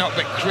making up,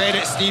 but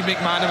credit Steve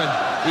McManaman.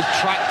 He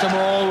tracked him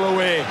all the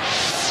way.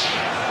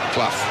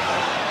 Clough.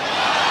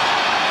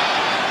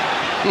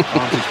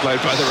 Advantage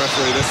played by the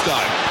referee this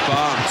time.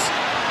 Barnes.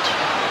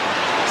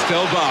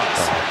 Still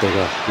Barnes.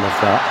 Bigger, love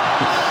that.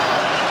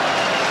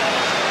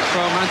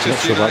 Well,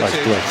 Manchester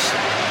United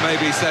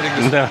maybe setting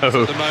the standards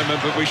at the moment,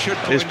 but we should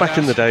point It's back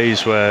in the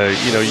days where,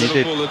 you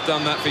Liverpool have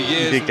done that for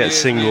years. you did get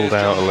singled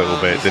out a little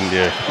bit, didn't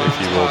you, if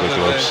you wore the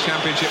gloves?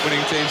 Championship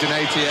winning teams in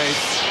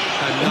 88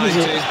 and I 90.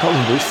 can't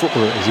remember which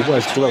footballer it is. He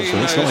wears gloves and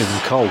it's not even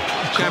cold.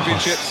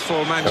 Championships for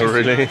Manchester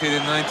really? United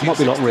in 1967. It might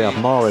be like Riyad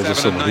Mahrez or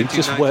someone. He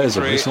just wears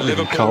them. It's not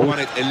even Liverpool cold. won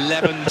it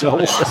 11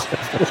 Oh, times.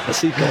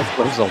 what's he got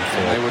gloves on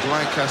They for? would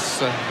like us,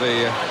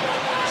 the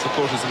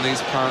supporters in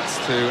these parts,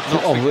 to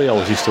not Oh, forget Real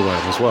used to wear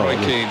them as well. Roy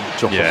He Keane.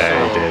 drop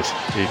Yeah, them.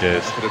 he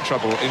did. a bit of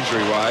trouble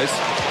injury-wise.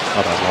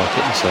 I don't like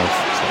it myself.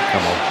 It's like,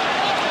 come on.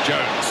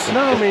 Jones.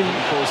 No, I mean,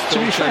 to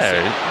be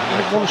fair,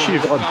 like, once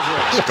you've got,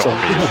 it's got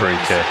to be a free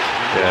kick.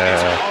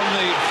 Yeah. On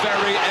the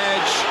very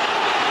edge.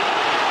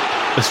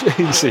 As you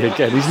can see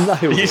again, he's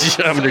nailed He's it. just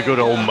having a good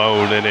old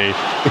moan, isn't he?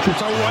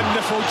 It's a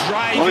wonderful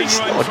driving it's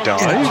run not a from dive.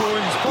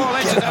 Jones. Ball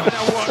into them and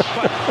a work,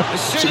 but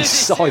as soon He's as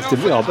he scythed set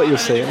him. off I bet you'll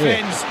see it here.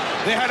 defence,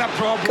 they had a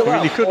problem. Look at I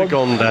mean, he could have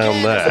gone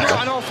down there.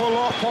 An awful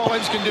lot Paul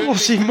Ince can do.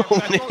 What's he I don't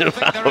moaning think the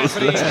about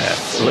referee's there?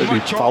 Absolutely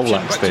much option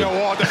poleaxed but to him.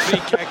 award a free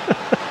kick.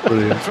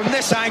 Brilliant. From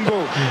this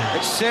angle,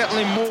 it's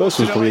certainly more. First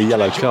one's probably a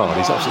yellow card.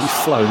 He's absolutely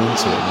flown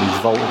into it and he's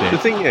vaulted The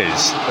it. thing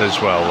is, as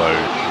well,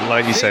 though,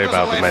 like you say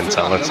about the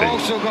mentality,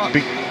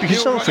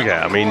 because don't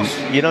forget, I mean,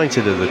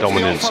 United are the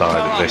dominant side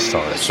at this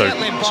time. So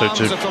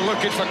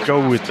to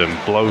go with them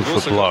blow for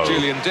blow,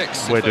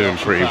 we're doing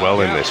pretty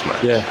well in this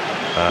match. Yeah.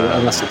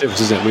 And that's the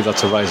difference, isn't it? We've had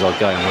to raise our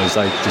game, whereas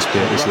they just be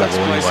at this level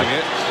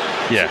anyway.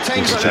 Yeah,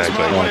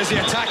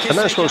 exactly. And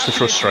that's what's the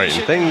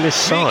frustrating thing. This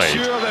side,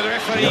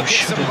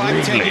 should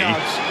have really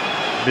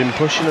been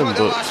pushing them,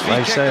 but like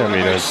I say, I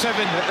mean,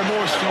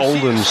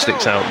 Oldham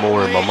sticks out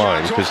more in my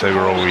mind because they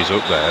were always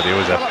up there. They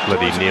always had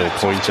bloody Neil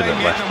Poynton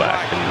at left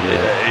back,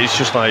 and it's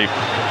just like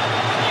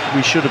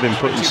we should have been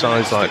putting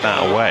sides like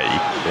that away.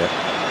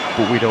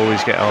 But we'd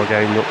always get our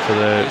game up for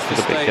the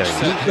big games.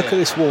 Look at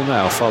this wall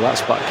now, how far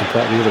that's back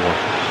compared to the other one.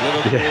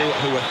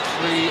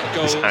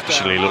 This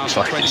actually looks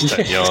like it's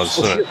 10 yards,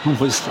 doesn't it? It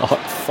was like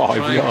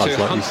 5 yards,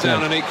 like you said.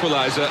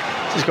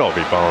 There's got to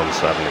be Barnes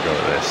having a go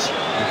at this.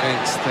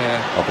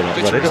 I'll be like,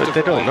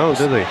 They don't know,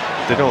 do they?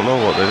 They don't know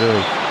what they're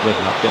doing.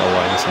 letting that get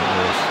away in St.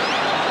 Louis.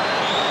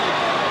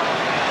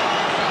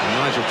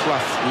 Nigel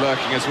Clough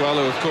lurking as well,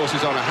 who of course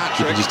is on a You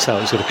hat-trick. can just tell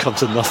it's going to come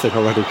to nothing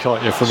already,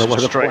 can't you? From the way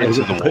the Straight players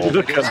into the wall.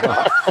 Look at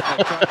that. Trying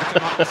to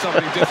come up with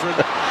something different.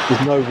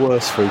 There's no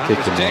worse free kick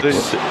in that.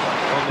 This-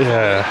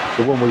 yeah,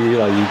 The one where you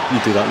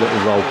do that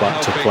little roll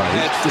back to play,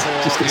 it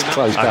just gets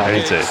closed down. I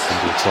hate it.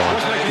 All the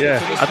time. yeah.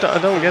 I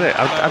don't get it.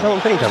 I don't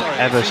think I've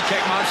ever.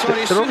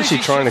 They're obviously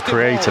trying to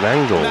create an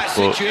angle,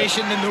 but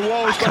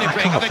I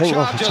can't think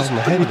off the top of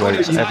my head where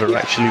it's ever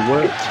actually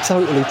worked.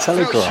 Totally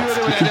telegraphed.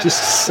 You can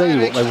just see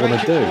what they want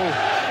to do.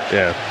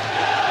 Yeah,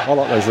 I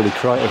like those really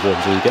creative ones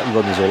where you get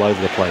runners all over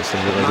the place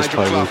and they just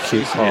play a really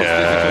cute pass.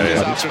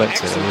 Yeah. I'd expect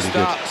it. They're really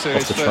good off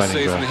the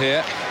training ground.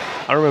 Here.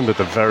 I remember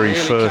the very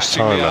first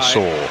time I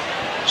saw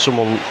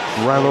someone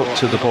ran up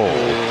to the ball,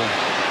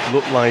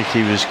 looked like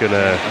he was going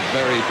to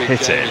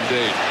hit it,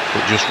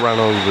 but just ran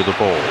over the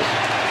ball,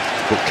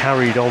 but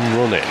carried on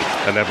running,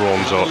 and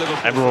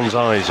everyone's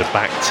eyes are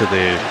back to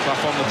the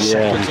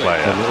second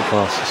player, a little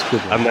pass. It's a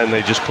good one. and then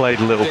they just played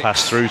a little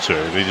pass through to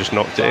him. He just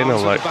knocked it in.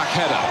 I'm like,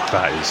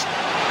 that is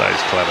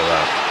clever.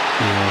 That.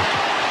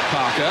 Yeah.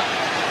 Parker.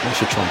 I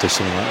should try and do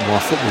something like that in my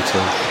football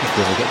team if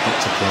we ever get back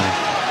to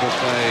playing.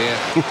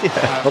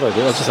 I don't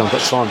do. I just haven't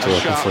got time to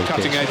work on free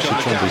kicks. I should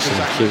try and do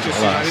something cute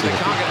like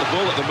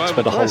that.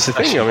 Spend a whole That's the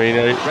thing. I mean,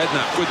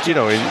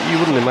 you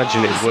wouldn't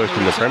imagine it would work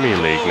in the Premier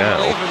League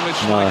now,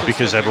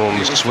 because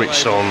everyone's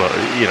switched on.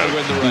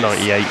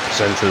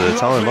 98% of the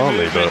time, aren't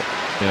they? But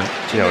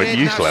at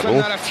youth level,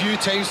 a few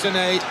times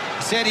tonight.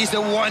 Said he's the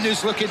one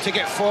who's looking to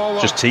get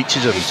forward. just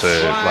teaches them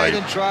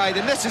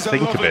to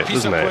think a bit,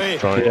 doesn't it?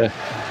 Try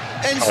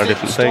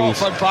different things.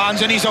 For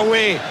Barnes, and he's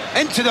away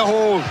into the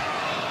hole,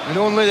 and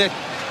only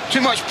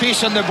too much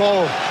pace on the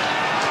ball.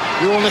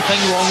 The only thing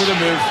wrong with the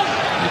move.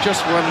 You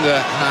just wonder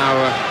how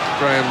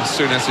Graham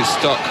Souness's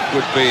stock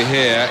would be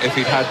here if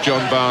he'd had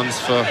John Barnes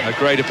for a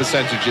greater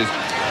percentages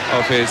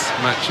of his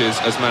matches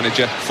as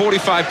manager.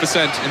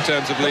 45% in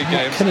terms of league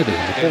games Kennedy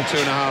in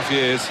 2.5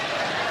 years.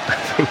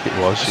 It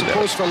was, I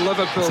suppose for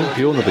Liverpool, I think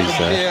Bjornaby's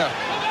there.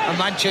 a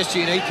Manchester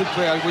United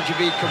player, would you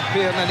be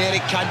comparing an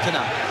Eric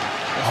Cantona?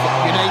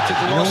 United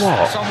you know lost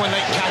what? someone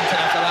like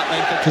Cantona for that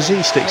length of Because he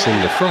sticks in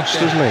the cross,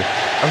 doesn't he?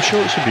 I'm sure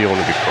it should be on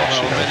a big cross,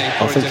 you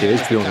know. I think it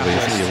is Bjornaby.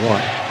 I think you're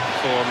right.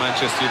 For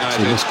Manchester So he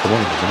United. must come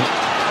on in a minute.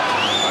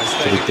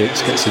 So the Dix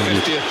gets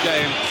injured.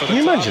 Can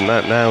you imagine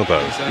that now,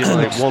 though? You're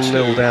like 1-0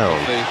 down.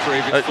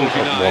 Not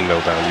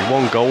 1-0 down. You're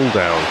 1 goal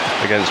down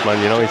against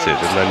Man United,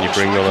 and then you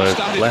bring on a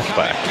left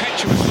back.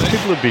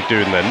 People would be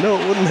doing their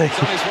nut, wouldn't they?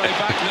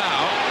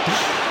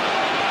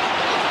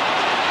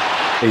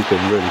 He's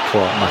been really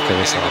quiet,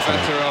 McAllister, hasn't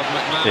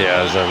he? He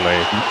has, hasn't he?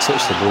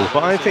 Touched the ball.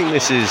 But I think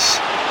this is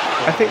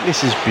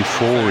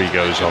before he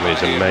goes on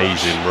his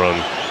amazing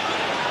run.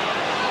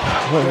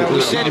 Well,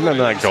 you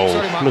remember that goal?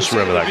 You must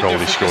remember that goal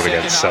he scored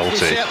against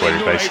Celtic, where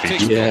he basically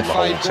took on the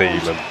whole team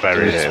and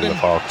buried it in the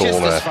far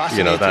corner.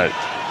 You know, that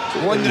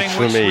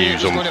for me, he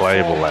was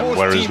unplayable then.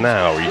 Whereas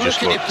now, he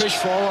just looked,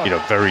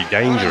 very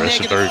dangerous,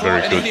 a very,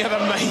 very good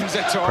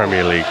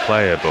Premier League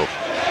player, but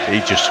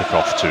he just took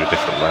off to a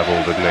different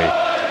level, didn't he?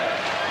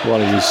 Well,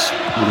 he was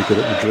really good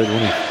at Madrid,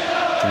 wasn't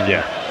he?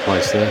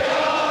 Place there.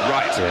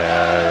 Right.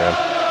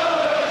 Yeah.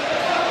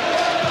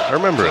 I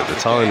remember at the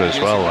time as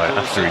well, like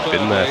after he'd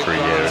been there for a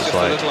year, it's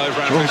like, do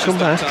you want to come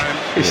back?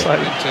 It's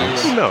like,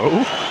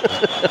 no.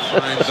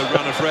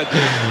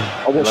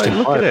 I watched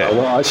him play.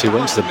 I actually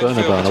went to the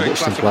Bernabeu and I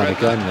watched him playing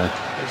a game there.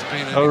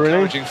 Oh,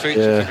 really?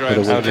 Yeah.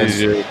 How did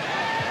you?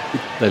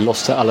 They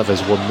lost to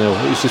Alaves 1-0.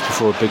 It was just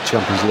before a big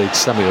Champions League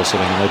semi or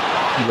something, and they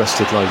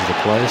rested loads of the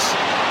players.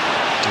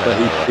 But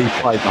he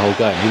played the whole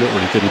game. He looked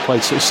really good. He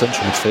played sort of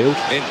central midfield.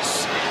 He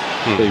was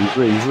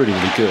really, really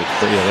good.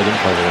 But yeah, they didn't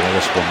play very well. They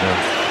lost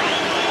 1-0.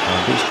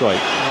 It was great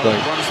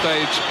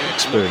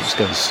experience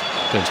going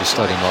to a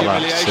stadium like that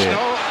to see it.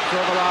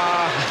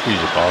 He was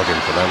a bargain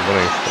for them,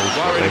 wasn't he?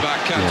 Yeah,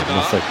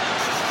 nothing.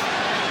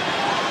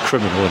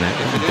 Criminal, isn't it?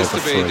 It is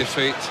the B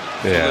defeat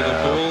for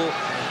Liverpool.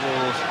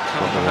 Will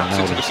come perhaps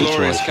into the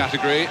glorious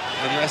category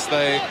unless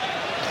they.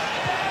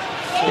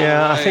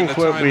 Yeah, I think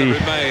we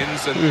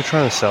were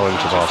trying to sell him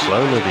to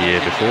Barcelona the year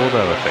before,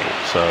 though. I think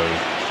so.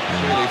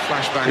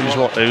 It was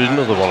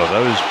another one of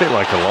those, a bit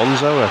like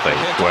Alonso, I think,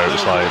 where it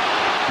was like,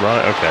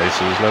 right, okay,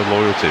 so there's no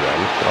loyalty then.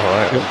 All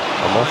right,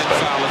 I'm off then.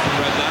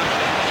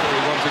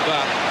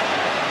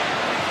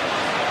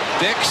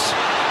 Dix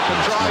can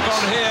drive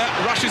on here,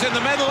 rushes in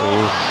the middle.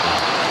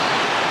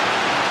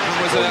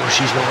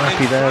 She's not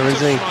happy there,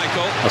 is he?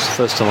 That's the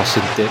first time I've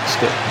seen Dix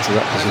get to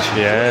that position.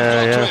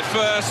 Yeah.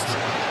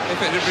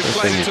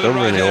 He's done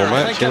really all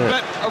match, a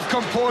bit of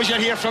composure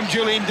here from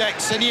Julian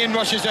Dix, and Ian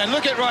rushes in.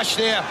 Look at Rush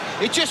there.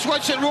 He just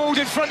wants it rolled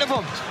in front of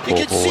him. You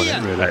can see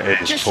it.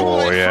 It is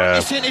poor,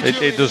 yeah.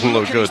 It doesn't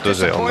look good,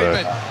 does it? On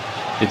the.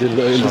 It didn't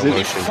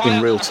look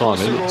in real time.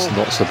 It looks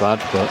not so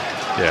bad, but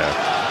yeah.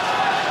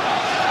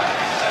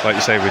 Like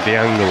you say, with the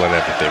angle and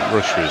everything,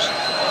 Rush was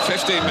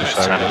 15 minutes.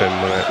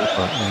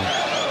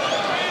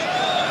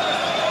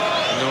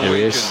 Here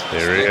he is.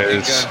 Here he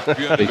is.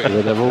 Speaking of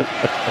the devil.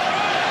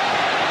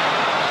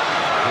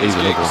 He's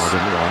another one I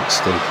didn't like,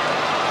 Steve.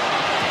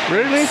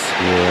 Really?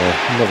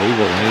 Yeah, no, he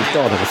wasn't.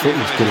 I never thought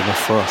he was good enough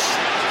for us.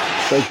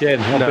 But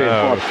again,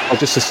 I'll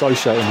just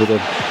associate him with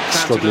a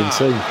struggling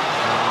team.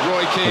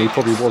 And he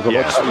probably was a lot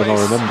better than I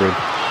remember him.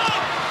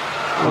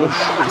 Well,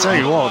 I tell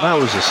you what, that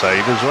was a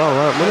save as well,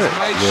 wasn't it?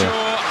 Yeah.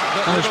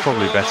 That was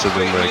probably better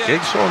than the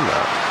Giggs one,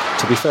 that.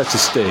 To be fair to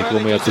Stig,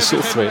 when we had the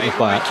sort of three at the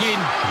back,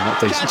 and that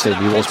decent team,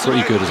 he was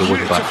pretty good as a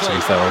wing back, to be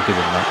fair, I'll give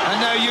him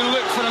that.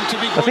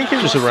 I think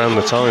it was around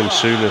the time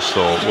Souness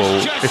thought,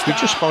 well, if we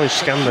just buy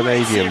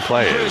Scandinavian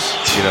players,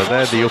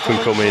 they're the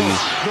up-and-coming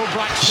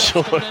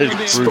sort of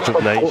group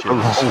of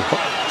nations.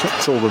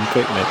 That's all them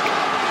picnic.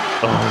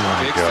 Oh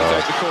my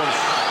God.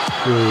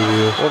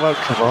 What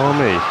about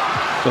Cavani?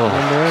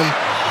 Remember him?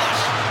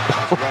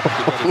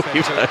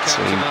 We've had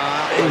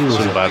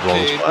some bad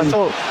ones. I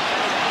thought...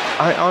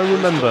 I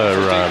remember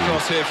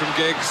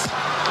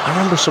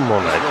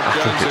someone, I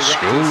think at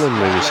school, and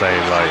they were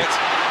saying like,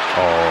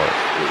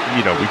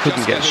 we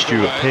couldn't get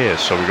Stuart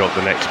Pearce, so we got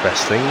the next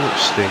best thing,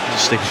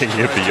 sticking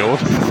in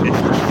beyond.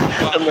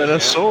 And then I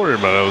saw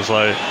him and I was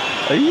like,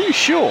 are you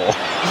sure?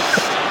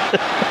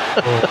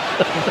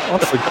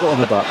 I'd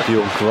forgotten about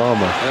Bjorn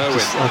Kramer.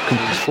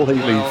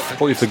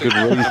 Probably for good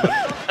reason.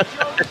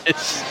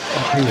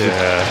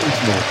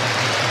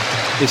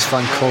 It's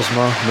Van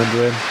Cosma,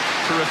 remember him?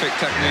 Terrific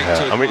technique.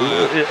 I mean,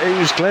 it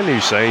was Glenn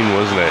Hussein,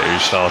 wasn't it, who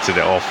started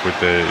it off with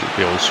the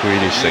old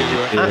Swedish thing.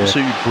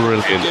 Absolutely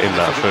brilliant in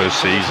that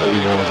first season,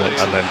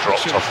 and then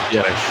dropped off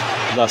the cliff.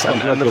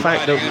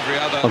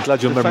 I'm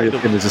glad your memory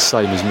of him is the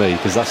same as me,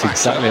 because that's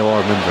exactly how I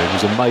remember him. He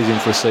was amazing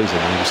for a season,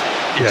 and he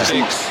was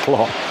just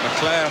plot.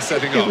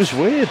 It was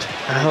weird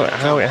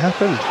how it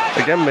happened.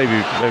 Again, maybe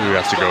we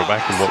have to go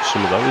back and watch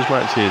some of those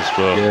matches,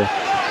 but.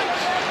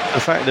 The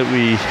fact that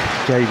we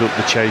gave up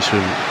the chase with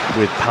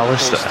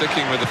Pallister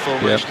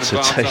to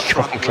take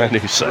on Glenn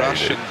Hussein.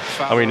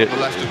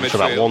 For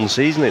that one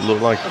season, it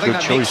looked like a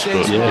good choice,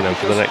 but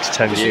for the next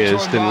 10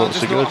 years, didn't look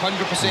so good. I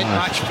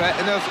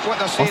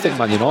think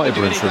Man United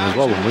were in for him as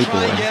well when we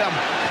bought him.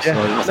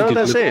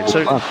 That's it.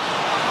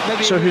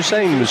 So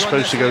Hussein was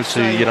supposed to go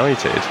to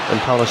United,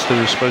 and Pallister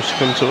was supposed to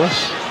come to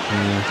us.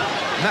 And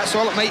that's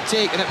all it might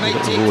take, and it might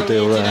take raw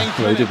deal there.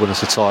 He did win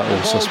us a title,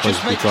 so I suppose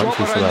we'd be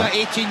grateful for that.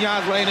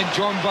 18-yard line, and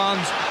John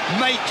Barnes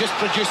might just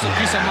produce a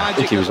piece of magic.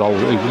 I think he was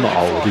old. He was not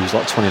old. He was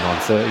like 29,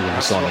 30 when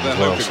we signed him as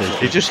well. So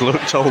he just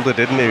looked older,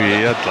 didn't he?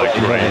 He had like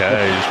grey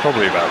hair. He was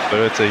probably about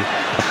 30.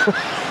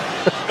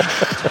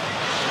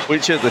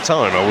 Which at the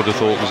time I would have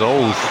thought was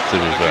old, to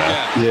be fair.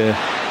 Yeah.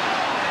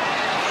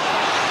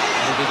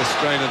 Maybe the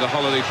strain of the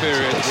holiday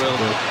period will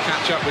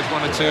catch up with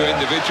one or two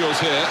individuals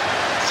here.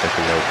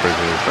 Taking no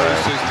prisoners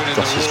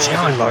there.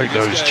 I like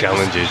those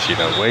challenges,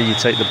 where you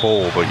take the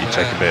ball but you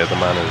take a bit of the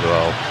man as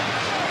well.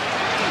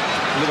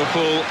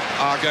 Liverpool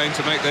are going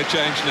to make their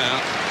change now.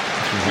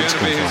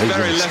 Bjornaby, who's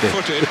very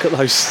left-footed. Look at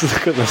those.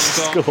 Look at the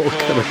score. Look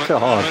at the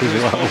card as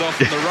well.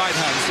 Off on the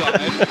right-hand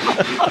side.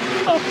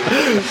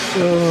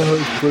 Oh,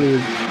 it's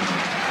brilliant.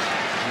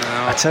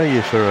 I tell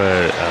you, for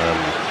a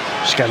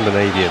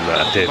Scandinavian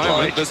that I did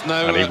like,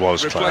 no, and he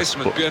was class.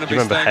 But do you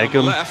remember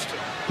Hegem?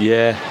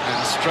 Yeah.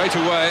 And straight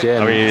away. Yeah,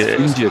 I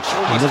mean, injured.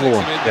 Another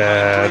one.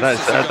 Yeah,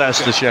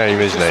 that's the shame,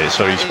 isn't it?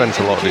 So he spent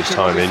a lot of his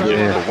time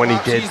injured, but when he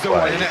did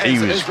play, he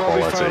was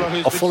quality.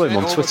 I follow him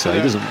on Twitter.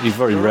 He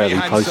very rarely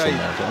posts on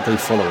there, but I do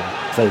follow him.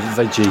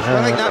 Veggie.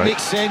 I think that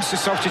makes sense, the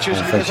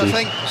substitution, because I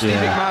think Steve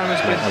McMahon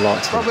has been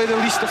probably the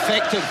least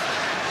effective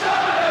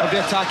of the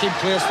attacking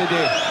players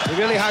today. He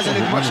really hasn't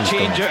had much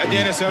change out of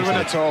Dennis Irwin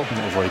at all.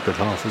 Not a very good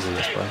half, is he,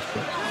 I suppose?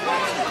 But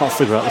can't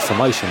figure out the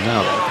formation now,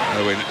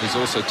 though. Owen is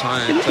also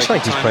tired. It looks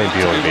like he's playing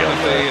Bjornaby on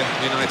the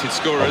United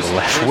scorers. on the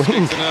left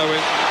wing. In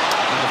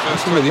the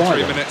first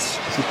 23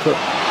 minutes. Has he put... A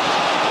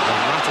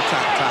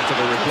rat-a-tat-tat of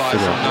a reply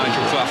from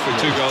Nigel Clough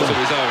with 2 goals of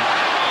his own.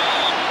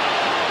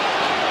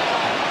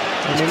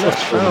 I mean,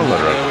 that's Fowler Owen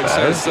over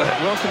there, says, isn't it?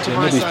 welcome to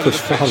my Maybe he's side of the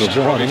pushed Fowler pitch,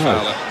 wide, Robbie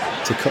Fowler.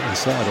 to cut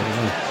inside, I don't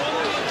know.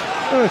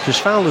 No, because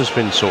Fowler's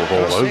been sort of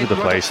all over the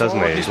place,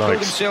 hasn't he? He's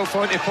like sort of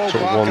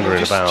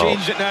wandering about.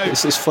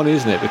 It's funny,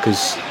 isn't it?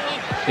 Because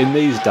in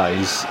these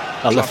days,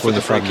 a left winger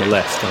playing on the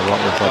left and a right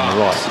winger playing on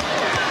the right.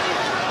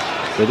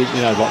 But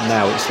you know, like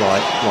now it's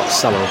like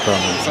Salah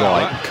playing on his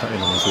right, cutting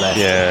on his left,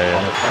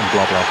 and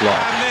blah blah blah.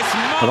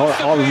 And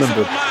I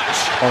remember.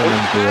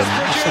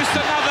 Produced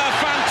another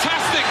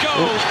fantastic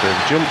goal. Oh, it's a bit of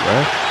a jump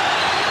there.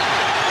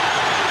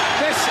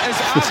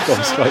 It's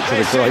gone straight to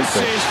the great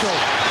bit.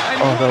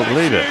 Oh, I don't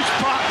believe it.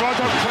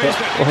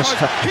 What's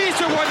that? He's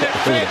the one that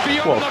played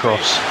beyond What a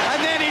cross.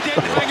 and then he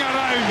didn't hang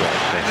around.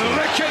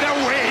 Look at the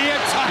way he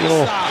attacks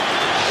that.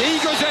 He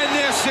goes in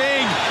there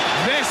saying,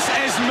 "This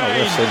is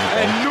mine,"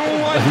 and no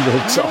one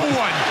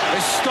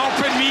is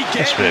stopping me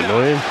getting That's a bit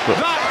annoying, but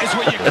that is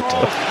what you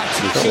call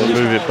you don't want to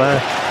move it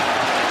back.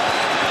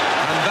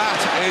 And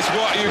that is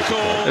what you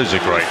call. It was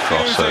a great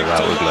cross, though,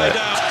 that wasn't it?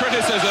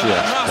 Criticism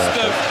must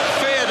have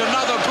feared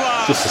another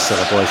blast. Just a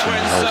celebration When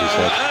he holds his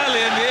head.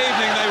 early in the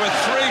evening they were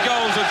 3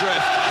 goals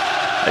adrift.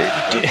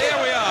 And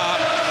here we are.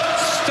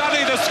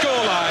 Study the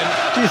scoreline.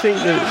 Do you think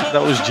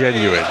that was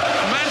genuine?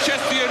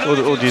 Manchester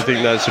United. Or do you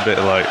think that's a bit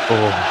like,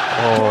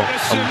 I'm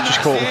just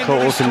caught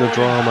up in the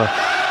drama?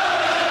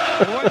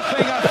 One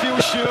thing I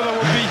feel sure there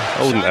will be.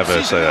 I wouldn't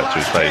ever say that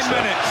to his face,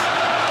 though.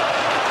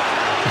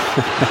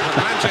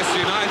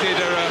 Manchester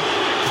United are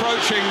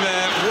approaching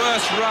their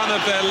worst run of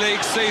their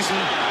league season.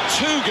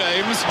 2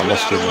 games I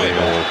lost without a him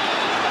win.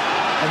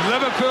 And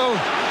Liverpool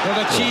have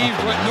achieved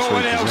what no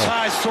one else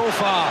has so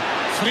far.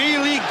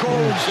 3 league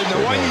goals in the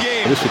one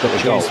game. At least we got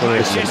the goal.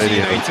 Manchester Maybe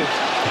United.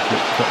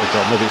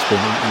 it's been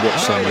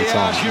watched so many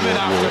times.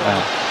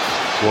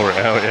 Wore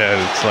it out,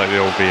 yeah. It's like the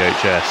old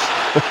VHS.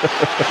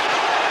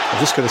 I'm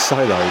just going to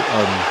say though,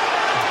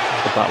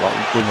 about like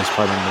wingers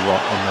playing on the right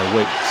on their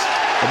wings.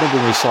 I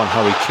remember when we signed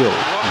Harry Kewell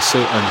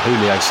and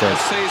Julio said,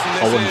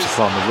 "I want him to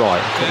play on the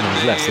right, and put him on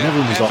his left," and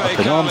everyone was like up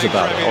in arms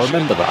about it. I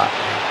remember that.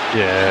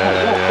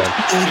 Yeah.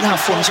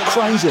 That was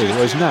crazy.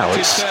 Whereas now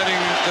it's,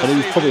 I think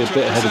he's probably a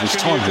bit ahead of his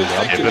time. Really,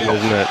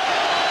 Isn't it?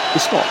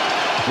 it's not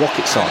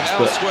rocket science,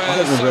 but I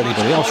don't remember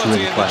anybody else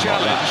really playing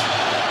like that.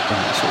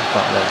 Sort of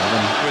back then. And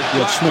then,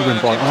 I just remember him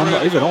going,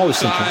 I was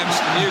thinking,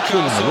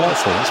 Kewell on the right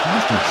foot, it's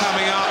madness.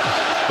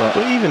 But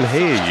even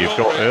here, you've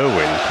got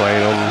Irwin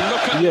playing on.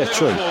 Yeah,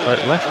 true.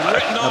 Left back.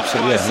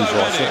 Absolutely, yeah, he's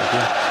right footed.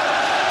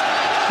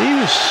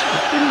 Yeah.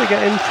 Didn't they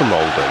get in from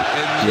Oldham?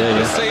 In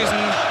the season,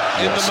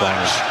 in the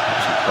match.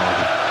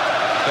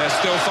 They're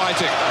still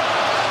fighting.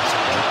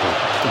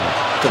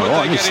 Could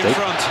they get in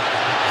front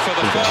for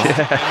the first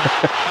time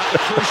at the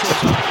crucial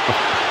time?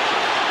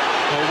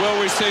 Or will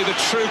we see the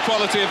true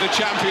quality of the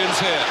champions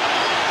here?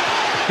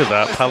 Look at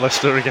that,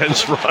 Pallister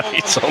against Wright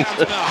on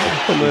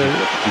the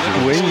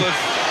wing.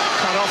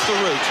 Cut off the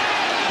route.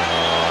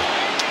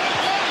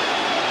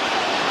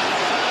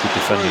 Good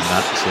defending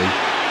that, see.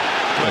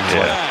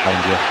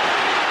 Danger.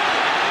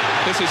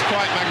 This is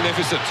quite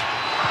magnificent.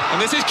 And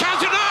this is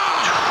counted.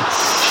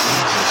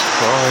 Jesus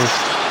Christ.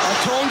 I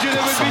told you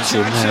there would be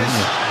chances.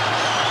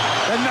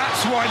 And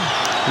that's one.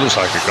 Looks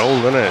like a goal,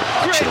 doesn't it?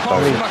 Great I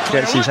mean,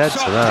 gets his head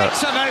to that.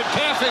 Picks him out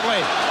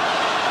perfectly.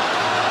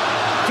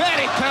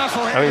 Very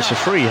powerful. I mean, it's a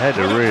free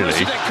header,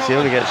 really. He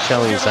only gets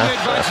challenged after.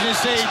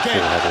 Full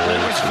header,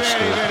 really, it was to very,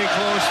 score. very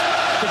close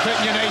to put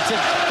United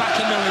back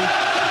in the lead.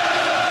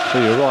 So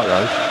you're right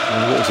though. I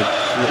mean, what was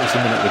the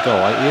minute of the goal?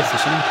 80th or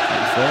something?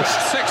 81st?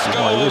 6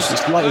 goals.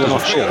 It's later than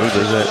I thought,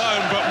 does it?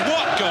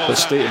 But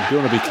Steve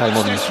Bjornaby came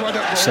on in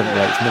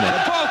 78th minute,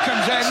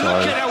 so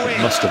it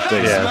must have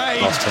been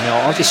last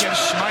time. I just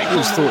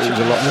always thought it was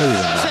a lot more than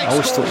that. I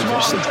always thought it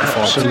was like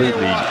 65.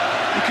 Absolutely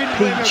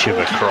peach of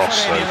a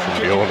cross, though, from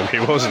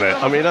Bjornaby, wasn't it?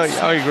 I mean,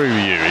 I agree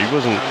with you. He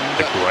wasn't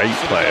a great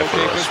player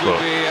for us,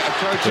 but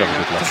approaching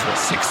a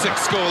 6-6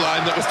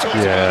 scoreline that was talked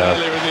about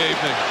earlier in the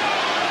evening.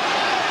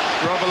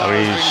 I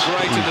mean,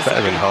 he's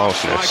better than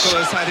Harkness. Michael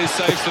has had his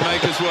saves to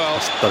make as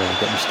well. Don't even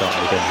get me started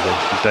again.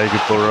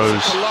 David Burrows.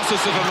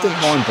 Colossus of a I didn't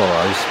match. mind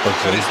Burrows, but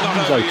But he it's not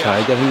was over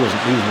okay. yet. Again, he was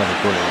never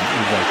brilliant. He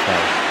was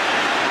okay.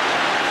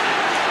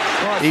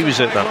 He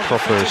was at that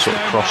proper sort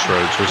of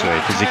crossroads, wasn't he?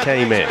 Because he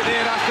came in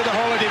After the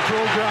holiday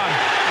programme.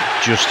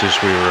 just as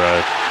we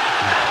were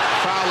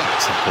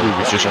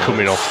just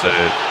coming off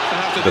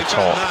the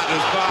top.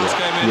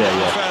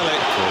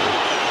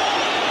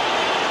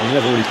 He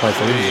never really played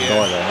for England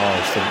either. And I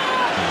always think,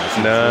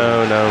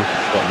 No.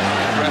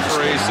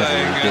 Referee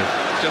saying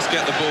just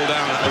get the ball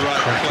down at the right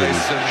Cracking place.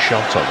 And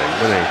shot on him,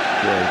 didn't he?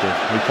 Yeah, he did.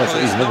 He played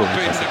for it's England. not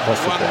He been played for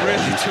Costa one for a while.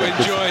 really He to played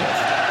good for enjoy.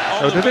 us.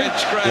 On the did he? bench,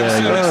 Graham Yeah,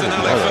 Souness and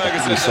he Alex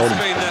Ferguson. we sold him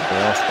There's been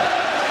for after.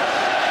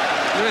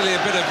 really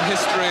a bit of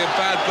history of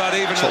bad blood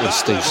even It's at like when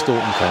that Steve level.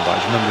 Staunton came back.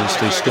 Do you remember when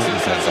Steve Staunton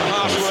came back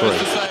in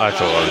 23? I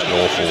thought that was an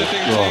awful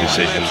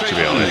decision, to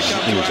be honest.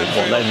 He was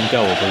letting him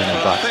go or bringing him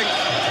back.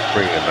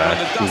 Bring him back.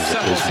 When the dust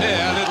settles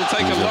here, and it'll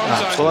take a long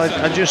time Well,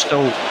 to I just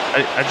don't.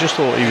 I just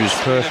thought he was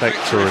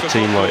perfect for a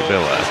team like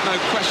Villa,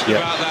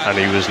 and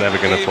he was never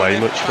going to play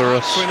much for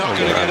us.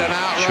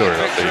 Sure,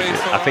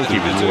 I think he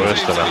was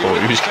worse than I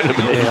thought he was going to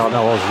be. Yeah, I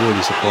know. I was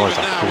really surprised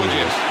how cool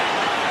he was.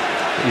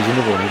 He was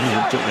another one. He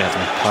didn't really have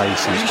any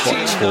pace. He was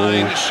quite tall,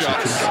 so he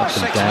couldn't get up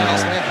and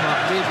down.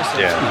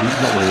 Yeah, He's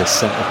not really a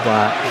centre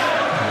back.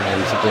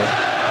 He's a bit.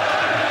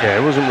 yeah,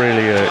 it wasn't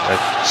really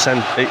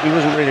he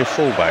wasn't really a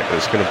fullback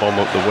that's going to bomb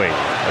up the wing,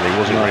 and he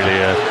wasn't really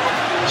a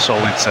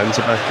solid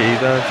centre back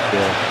either.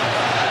 Yeah.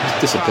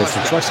 He's disappeared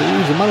from Tracy. He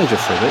was a manager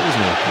for a bit,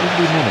 wasn't he? Who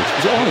did he manage?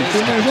 Was it Ireland? Did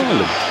he manage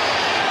Ireland?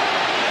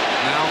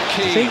 Now I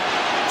Key. think.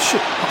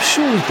 I'm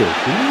sure he did.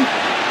 Didn't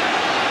he?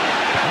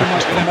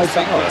 I made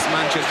that up.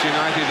 Manchester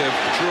United have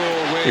draw,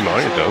 win, He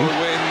might have done.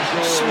 win, I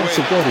draw, swear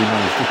to win. God he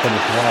managed to come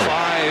to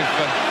Ireland.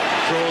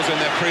 5 draws in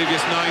their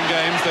previous 9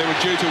 games. They were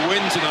due to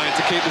win tonight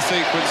to keep the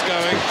sequence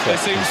going. They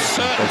seem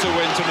certain to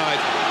win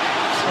tonight.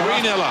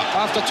 3-0 up.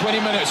 After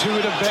 20 minutes, who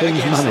would have bet Teams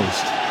against them?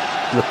 managed.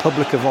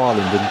 Republic of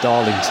Ireland and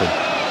Darlington.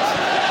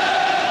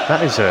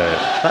 That is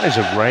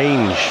a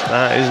range,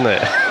 that isn't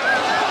it?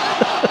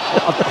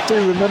 I do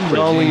remember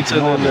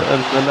Darlington and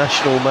the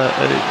national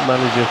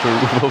manager for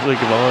Republic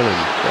of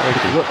Ireland.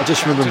 I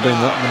just remember him being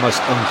the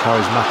most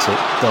uncharismatic,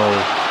 dull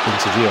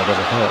interview I've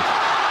ever heard.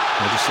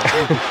 I just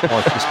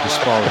thought, this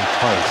inspiring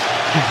place.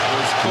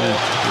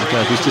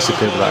 Yeah, he's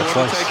disappeared without a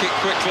trace. Take it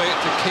quickly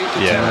to keep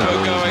the Yeah.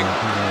 tempo going.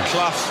 Yeah.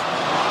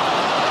 Clough.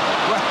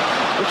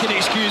 We can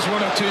excuse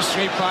 1 or 2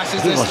 straight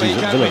passes I didn't this realise he week,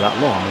 was at can't Villa we? that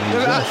long. I mean, he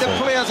was there The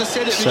for players, I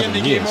said at the beginning of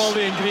the 7 game, years. all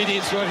the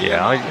ingredients were here.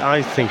 Yeah,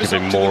 I think he'd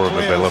been more of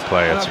a Villa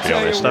player, to be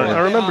honest. I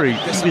remember he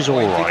was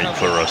all right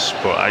for us,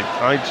 but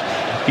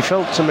he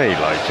felt to me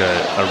like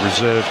a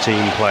reserve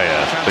team player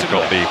that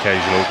got the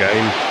occasional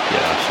game.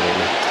 Yeah,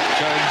 absolutely.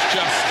 Jones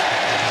just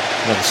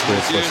Never scored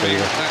for us resuming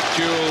either. that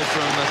duel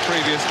from the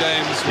previous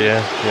games with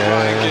Yeah.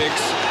 Ryan Giggs.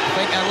 I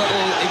think a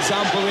little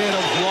example there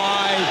of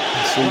why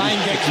So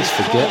Ryan you Giggs just is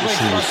forget probably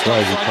some of the first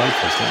players up who front. played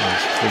for us, don't you?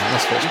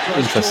 That's what's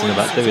Because interesting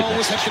Jones about has doing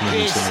always this. hit Just the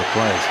remembering pace. some of the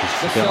players. You The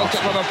forget felt at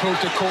Arsenal. Liverpool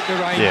to cope with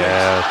Ryan Giggs.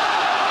 Yeah.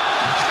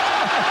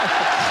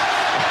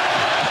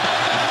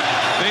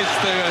 Needs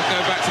to go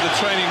back to the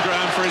training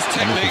ground for his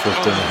I'm technique looking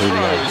on forward to the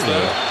doing a throws,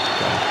 though.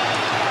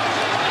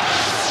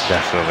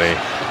 Definitely.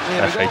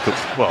 There we FA go.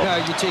 Cup, well, Now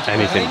you take it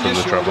anything behind from the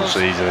your treble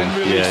shoulders season. and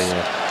release.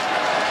 Yeah.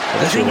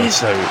 The thing is,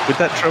 though, with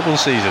that treble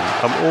season,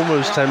 I'm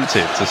almost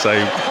tempted to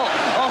say,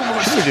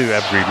 Almost. should we do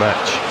every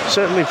match?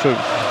 Certainly for...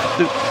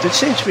 There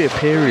seems to be a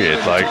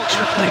period, like,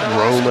 should we play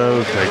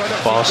Roma, play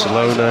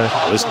Barcelona?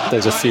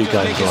 There's a few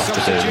games we'll have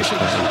to do. There's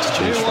plenty to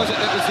choose Who from. was it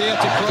that was there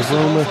to cross The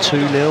Roma ball for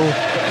them? 2-0.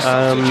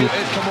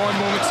 Substituted, come on,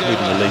 momentarily.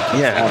 Even the league.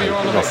 Yeah. We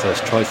got our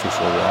first trophy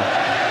for a while.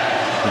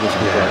 It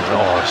wasn't great.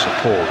 Oh, it's a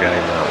poor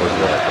game, that,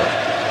 wasn't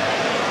it?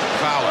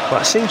 But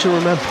I seem to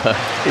remember,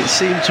 it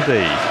seemed to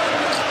be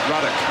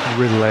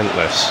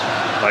relentless.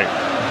 Like,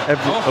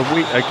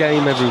 a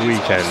game every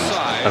weekend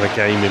and a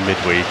game in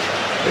midweek.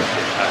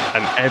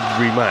 And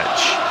every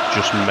match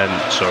just meant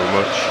so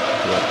much.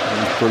 Yeah,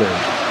 it was brilliant.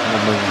 I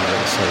remember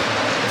it was so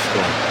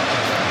strong.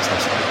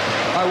 Fantastic.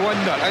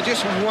 I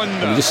just wonder.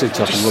 And you just seem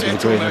to have a rub of the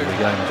green every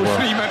game as well.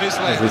 3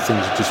 minutes left.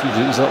 Everything's just,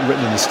 it's like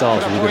written in the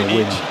stars that we're going to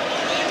win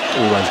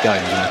all those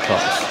games in the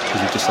cups because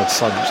we've just had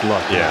so much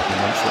luck in the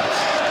matches.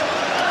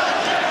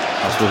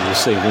 That's what we'll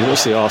see. We'll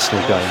watch the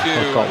Arsenal game.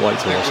 I can't wait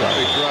to watch that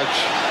one.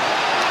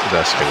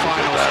 That's going to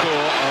be good, that.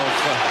 Score of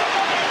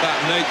that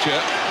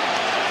nature.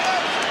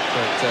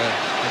 But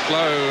the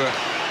blow.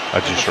 I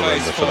just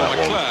remember for that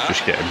one,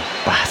 just getting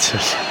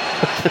battered.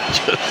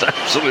 Just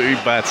absolutely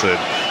battered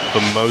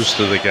for most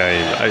of the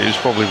game. It was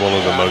probably one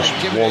of the most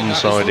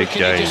one-sided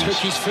games. He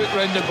just hook his foot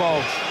round the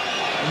ball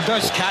and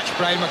does catch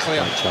Brian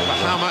McClare. But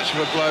how much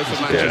of a blow for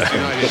Manchester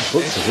United?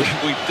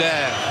 If we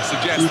dare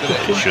suggest that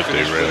it should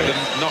do, really.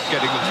 Not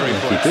getting the 3 He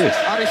points. did.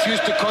 I refuse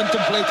to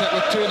contemplate it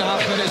with 2.5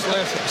 minutes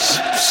left.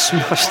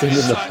 Smashed him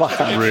in the back.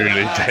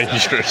 Really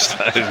dangerous,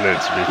 that, isn't it,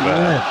 to be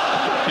fair?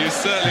 You're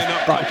certainly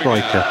not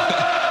Backbreaker.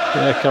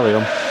 Yeah, carry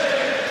on.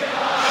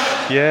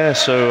 Yeah,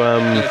 so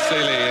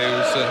Sealy,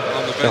 who's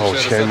on the Oh,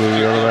 which game were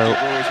we on about?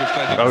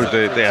 Oh,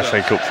 the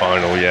FA Cup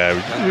final, yeah.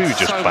 We were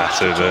just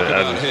battered.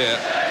 And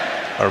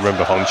I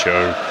remember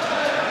Honcho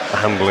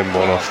handling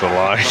one off the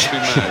line.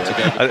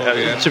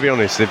 To be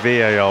honest, the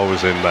VAR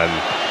was in then.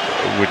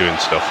 We're doing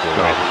stuff with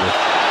it. I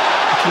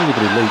can't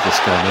anybody leave this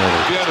game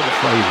early. It's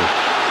crazy.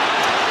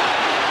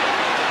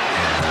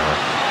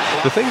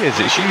 The thing is,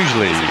 it's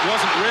usually...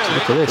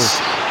 Look at this.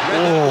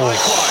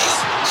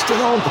 Still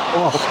on.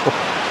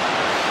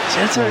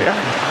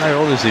 I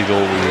honestly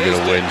thought we were going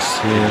to win.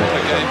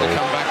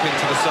 Come back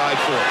into the side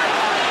for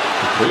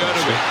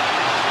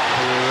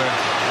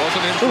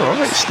All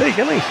right, Stig,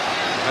 isn't he?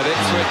 At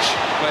Ipswich,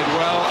 played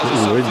well. We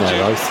were in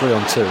there though,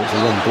 3-on-2. It's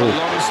a long ball.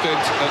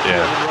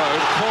 Yeah.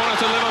 Corner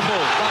to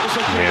Liverpool.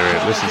 Hear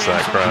it, listen to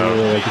that crowd.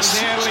 Yeah, just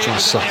trying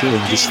to suck it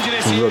in, just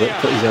run it,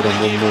 put his head on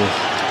one more.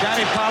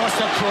 Gary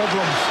Pallister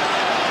problems.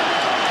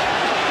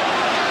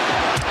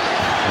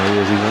 He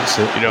wants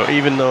it. You know,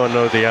 even though I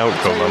know the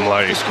outcome, I'm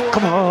like,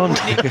 come on. The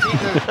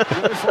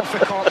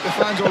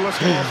fans will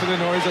lift off for the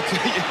noise, I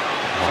tell you.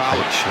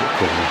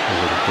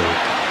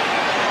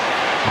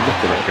 Oh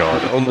my God,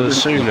 under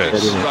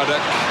Souness.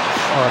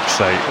 Fuck's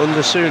sake,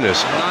 under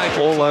Souness,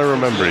 all I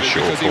remember is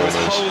short corners.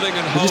 They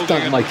just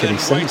don't make any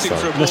sense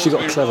though, unless you've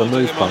got a clever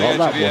move plan like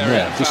that one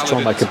there. Just try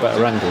and make a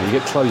better angle. You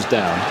get closed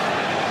down,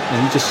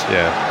 and it just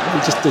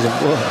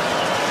doesn't work.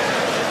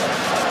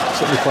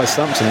 So we played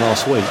Southampton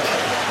last week.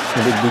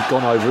 And we'd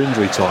gone over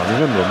injury time,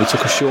 remember? We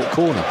took a short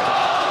corner.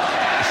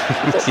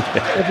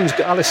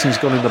 Alisson's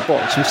gone in the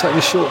box, and we've taken a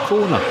short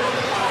corner.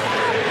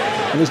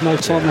 And there's no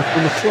time left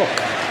on the clock.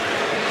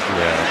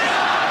 Yeah.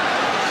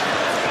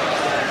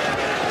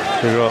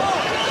 We've got a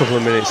couple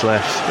of minutes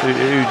left.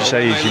 Who'd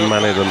say is your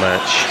man of the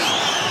match?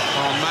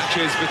 On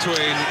matches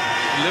between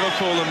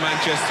Liverpool and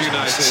Manchester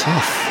United. It's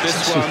tough. This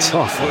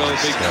tough, will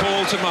be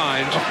called to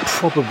mind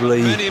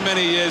probably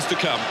many years to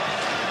come.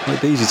 It'd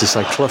be easy to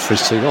say Clough for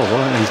his 2 goals. I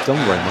don't think he's done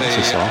very much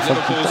this half. I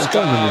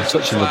don't remember him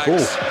touching the ball.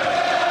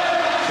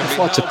 If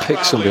I had to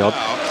pick somebody, I'd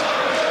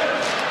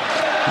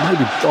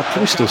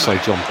probably still say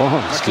John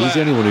Barnes, because he's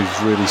the only one who's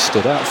really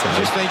stood out for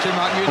me.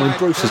 I mean,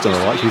 Bruce has done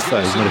all right, to be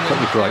fair. He's made a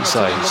couple of great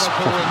saves.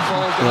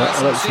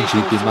 I don't think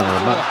he'd be man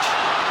of the match.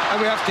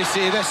 We have to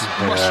see this.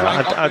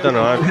 I don't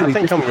know. I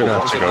think I'm going to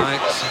have to go.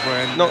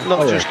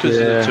 Not just because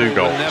of the 2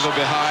 goals,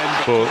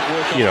 but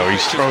you know,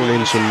 he's thrown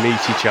in some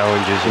meaty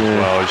challenges as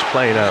well. He's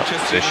playing out of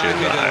position.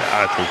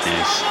 I think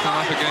he's.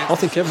 I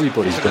think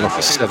everybody's been like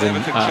a 7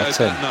 out of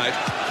 10.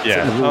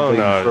 Yeah. Oh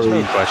no, there's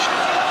no question.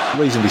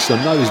 Reasonably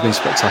solid. Nobody's been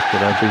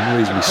spectacular. Been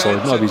reasonably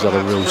solid. Nobody's had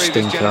a real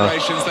stinker.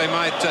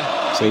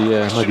 So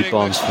yeah, maybe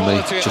Barnes for me,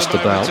 just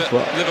about.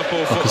 But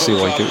I can see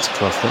why he gives it to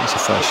Clough. I think it's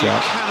a fair shout.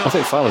 I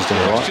think Fowler's done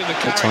all right.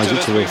 It ties it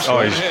to real.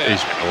 Oh, he's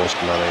been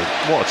awesome, man.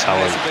 What a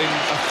talent.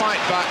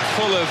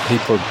 He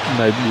probably,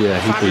 maybe,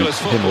 yeah, he'd be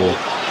him or.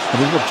 I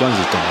mean, Rob Jones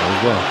has done well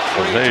as well.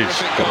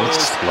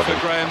 Love him.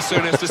 Graham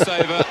Souness to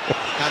save it,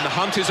 and the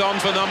hunt is on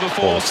for number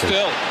 4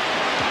 still.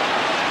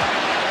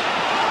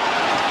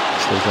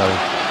 Still going.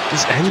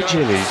 His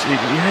engine is, he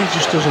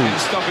just doesn't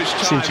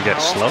seem to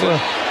get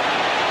slower.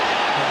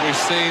 We've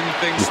seen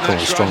things He's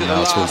probably strong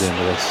now towards the end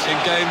of this. In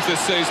games this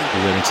season.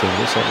 The winning team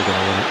looks like they're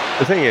going to win it.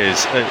 The thing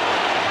is,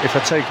 if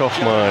I take off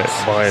my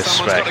bias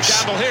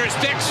specs, a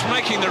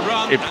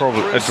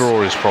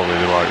draw is probably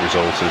the right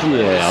result, isn't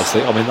it? Yeah,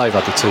 I mean, they've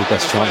had the 2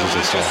 best chances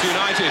this half.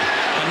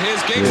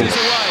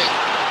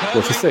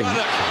 What do you think?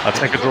 I'll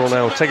take a draw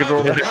now. Take a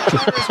draw now.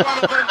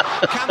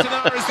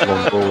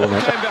 Long ball,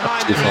 wasn't it?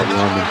 Too far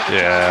behind him.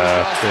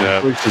 Yeah.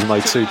 Bruce has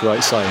made 2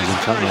 great saves and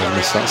Cantona's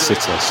missed that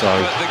sitter, so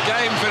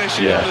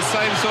yeah,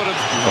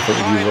 I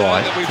think you're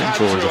right. I think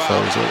draw is a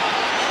fair result.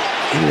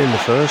 Even in the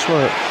first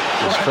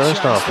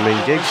half, I mean,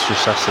 Giggs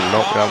just has to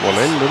knock that one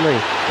in, doesn't he?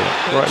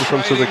 Yeah. Right in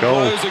front of the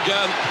goal.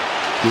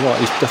 You're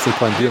right, he's definitely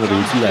playing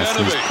Bjornaby left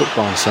and he's put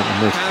Barnes centre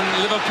mid.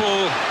 And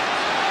Liverpool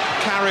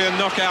carry a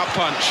knockout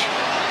punch.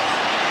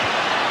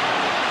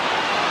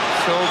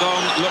 Filled on,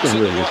 looks at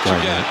the watch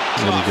again.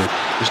 Really good.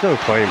 There's no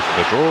claim for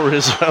the draw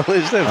as well,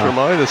 is there, from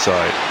either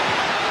side?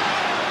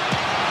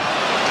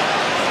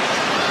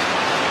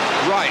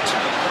 Right.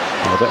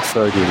 I bet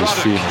Fergie was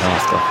fuming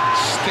after.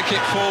 Stick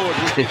it forward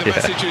with the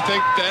message you think.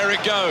 There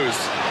it goes.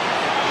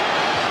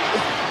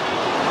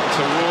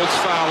 Towards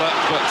Fowler,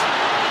 but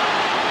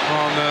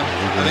on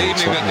an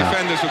evening that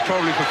defenders would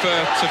probably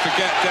prefer to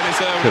forget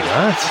Dennis Irwin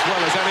as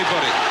well as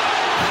anybody.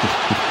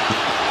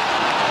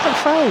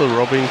 Fowler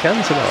robbing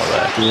Cantona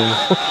there.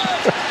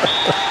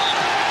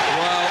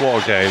 What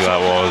a game that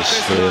was.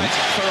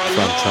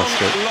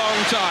 Fantastic.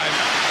 Long time.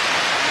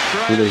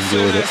 Really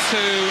enjoyed it.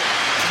 Who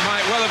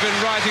might well have been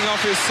writing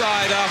off his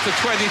side after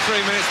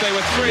 23 minutes. They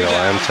were 3 down.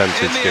 I am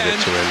tempted to give it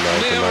to him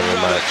though for another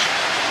match.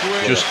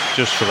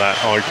 Just for that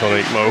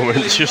iconic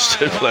moment, just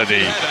to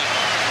bloody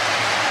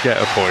get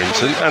a point.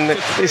 And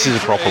this is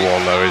a proper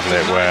one though, isn't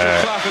it,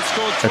 where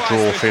a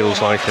draw feels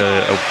like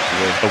a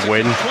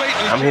win.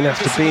 I mean,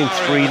 after being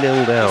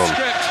 3-0 down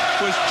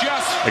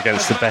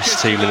against the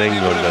best team in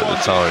England at the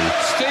time.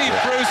 Steve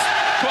Bruce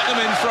put them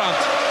in front.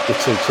 The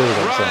 2-2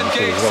 Ryan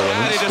Giggs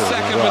added a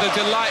second with a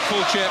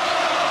delightful chip.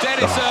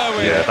 Dennis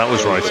Irwin. Yeah, that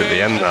was right at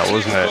the end, that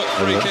wasn't it?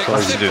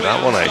 Nice to do that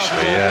one,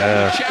 actually.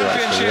 Yeah.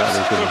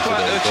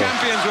 The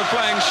champions were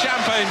playing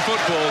champagne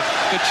football.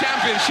 The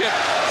championship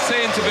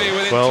seemed to be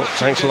within. Well,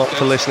 thanks a lot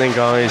for listening,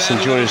 guys, and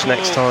join us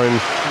next time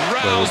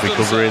where we'll be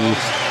covering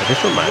a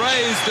different match.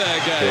 Raised their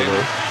game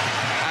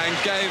and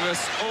gave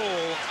us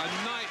all a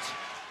night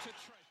to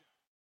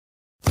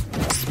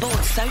treasure.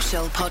 Sports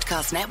Social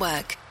Podcast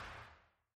Network.